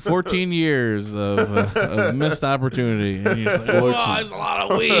 14 years of missed opportunity. And you're like, oh, there's a lot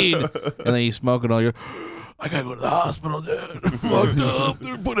of weed. And then you smoke it all. You're, I gotta go to the hospital, dude. Fucked up.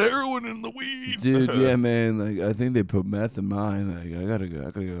 They put heroin in the weed. Dude, yeah, man. Like I think they put meth in mine. Like I gotta go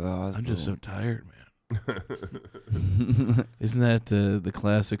to the hospital. I'm just so tired, man. Isn't that the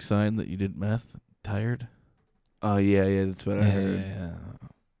classic sign that you did meth? Tired? Oh yeah, that's what I heard.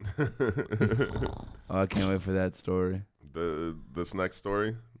 Yeah. Oh, I can't wait for that story. This next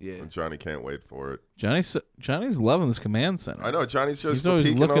story? Yeah. Johnny can't wait for it. Johnny's loving this command center. I know Johnny's just He's always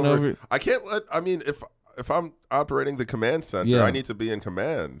peeking looking over. I can't let. I mean, if I'm operating the command center, Yeah. I need to be in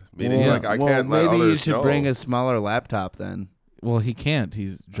command. Meaning, Well, like I can't let maybe others you should know. bring a smaller laptop then. Well, he can't.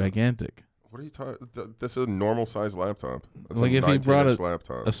 He's gigantic. What are you talking? This is a normal size laptop. That's Like a if he brought 19-inch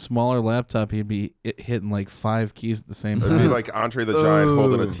laptop. a smaller laptop, he'd be hitting like 5 keys at the same time. It'd be like Andre the Giant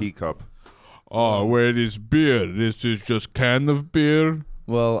holding a teacup. Oh, where is beer? This is just can of beer.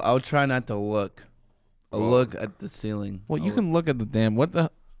 Well, I'll try not to look. I'll look at the ceiling. Well, you can look at the damn. What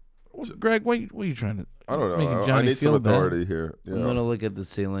the? Greg, what are you trying to? I don't making know. I Johnny need some feel bad? authority here. Yeah. I'm gonna look at the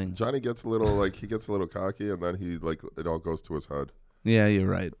ceiling. Johnny gets a little cocky, and then it all goes to his head. Yeah, you're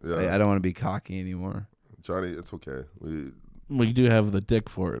right. Yeah. I don't want to be cocky anymore. Johnny, it's okay. Well, you do have the dick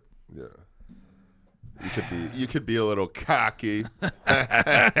for it. Yeah. You could be a little cocky. A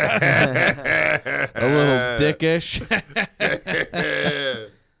little dickish.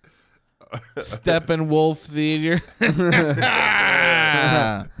 Steppenwolf Theater.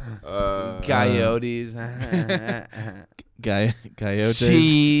 Coyotes. Coyotes.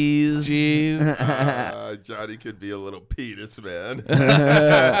 Cheese. Johnny could be a little penis man.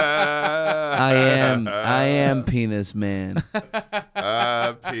 I am penis man.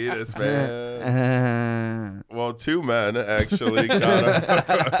 Penis man. Well, two men actually got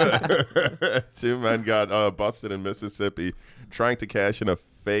busted in Mississippi trying to cash in a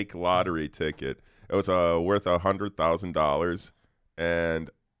fake lottery ticket. It was worth $100,000, and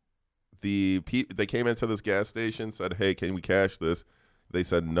they came into this gas station, said, "Hey, can we cash this?" They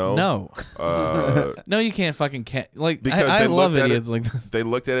said no. No. No, you can't fucking like. Because I love looked at idiots like this. They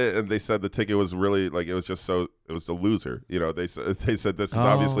looked at it and they said the ticket was really like it was a loser. You know, they said this is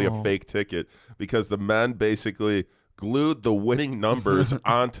obviously a fake ticket because the men basically glued the winning numbers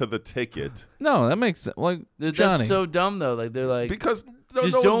onto the ticket. No, that makes sense. Like Dude, Johnny. that's so dumb though. Like they're like because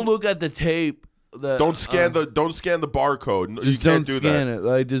don't look at the tape. Don't scan the barcode. You Just can't don't do scan that. it.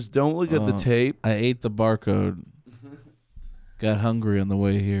 Like just don't look at the tape. I ate the barcode. Got hungry on the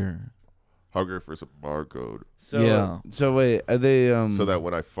way here. Hungry for some barcode. So, yeah. So wait, are they so that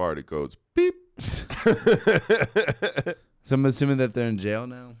when I fart it goes beep. So I'm assuming that they're in jail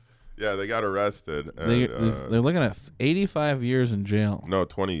now. Yeah, they got arrested. And, they're looking at 85 years in jail. No,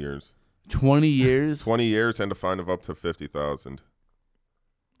 20 years. 20 years. 20 years and a fine of up to $50,000.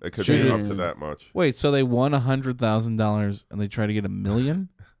 It could be up to that much. Wait, so they won $100,000 and they try to get $1 million?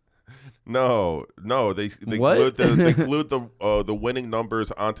 No, they What? glued the winning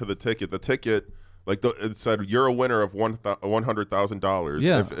numbers onto the ticket. The ticket, like it said, you're a winner of $100,000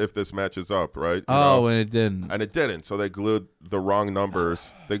 Yeah. if this matches up, right? You Oh, know? and it didn't. And it didn't. So they glued the wrong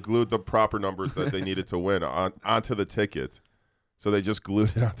numbers. They glued the proper numbers that they needed to win onto the ticket. So they just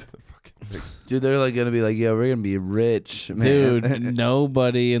glued it onto the fucking ticket. Dude, they're like gonna be like, yeah, we're gonna be rich, man. Dude,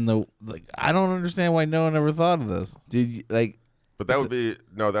 nobody in the I don't understand why no one ever thought of this. Dude, like. But that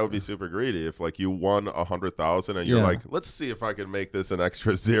would be super greedy if like you won 100,000 and you're like, let's see if I can make this an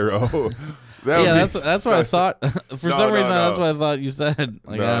extra zero. That's what I thought. For some reason, that's what I thought you said.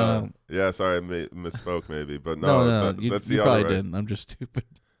 Like, I don't know. Yeah, sorry, I misspoke maybe, but no, that's the you other probably way. didn't. I'm just stupid.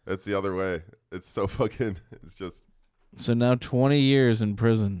 That's the other way. It's so fucking. It's just. So now 20 years in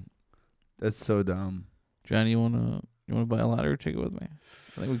prison. That's so dumb. Johnny, you wanna buy a lottery ticket with me?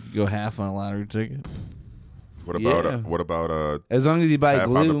 I think we could go half on a lottery ticket. What about as long as you buy half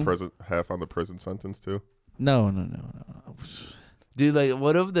glue, half on the prison sentence too? No. Dude, like,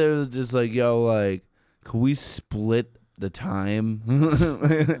 what if they're just like, yo, like, can we split the time?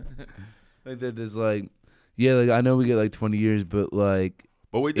 Like they're just like, yeah, like I know we get like 20 years, but like,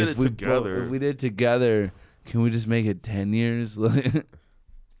 but we did it together. If we did it together, can we just make it 10 years? And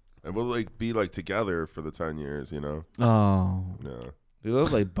we'll like be like together for the 10 years, you know? Oh. Yeah. They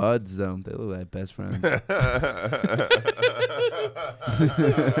look like buds, though. They look like best friends. That's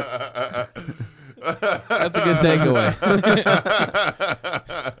a good takeaway.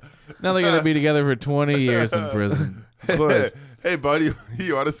 Now they're going to be together for 20 years in prison. Of course. Hey, buddy,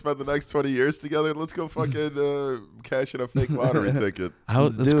 you want to spend the next 20 years together? Let's go fucking cash in a fake lottery ticket.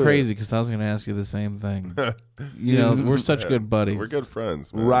 That's crazy because I was going to ask you the same thing. You know, we're such good buddies. We're good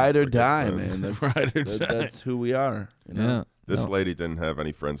friends, man. Ride or die, man. That's, Ride or die. That's who we are. You know? Yeah. This lady didn't have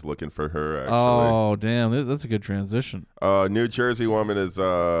any friends looking for her, actually. Oh, damn. That's a good transition. New Jersey woman is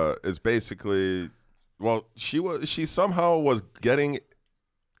basically, well, she somehow was getting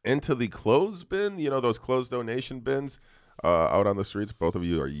into the clothes bin, you know, those clothes donation bins out on the streets. Both of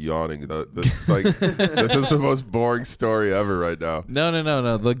you are yawning. It's like this is the most boring story ever right now.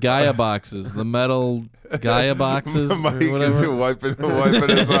 No. The Gaia boxes, the metal Gaia boxes. Mike is wiping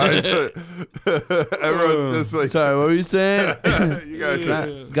his eyes. Everyone's just like, sorry, what were you saying? You guys, all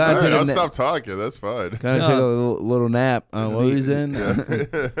right, I'll stop talking. That's fine. Gotta take a little nap. What were you saying?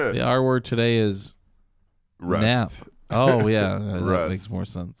 The R word today is rest. Nap. Oh yeah, that Rest. makes more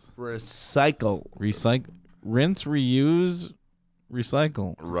sense. Recycle. Rinse, reuse,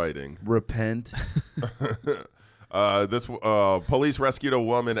 recycle. Writing. Repent. This police rescued a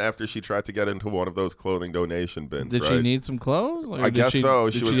woman after she tried to get into one of those clothing donation bins. Did right? she need some clothes? Like, I guess so.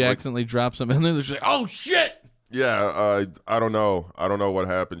 Did She was she like- accidentally drop some in there? She's like, oh shit! Yeah, I don't know. I don't know what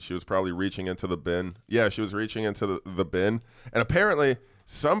happened. She was probably reaching into the bin. Yeah, she was reaching into the bin, and apparently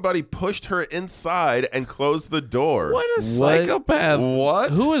somebody pushed her inside and closed the door. What a psychopath!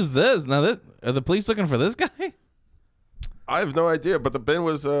 What? Who is this? Now, are the police looking for this guy? I have no idea. But the bin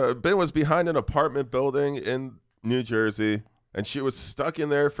was behind an apartment building in New Jersey, and she was stuck in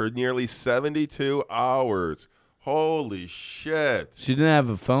there for nearly 72 hours. Holy shit! She didn't have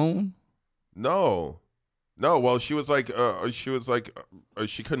a phone? No. Well, she was like,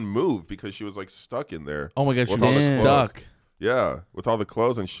 she couldn't move because she was like stuck in there. Oh my god, she with all the was clothes. stuck. Yeah, with all the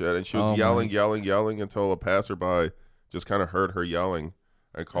clothes and shit, and she was Oh, yelling until a passerby just kind of heard her yelling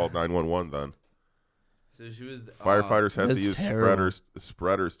and called 911. Then So she was. Firefighters had to that's use terrible.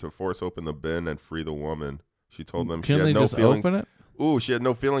 spreaders to force open the bin and free the woman. She told them she Couldn't had they no just feelings. open it? Ooh, she had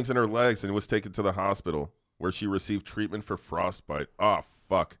no feelings in her legs and was taken to the hospital where she received treatment for frostbite. Oh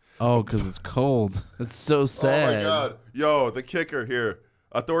fuck. Oh, because it's cold. That's so sad. Oh my god. Yo, the kicker here.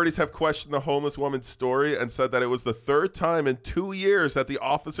 Authorities have questioned the homeless woman's story and said that it was the third time in 2 years that the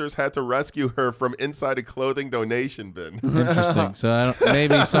officers had to rescue her from inside a clothing donation bin. Interesting. So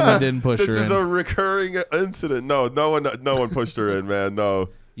maybe someone didn't push This her in. is a recurring incident. No one pushed her in, man. No.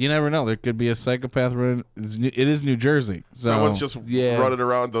 You never know. There could be a psychopath running. It is New Jersey. So. Someone's just running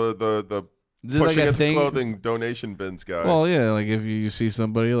around the Is it pushing like a into thing? clothing donation bins guy. Well, yeah, like if you see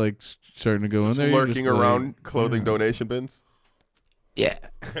somebody like starting to go Just in there, you're lurking just like, around clothing donation bins. Yeah.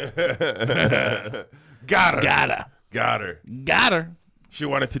 Got her. Got her. She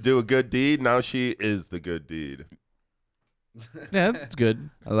wanted to do a good deed. Now she is the good deed. Yeah, that's good.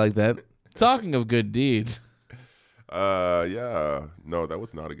 I like that. Talking of good deeds. Yeah. No, that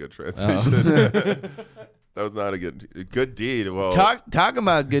was not a good transition. That was not a good deed. Well, Talking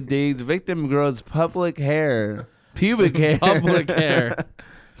about good deeds, victim grows pubic hair pubic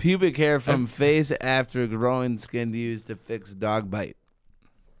hair from face after growing skin used to fix dog bite.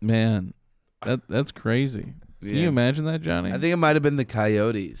 Man, that's crazy. Can you Yeah. imagine that, Johnny? I think it might have been the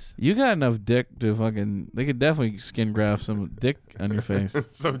coyotes. You got enough dick to fucking. They could definitely skin graft some dick on your face.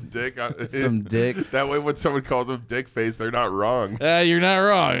 some dick. Some dick. That way, when someone calls them dick face, they're not wrong. You're not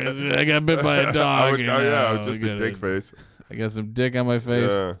wrong. I got bit by a dog. Just a dick face. I got some dick on my face.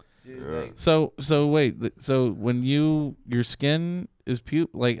 Yeah. Dude, Yeah. like, So wait. So when your skin is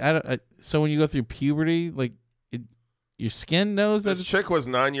so when you go through puberty, like your skin knows that This chick was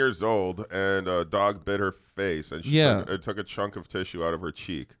 9 years old, and a dog bit her face, and it took a chunk of tissue out of her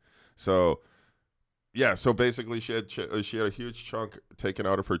cheek. So, yeah. So basically, she had a huge chunk taken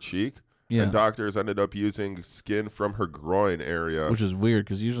out of her cheek. Yeah. And doctors ended up using skin from her groin area, which is weird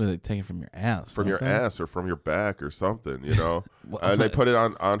because usually they take it from your ass. from don't your they? ass or from your back or something, you know. Well, And they put it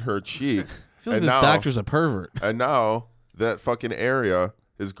on her cheek. I feel like and this now, doctor's a pervert. And now that fucking area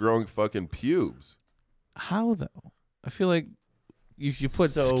is growing fucking pubes. How though? I feel like you put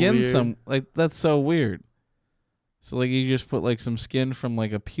So skin weird. that's so weird. So like you just put like some skin from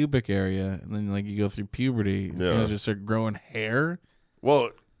like a pubic area, and then like you go through puberty, Yeah. and you just start growing hair. Well,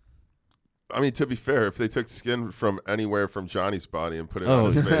 I mean, to be fair, if they took skin from anywhere from Johnny's body and put it on Oh.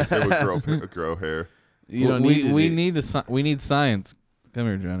 his face, it would grow hair. you don't we need to we need science. Come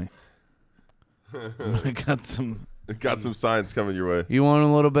here, Johnny. I got some. Got some science coming your way. You want a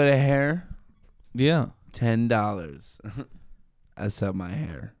little bit of hair? Yeah. $10. I sell my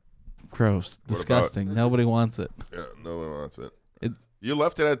hair. Gross. What Disgusting. Nobody wants it. Yeah, no one wants it. It- You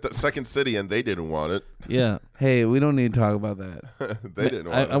left it at the Second City, and they didn't want it. Yeah. Hey, we don't need to talk about that. They didn't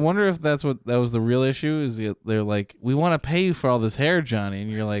want I it. wonder if that was the real issue. They're like, we want to pay you for all this hair, Johnny, and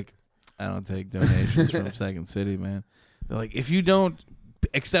you're like, I don't take donations from Second City, man. They're like, if you don't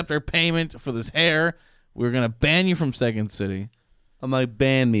accept our payment for this hair, we're gonna ban you from Second City. I'm like,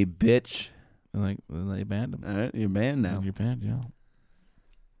 ban me, bitch. And like, then they banned him. All right, you're banned now. And you're banned, yeah.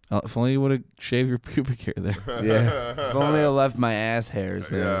 If only you would have shaved your pubic hair there. Yeah. If only I left my ass hairs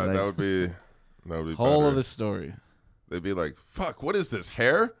there. Yeah, like, that would be Whole better. of the story. They'd be like, "Fuck, what is this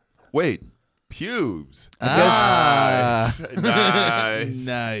hair? Wait, pubes. Ah. Nice, nice,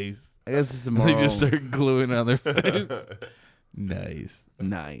 Nice. I guess it's the They moral. just start gluing on their face. Nice.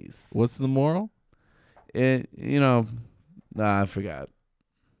 Nice. What's the moral? I forgot.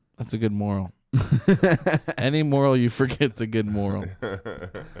 That's a good moral. Any moral you forget's a good moral.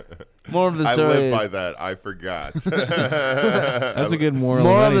 More of the I story. live by that. I forgot. That's a good moral.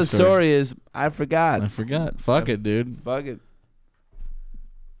 More of any the story is I forgot. I forgot. Fuck it, dude. Fuck it.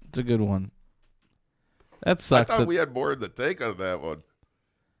 It's a good one. That I sucks. thought that- we had more to take on that one.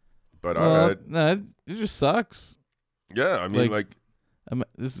 But well, no, it just sucks. yeah, I mean, like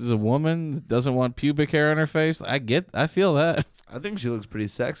this is a woman that doesn't want pubic hair on her face. I feel that. I think she looks pretty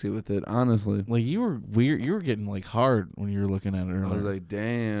sexy with it, honestly. Like you were weird. You were getting like hard when you were looking at it earlier. I was like,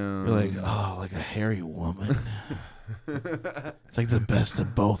 damn. You're like, oh, like a hairy woman. It's like the best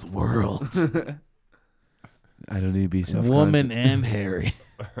of both worlds. I don't need to be self-conscious. Woman and hairy.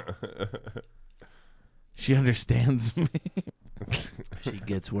 She understands me. She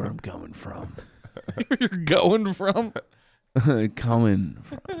gets where I'm coming from. You're going from? Coming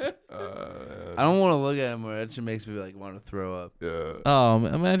from. I don't want to look at him or that shit makes me like want to throw up. yeah. Oh,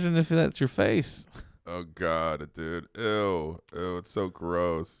 imagine if that's your face. Oh God, dude. Ew, it's so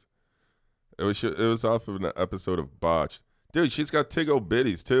gross. It was off of an episode of Botched. Dude, she's got Tiggo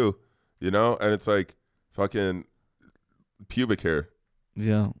bitties too, you know, and it's like fucking pubic hair.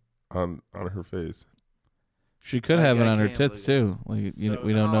 Yeah. On her face. She could I have it on her can't tits believe too. Like So-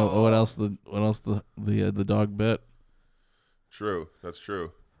 we don't know what else the dog bit. True, that's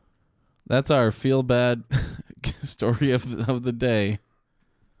true. That's our feel bad story of the day.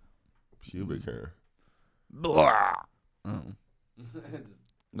 Pubic hair. Blah.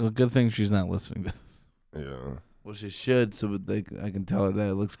 Well, good thing she's not listening to this. Yeah. Well, she should, so I can tell her that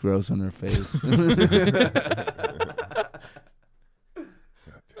it looks gross on her face.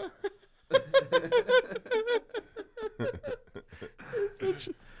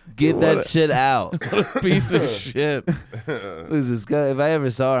 Get that shit out. Piece of shit. Who's this guy? If I ever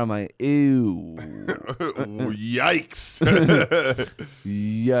saw her, I'm like, ew. Yikes.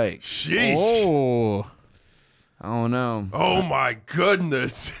 Yikes. Sheesh. Oh. I don't know. Oh my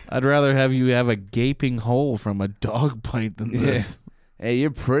goodness. I'd rather have you have a gaping hole from a dog bite than this. Hey,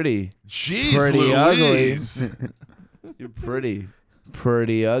 you're pretty. Jeez pretty Louise. ugly. You're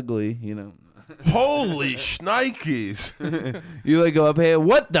pretty ugly, you know. Holy shnikes. You like go up here,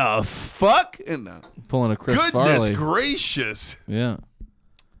 what the fuck? And, Pulling a Chris Goodness Farley. gracious. Yeah.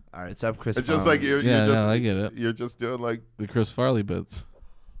 all right, stop Chris It's just Farley. like you're Yeah, just no, I get it. You're just doing like The Chris Farley bits.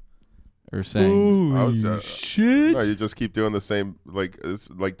 Or saying, shit. No, you just keep doing the same, like it's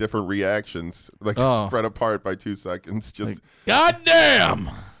like different reactions, like Oh. spread apart by 2 seconds. Just God damn!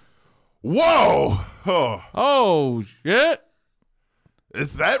 whoa! Oh, Oh, shit!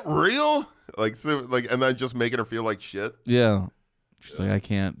 is that real? Like so, like, and then just making her feel like shit. Yeah. She's like, I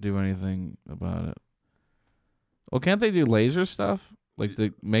can't do anything about it. Well, can't they do laser stuff? Like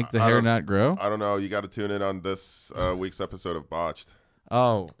to make the I hair don't- not grow? I don't know. You got to tune in on this week's episode of Botched.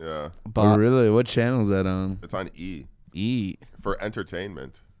 Oh. Yeah, Oh, really? What channel is that on? it's on E E for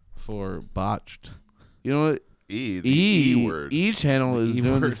entertainment. for botched. You know what? The E word. E channel is E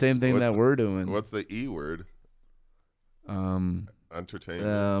doing the word. same thing What's that the- we're doing. What's the E word?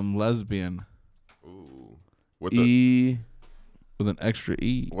 Entertainment. Lesbian Ooh. With the, E. with an extra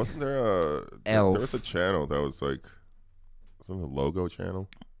E. wasn't there a Elf. there was a channel that was like wasn't the logo channel?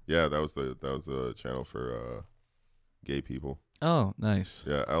 Yeah, that was the channel for gay people. Oh, nice.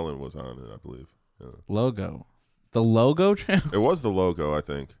 Yeah, Ellen was on it, I believe. Yeah. Logo. The logo channel? It was the logo, I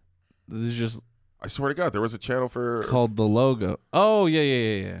think. This is just I swear to God, there was a channel for called the logo. Oh,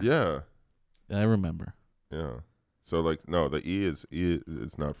 yeah. Yeah. I remember. Yeah. So like no, the E is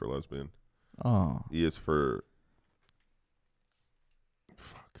it's not for lesbian. Oh. E is for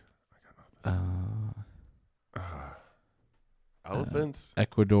fuck. I got nothing. Elephants?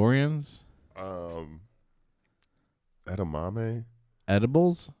 Ecuadorians? Edamame?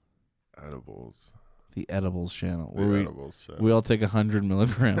 Edibles? Edibles. The Edibles channel. The Where Edibles channel. we all take 100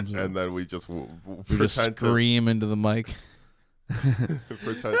 milligrams. And then we just we pretend just scream into the mic. to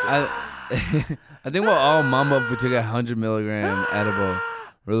pretend to I think we'll all mum up if we took 100 milligram edible.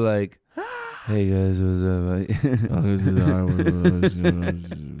 We're like, hey guys, what's up?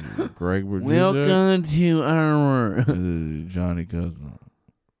 Greg, what Welcome to our Johnny Cosmo.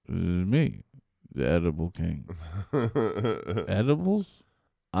 This is me, the Edible King. Edibles?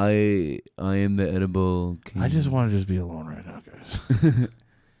 I am the edible king. I just want to just be alone right now, guys.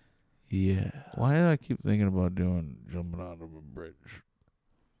 Yeah. Why do I keep thinking about jumping out of a bridge?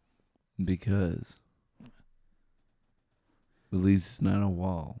 Because at least it's not a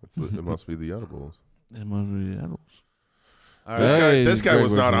wall. it must be the edibles. It must be edibles. All This right. guy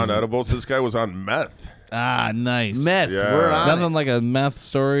was not on edibles. This guy was on meth. Ah, nice. Meth. Yeah. We're on Nothing it. like a meth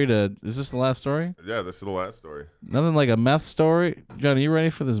story to. Is this the last story? Yeah, this is the last story. Nothing like a meth story. Johnny, you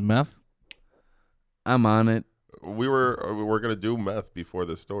ready for this meth? I'm on it. We were gonna do meth before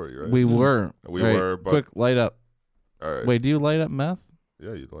this story, right? We were. We All right, were, but quick, light up. all right. Wait, do you light up meth?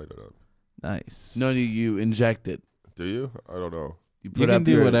 Yeah, you'd light it up. Nice. No, you inject it. Do you? I don't know. You can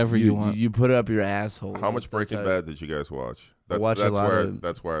do whatever you want. You put it up your asshole. How much That's Breaking how- Bad did you guys watch? Watch a lot of-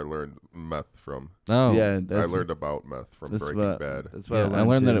 That's where I learned meth from. Oh, Yeah, I that's, learned about meth from that's Breaking what, Bad. That's what yeah. I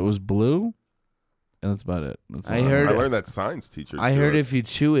learned that too. it was blue, and that's about it. That's all I heard- I learned that science teachers. I do heard it. if you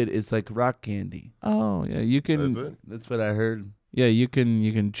chew it, it's like rock candy. Oh yeah, you can. Is it? That's what I heard. Yeah, you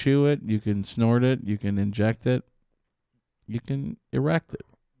can chew it. You can snort it. You can inject it. You can erect it.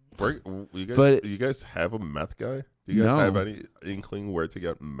 You guys have a meth guy? Do you guys No. have any inkling where to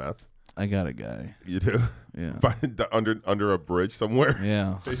get meth? I got a guy. You do? Yeah. under a bridge somewhere?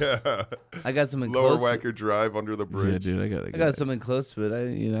 Yeah. Yeah. I got something Lower close. Wacker Drive under the Yeah, bridge. dude, I got a I guy. got something close to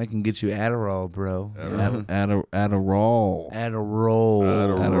it. I can get you Adderall, bro. Adderall. Adderall.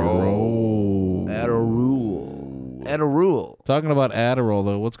 Adderall. Adderall. Adderall. Talking about Adderall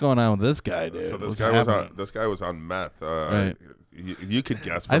though, what's going on with this guy, dude? So this What's guy was happening? on. This guy was on meth. Right. You could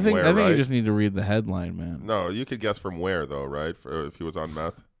guess from I think where, right? you just need to read the headline, man. No, you could guess from where though, right? If he was on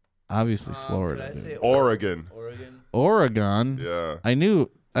meth, Obviously, Florida. Could I dude. say Oregon. Oregon. Oregon. Yeah, I knew.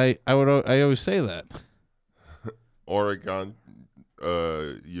 I always say that. Oregon.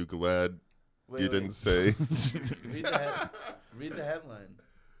 You glad you didn't say Read the headline.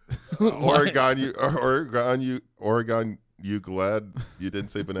 Oregon? Oregon. You glad you didn't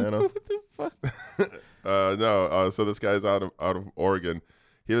say banana? What the fuck? No. So this guy's out of Oregon.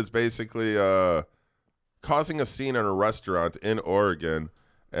 He was basically causing a scene in a restaurant in Oregon,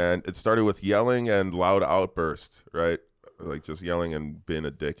 and it started with yelling and loud outbursts, right? Like just yelling and being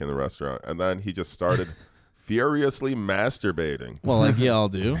a dick in the restaurant, and then he just started furiously masturbating. Well, like y'all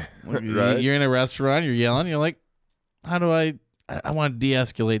do. Right? You're in a restaurant, you're yelling, you're like, how do I want to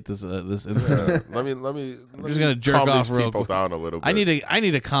de-escalate this incident. Let me I'm just gonna jerk calm off these real people quick. down a little bit. I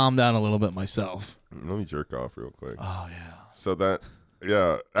need to calm down a little bit myself. Let me jerk off real quick. Oh yeah. So that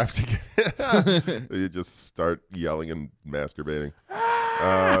after you just start yelling and masturbating.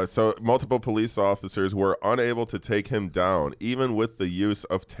 So multiple police officers were unable to take him down, even with the use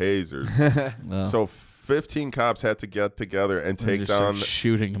of tasers. Well. So 15 cops had to get together and take just down start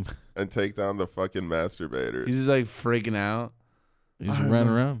shooting him. and take down the fucking masturbators. He's just like freaking out. He's running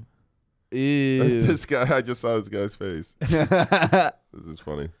around. Ew. This guy, I just saw this guy's face. This is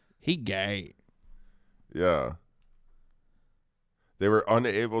funny. He gay. Yeah. They were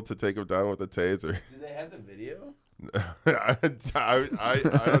unable to take him down with a taser. Do they have the video? I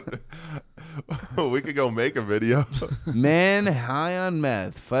don't. We could go make a video. Man high on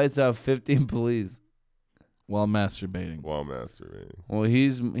meth fights off 15 police while masturbating. While masturbating. Well,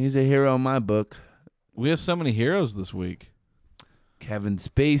 he's a hero in my book. We have so many heroes this week. Kevin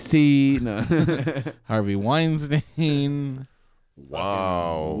Spacey, no. Harvey Weinstein.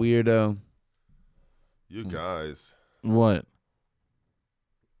 Wow. Weirdo. You guys. What?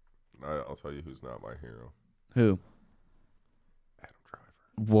 I'll tell you who's not my hero. Who? Adam Driver.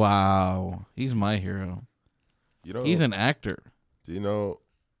 Wow. He's my hero. You know, he's an actor. Do you know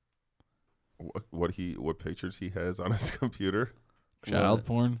what pictures he has on his computer? Child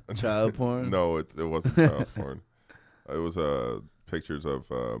porn? Child porn? No, it wasn't child porn. It was pictures of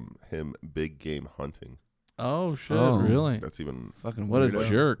him big game hunting. Oh shit! Really? That's even fucking what a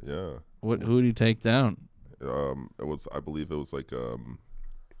jerk. Yeah. Who did he take down? I believe it was like a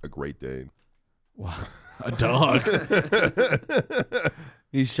Great Dane. Wow. A dog.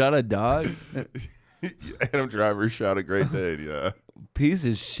 He shot a dog? Adam Driver shot a Great Dane, yeah. Piece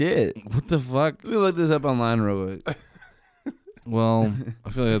of shit. What the fuck? Let me look this up online real quick. Well, I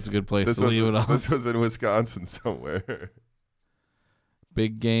feel like that's a good place to leave it off. This was in Wisconsin somewhere.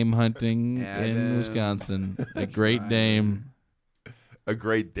 Big game hunting in Wisconsin. A Great Dame. A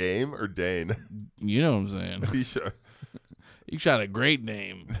Great Dame or Dane? You know what I'm saying. He shot a Great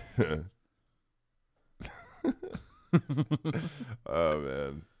Dame. Oh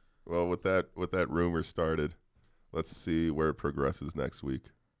man. Well, with that rumor started, let's see where it progresses next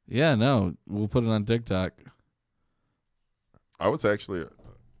week. Yeah, no, we'll put it on TikTok. I was actually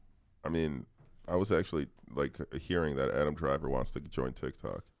like hearing that Adam Driver wants to join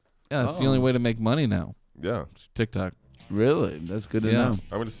TikTok. Yeah, that's the only way to make money now. Yeah. TikTok. Really? That's good to Yeah. know.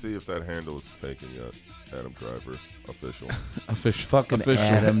 I'm going to see if that handle is taken yet. Adam Driver. Official. Fucking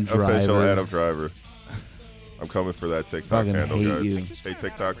Adam Driver. Official Adam Driver. I'm coming for that TikTok Fucking handle, hate guys. you. Hey,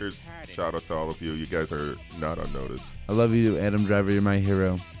 TikTokers, shout out to all of you. You guys are not unnoticed. I love you, Adam Driver. You're my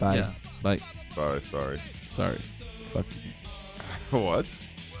hero. Bye. Yeah. Bye. Bye. Sorry. Sorry. Fuck. What?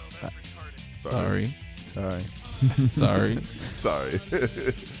 Sorry. Sorry. Sorry. Sorry.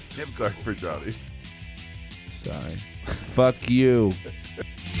 Sorry for Johnny. Sorry. Fuck you.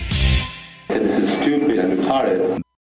 Stupid and retarded.